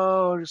an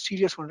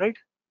serious one, right?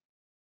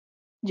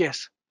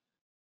 Yes.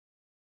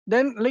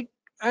 Then like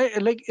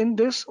in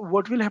this,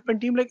 what will happen,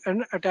 team, like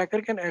an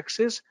attacker can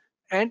access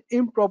an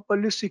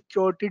improperly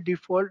security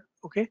default,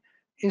 okay,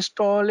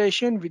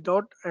 installation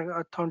without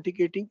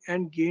authenticating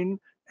and gain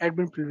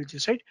admin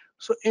privileges, right?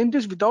 So in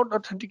this without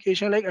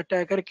authentication, like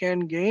attacker can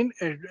gain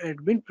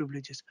admin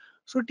privileges.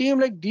 So team,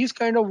 like these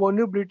kind of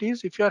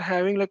vulnerabilities, if you are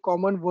having like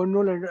common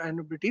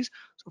vulnerabilities,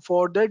 so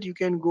for that you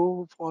can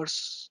go for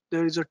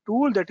there is a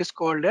tool that is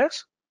called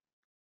as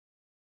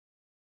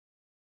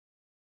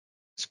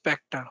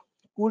Spectre.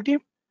 Cool,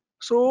 team.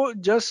 So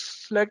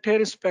just select here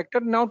inspector.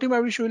 Now team, I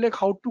will show you like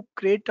how to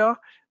create a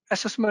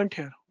assessment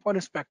here for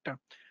inspector.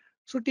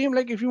 So team,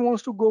 like if you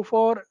wants to go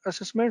for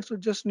assessment, so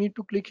just need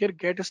to click here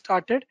get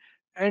started,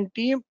 and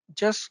team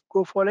just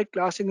go for like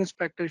classing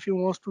inspector. If you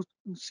wants to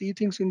see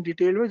things in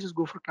detail way, just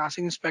go for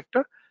classing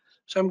inspector.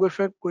 So I'm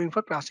going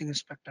for classing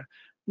inspector.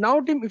 Now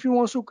team, if you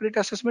want to create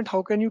assessment,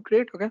 how can you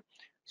create? Okay.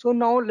 So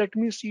now let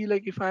me see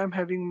like if I am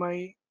having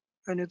my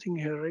anything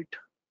here, right?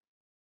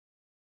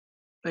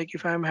 Like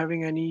if I am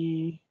having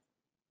any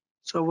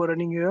server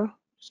running here,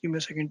 just give me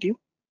a second team.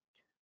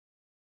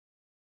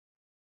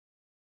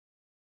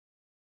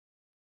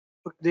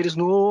 Okay, there is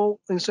no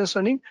instance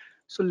running.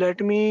 So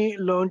let me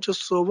launch a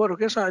server.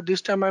 Okay, so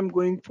this time I'm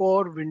going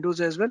for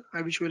Windows as well.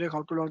 I will show you like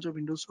how to launch a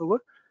Windows server.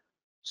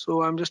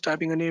 So I'm just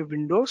typing in a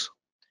Windows.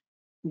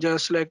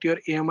 Just select your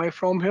AMI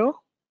from here.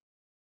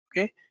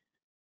 Okay,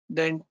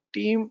 then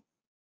team,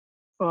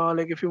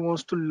 like if you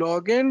wants to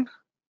log in,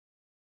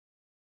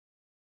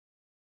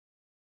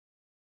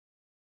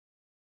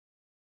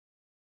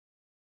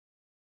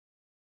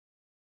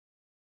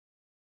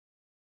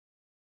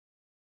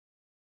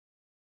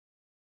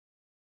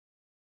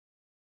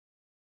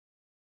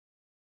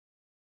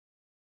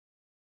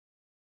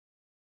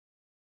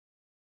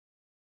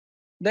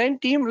 then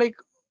team, like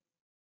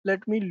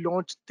let me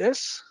launch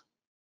this.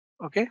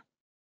 Okay,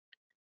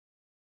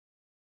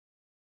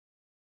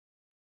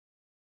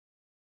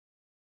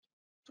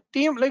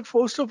 team, like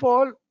first of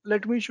all,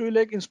 let me show you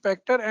like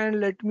inspector and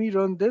let me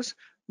run this.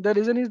 The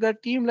reason is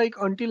that team, like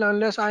until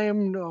unless I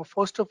am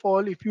first of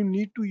all, if you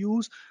need to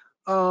use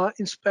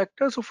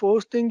inspector, so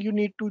first thing you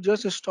need to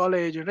just install a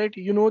agent, right?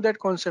 You know that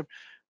concept.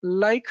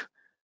 Like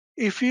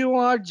if you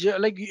are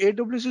like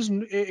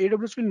AWS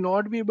AWS will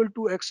not be able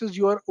to access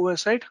your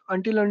OS site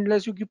until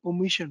unless you give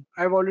permission.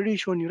 I've already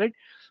shown you, right?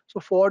 So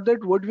for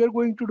that, what we are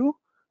going to do,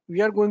 we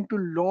are going to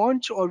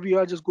launch or we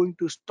are just going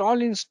to install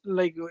in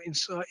like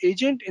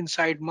agent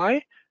inside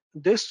my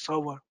this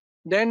server.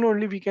 Then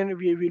only we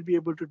will be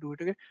able to do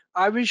it. Okay,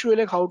 I will show you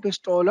like how to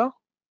install a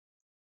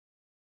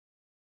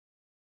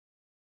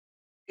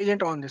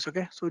agent on this.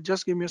 Okay, so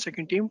just give me a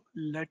second, team.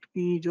 Let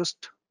me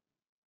just,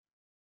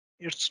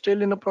 it's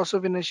still in a process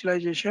of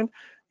initialization.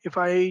 If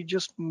I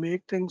just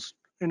make things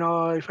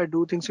if I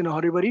do things in a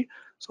hurry,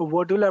 so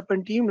what will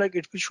happen, team? Like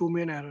it will show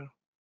me an error.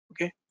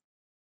 Okay,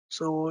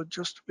 so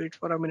just wait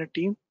for a minute,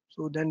 team.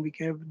 So then we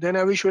can, then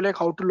I will show you like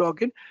how to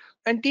log in.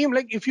 And team,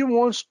 like if you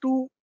wants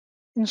to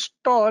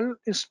install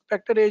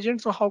inspector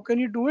agent, so how can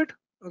you do it?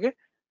 Okay,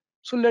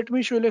 so let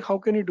me show you like how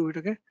can you do it.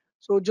 Okay,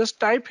 so just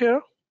type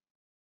here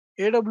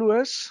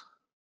AWS,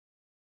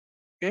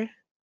 okay,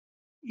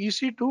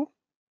 EC2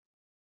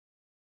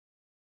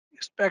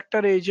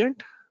 inspector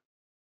agent,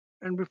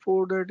 and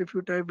before that if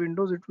you type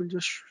Windows it will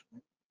just,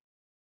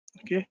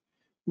 okay,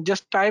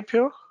 just type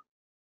here,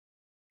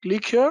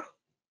 click here.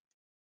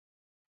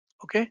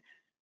 Okay,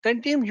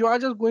 then team, you are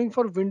just going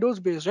for Windows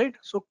based, right?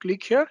 So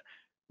click here.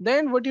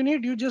 Then what you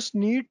need, you just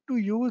need to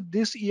use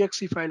this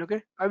exe file.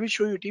 Okay, I will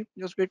show you, team,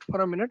 just wait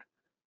for a minute.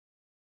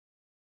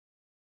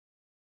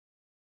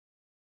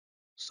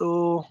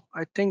 So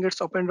I think it's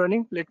up and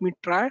running. Let me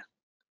try.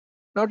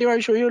 Now team, I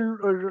will show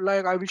you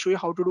like I will show you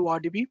how to do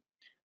RDP.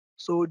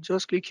 So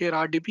just click here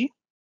RDP.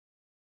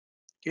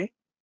 Okay,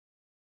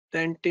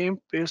 then team,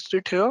 paste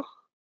it here,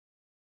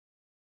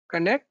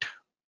 connect.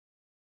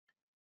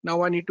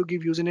 Now I need to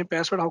give username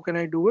password. How can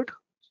I do it?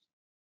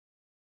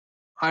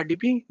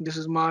 RDP, this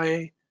is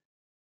my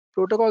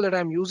protocol that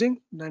I'm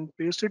using, then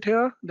paste it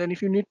here. Then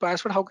if you need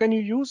password, how can you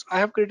use? I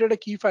have created a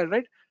key file,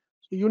 right?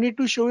 So you need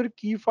to show your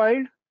key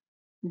file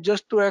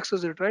just to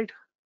access it, right?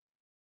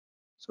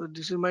 So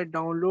this is my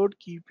download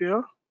key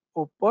pair,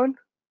 open,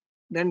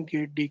 then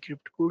get decrypt.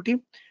 Cool,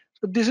 team.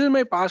 So this is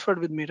my password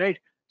with me, right?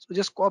 So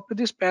just copy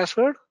this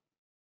password,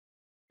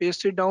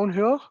 paste it down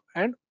here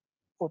and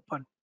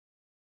open.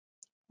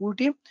 Cool,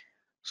 team.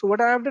 So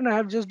what I have done, I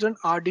have just done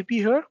RDP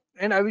here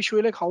and I will show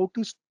you like how to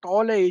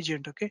install a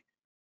agent. Okay,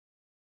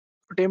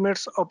 10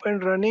 minutes up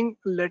and running.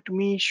 Let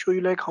me show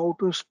you like how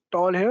to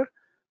install here.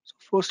 So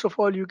first of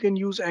all, you can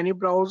use any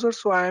browser.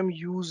 So I am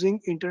using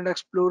Internet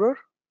Explorer.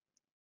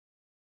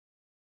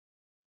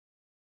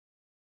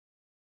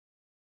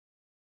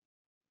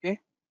 Okay,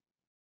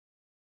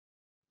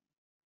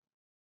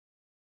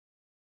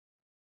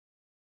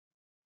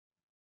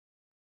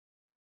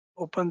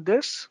 open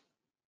this.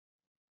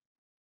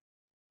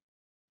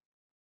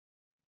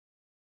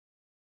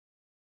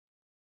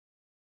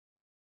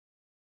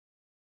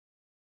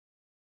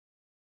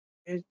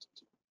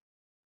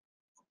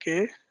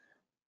 Okay,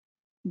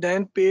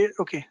 then pay.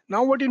 Okay,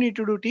 now what you need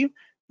to do, team,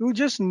 you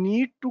just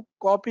need to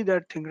copy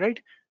that thing, right?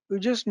 You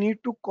just need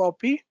to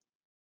copy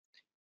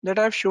that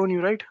I've shown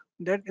you, right?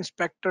 That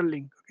inspector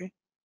link. Okay,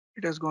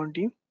 it has gone,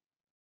 team.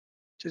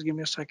 Just give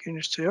me a second.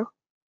 It's here.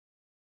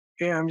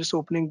 Okay, I'm just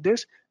opening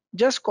this.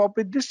 Just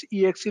copy this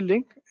exe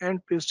link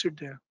and paste it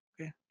there.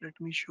 Okay, let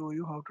me show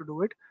you how to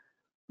do it.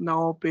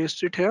 Now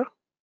paste it here.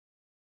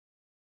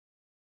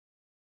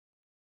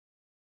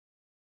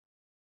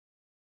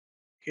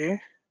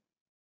 Okay,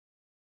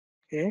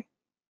 okay.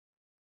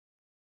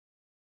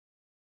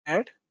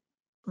 add.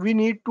 We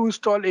need to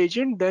install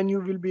agent, then you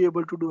will be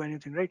able to do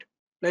anything, right?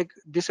 Like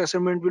this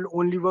assignment will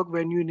only work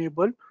when you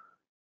enable,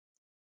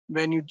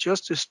 when you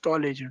just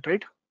install agent,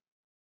 right?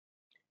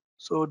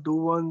 So do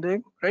one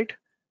thing, right?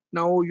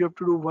 Now you have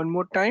to do one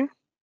more time.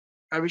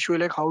 I will show you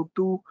like how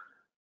to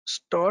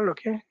install.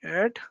 Okay,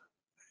 add,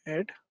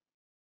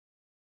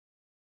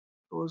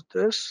 close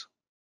this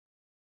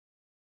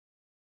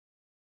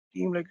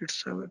team like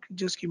it's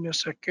just give me a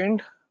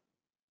second.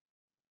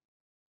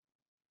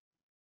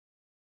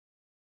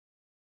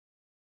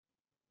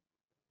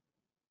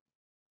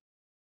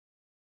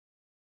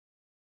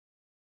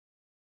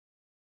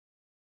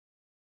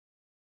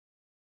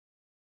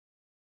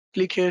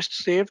 Click here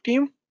save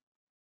team,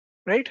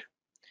 right?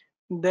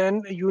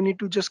 Then you need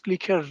to just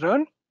click here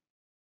run.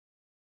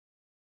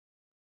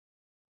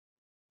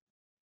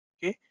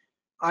 Okay,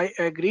 I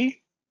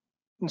agree,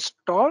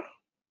 install,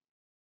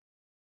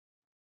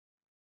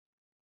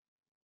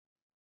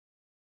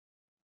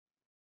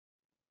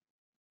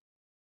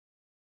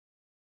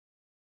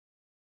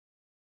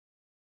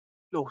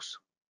 close.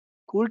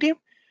 Cool team.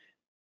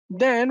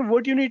 Then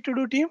what you need to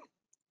do team,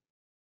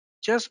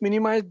 just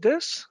minimize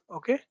this.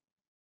 Okay,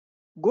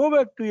 go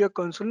back to your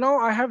console. Now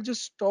I have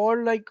just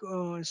installed like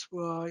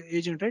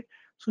agent, right?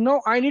 So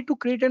now I need to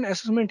create an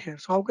assessment here.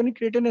 So how can you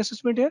create an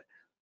assessment here?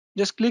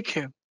 Just click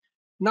here.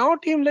 Now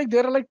team, like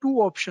there are like two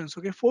options.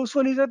 Okay, first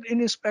one is that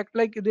in inspect,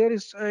 like there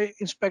is a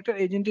inspector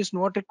agent is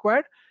not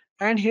required,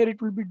 and here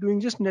it will be doing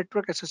just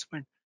network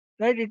assessment,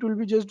 right? It will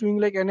be just doing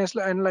like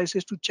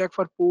analysis to check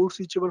for ports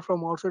reachable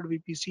from outside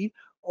VPC.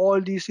 All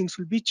these things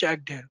will be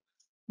checked here.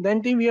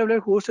 Then team, we have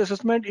like host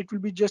assessment. It will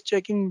be just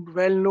checking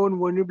well-known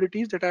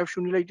vulnerabilities that I've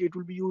shown you. Like it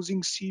will be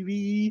using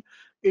CVE,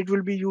 it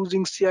will be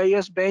using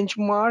CIS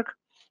benchmark,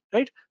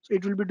 right? So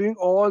it will be doing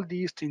all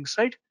these things,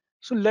 right?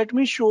 So let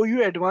me show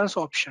you advanced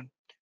option.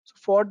 So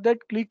for that,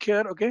 click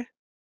here. Okay,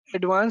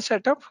 advanced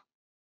setup.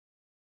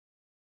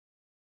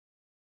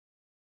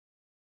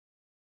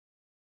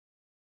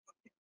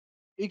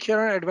 Click here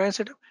on advanced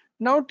setup.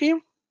 Now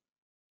team,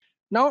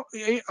 now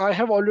I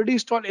have already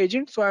installed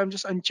agent, so I'm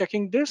just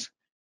unchecking this.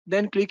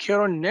 Then click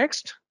here on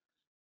next.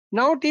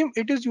 Now team,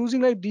 it is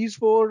using like these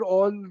four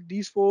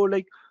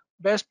like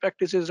best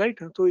practices, right?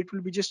 So it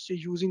will be just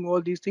using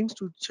all these things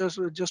to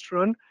just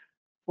run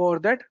for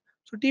that.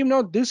 So team,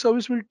 now this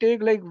service will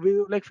take like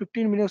like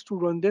 15 minutes to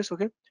run this.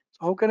 Okay,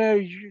 so how can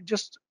I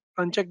just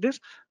uncheck this?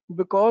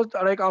 Because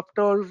like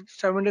after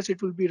 7 days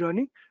it will be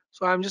running,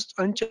 so I'm just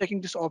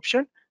unchecking this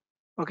option.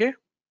 Okay,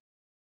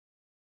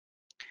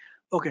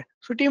 okay,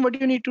 so team, what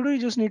you need to do, you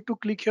just need to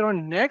click here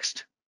on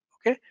next.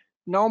 Okay,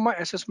 now my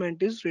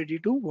assessment is ready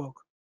to work.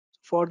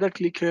 For that,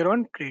 click here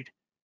on create.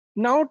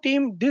 Now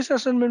team, this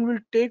assignment will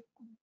take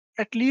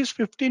at least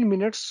 15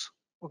 minutes,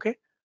 okay,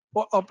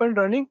 for up and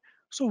running.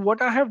 So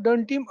what I have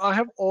done team, I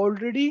have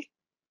already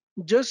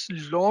just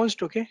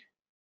launched. Okay,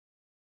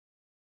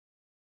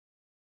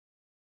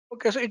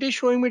 okay, so it is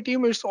showing me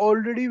team, it's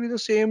already with the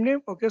same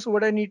name. Okay, so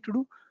what I need to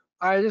do,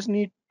 I just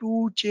need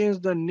to change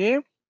the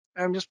name.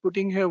 I'm just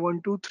putting here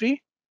 123.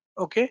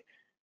 Okay,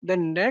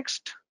 then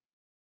next,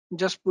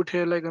 just put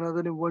here like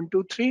another name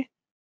 123,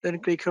 then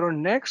click here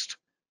on next,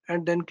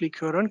 and then click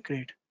here on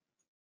create.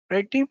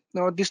 Right team,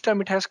 now this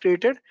time it has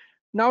created.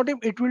 Now team,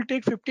 it will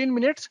take 15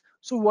 minutes.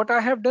 So what I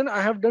have done,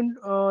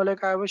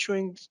 like I was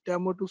showing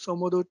demo to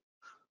some other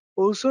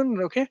person.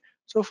 Okay,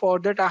 so for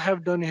that I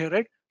have done here,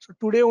 right? So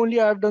today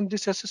only I have done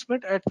this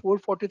assessment at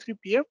 4:43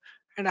 p.m.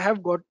 and I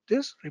have got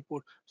this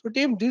report. So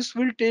team, this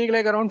will take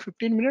like around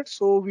 15 minutes,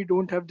 so we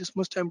don't have this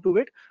much time to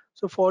wait.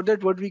 So for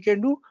that, what we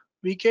can do,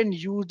 we can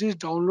use this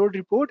download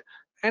report,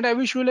 and I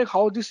will show you like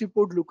how this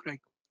report look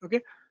like.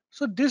 Okay,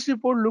 so this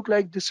report look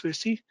like this way.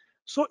 See,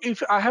 so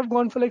if I have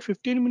gone for like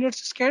 15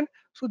 minutes scan,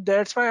 so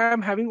that's why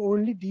I'm having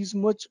only these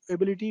much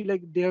ability,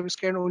 like they have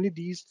scanned only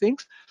these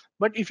things.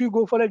 But if you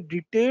go for like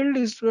detailed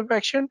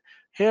inspection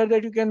here,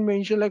 that you can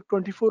mention like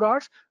 24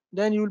 hours,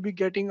 then you will be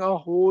getting a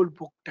whole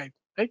book type,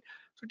 right?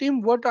 So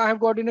team, what I have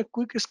got in a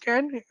quick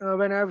scan,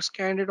 when I have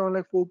scanned it on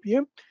like 4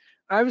 p.m.,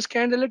 I have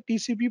scanned like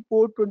TCP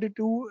port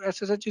 22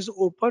 SSH is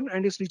open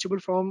and is reachable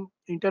from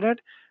internet.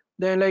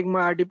 Then like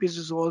my RDPs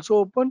is also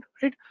open,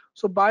 right?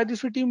 So by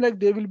this team, like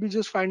they will be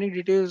just finding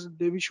details.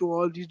 They will show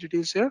all these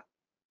details here.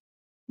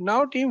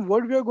 Now team,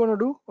 what we are going to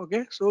do,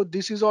 okay? So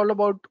this is all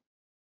about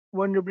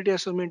vulnerability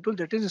assessment tool,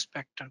 that is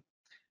Spectre,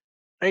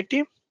 right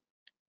team?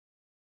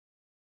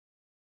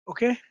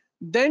 Okay,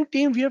 then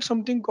team, we have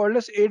something called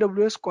as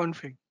AWS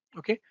config.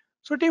 Okay,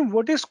 so team,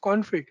 what is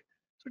config?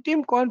 So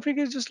team, config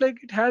is just like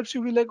it helps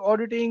you with like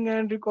auditing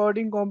and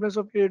recording components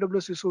of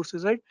AWS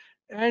resources, right?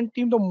 And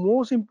team, the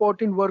most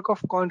important work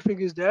of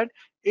config is that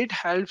it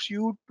helps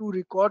you to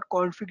record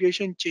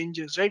configuration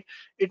changes, right?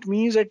 It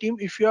means that team,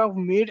 if you have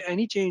made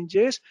any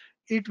changes,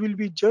 it will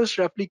be just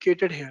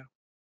replicated here,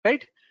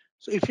 right?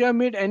 So if you have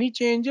made any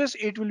changes,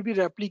 it will be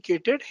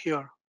replicated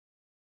here.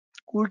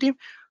 Cool team.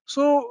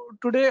 So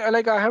today,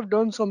 like I have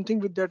done something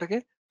with that.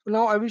 Okay, so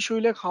now I will show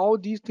you like how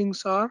these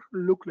things are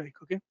look like.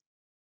 Okay,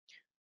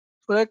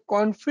 so like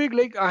config,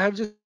 like I have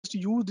just just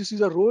use, this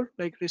is a role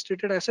like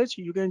restricted as such,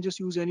 you can just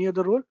use any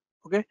other role.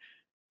 Okay,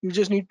 you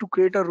just need to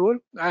create a role.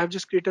 I have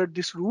just created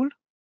this rule,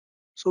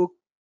 so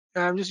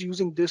I'm just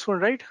using this one,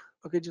 right?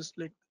 Okay, just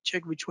like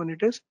check which one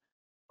it is.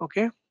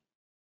 Okay,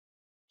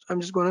 so I'm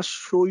just gonna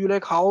show you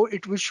like how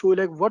it will show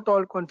like what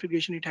all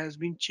configuration it has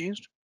been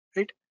changed,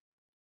 right?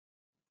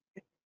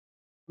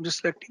 I'm just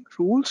selecting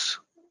rules,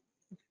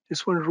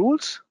 this one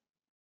rules,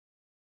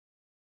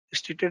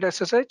 restricted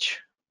SSH,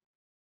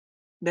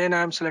 then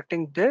I'm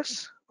selecting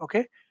this.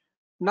 Okay,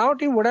 now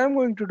team, what I'm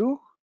going to do,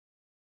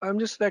 I'm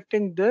just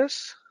selecting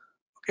this.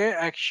 Okay,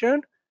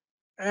 action,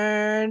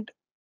 and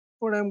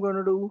what I'm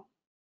gonna do,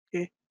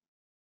 okay,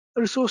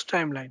 resource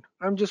timeline.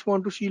 I'm just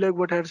want to see like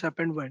what has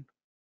happened when.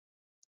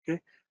 Okay,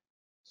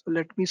 so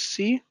let me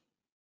see.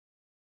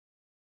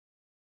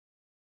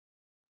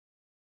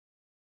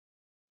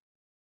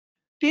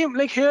 Team,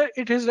 like here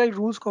it is like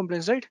rules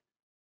compliance, right?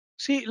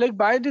 See, like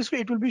by this way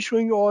it will be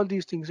showing you all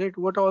these things, right?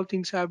 What all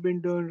things have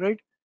been done, right?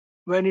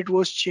 When it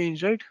was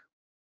changed, right?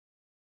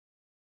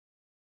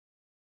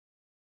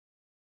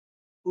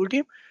 Cool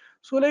team.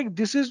 So like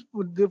this is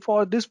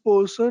for this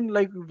person,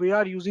 like we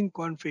are using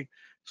config.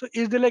 So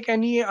is there like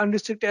any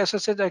unrestricted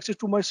SSH access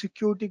to my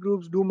security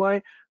groups? Do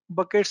my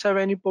buckets have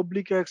any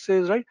public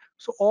access, right?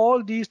 So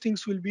all these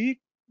things will be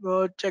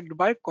checked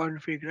by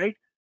config, right?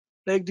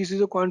 Like this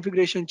is a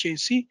configuration change.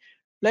 See,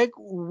 like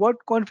what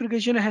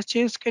configuration has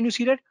changed? Can you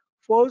see that?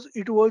 First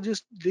it was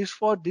just this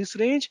for this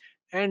range,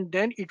 and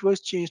then it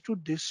was changed to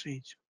this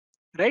range,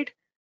 right?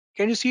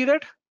 Can you see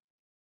that?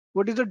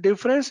 What is the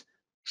difference?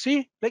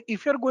 See, like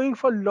if you're going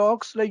for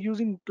logs like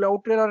using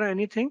Cloudtrail or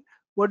anything,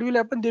 what will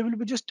happen? They will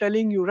be just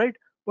telling you, right?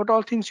 What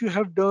all things you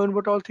have done,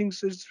 what all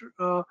things is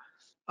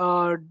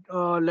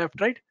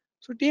left, right?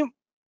 So team,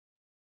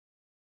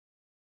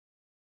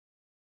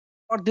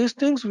 for these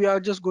things we are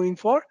just going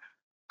for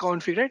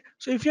config, right?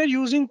 So if you're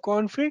using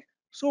config,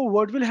 so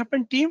what will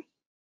happen, team?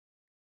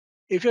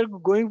 If you're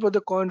going for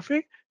the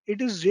config,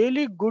 it is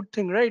really good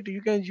thing, right?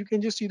 You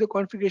can just see the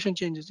configuration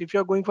changes. If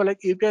you're going for like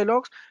API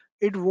logs,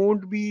 it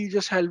won't be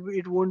just help,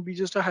 it won't be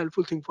just a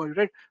helpful thing for you,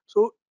 right?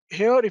 So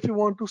here if you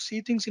want to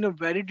see things in a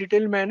very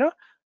detailed manner,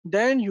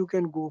 then you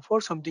can go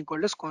for something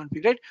called as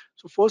config, right?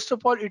 So first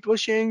of all it was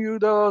showing you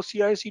the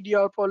CI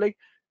CDR for like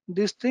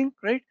this thing,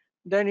 right?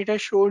 Then it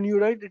has shown you,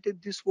 right,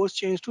 this was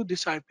changed to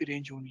this IP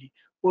range only.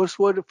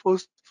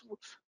 First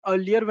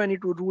earlier when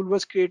it rule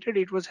was created,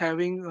 it was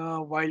having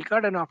a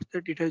wildcard, and after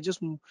that it has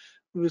just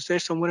we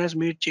said someone has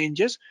made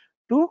changes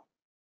to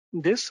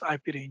this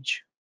IP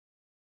range.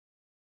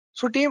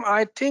 So team,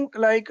 I think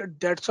like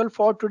that's all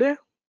for today.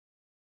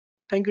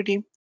 Thank you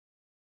team.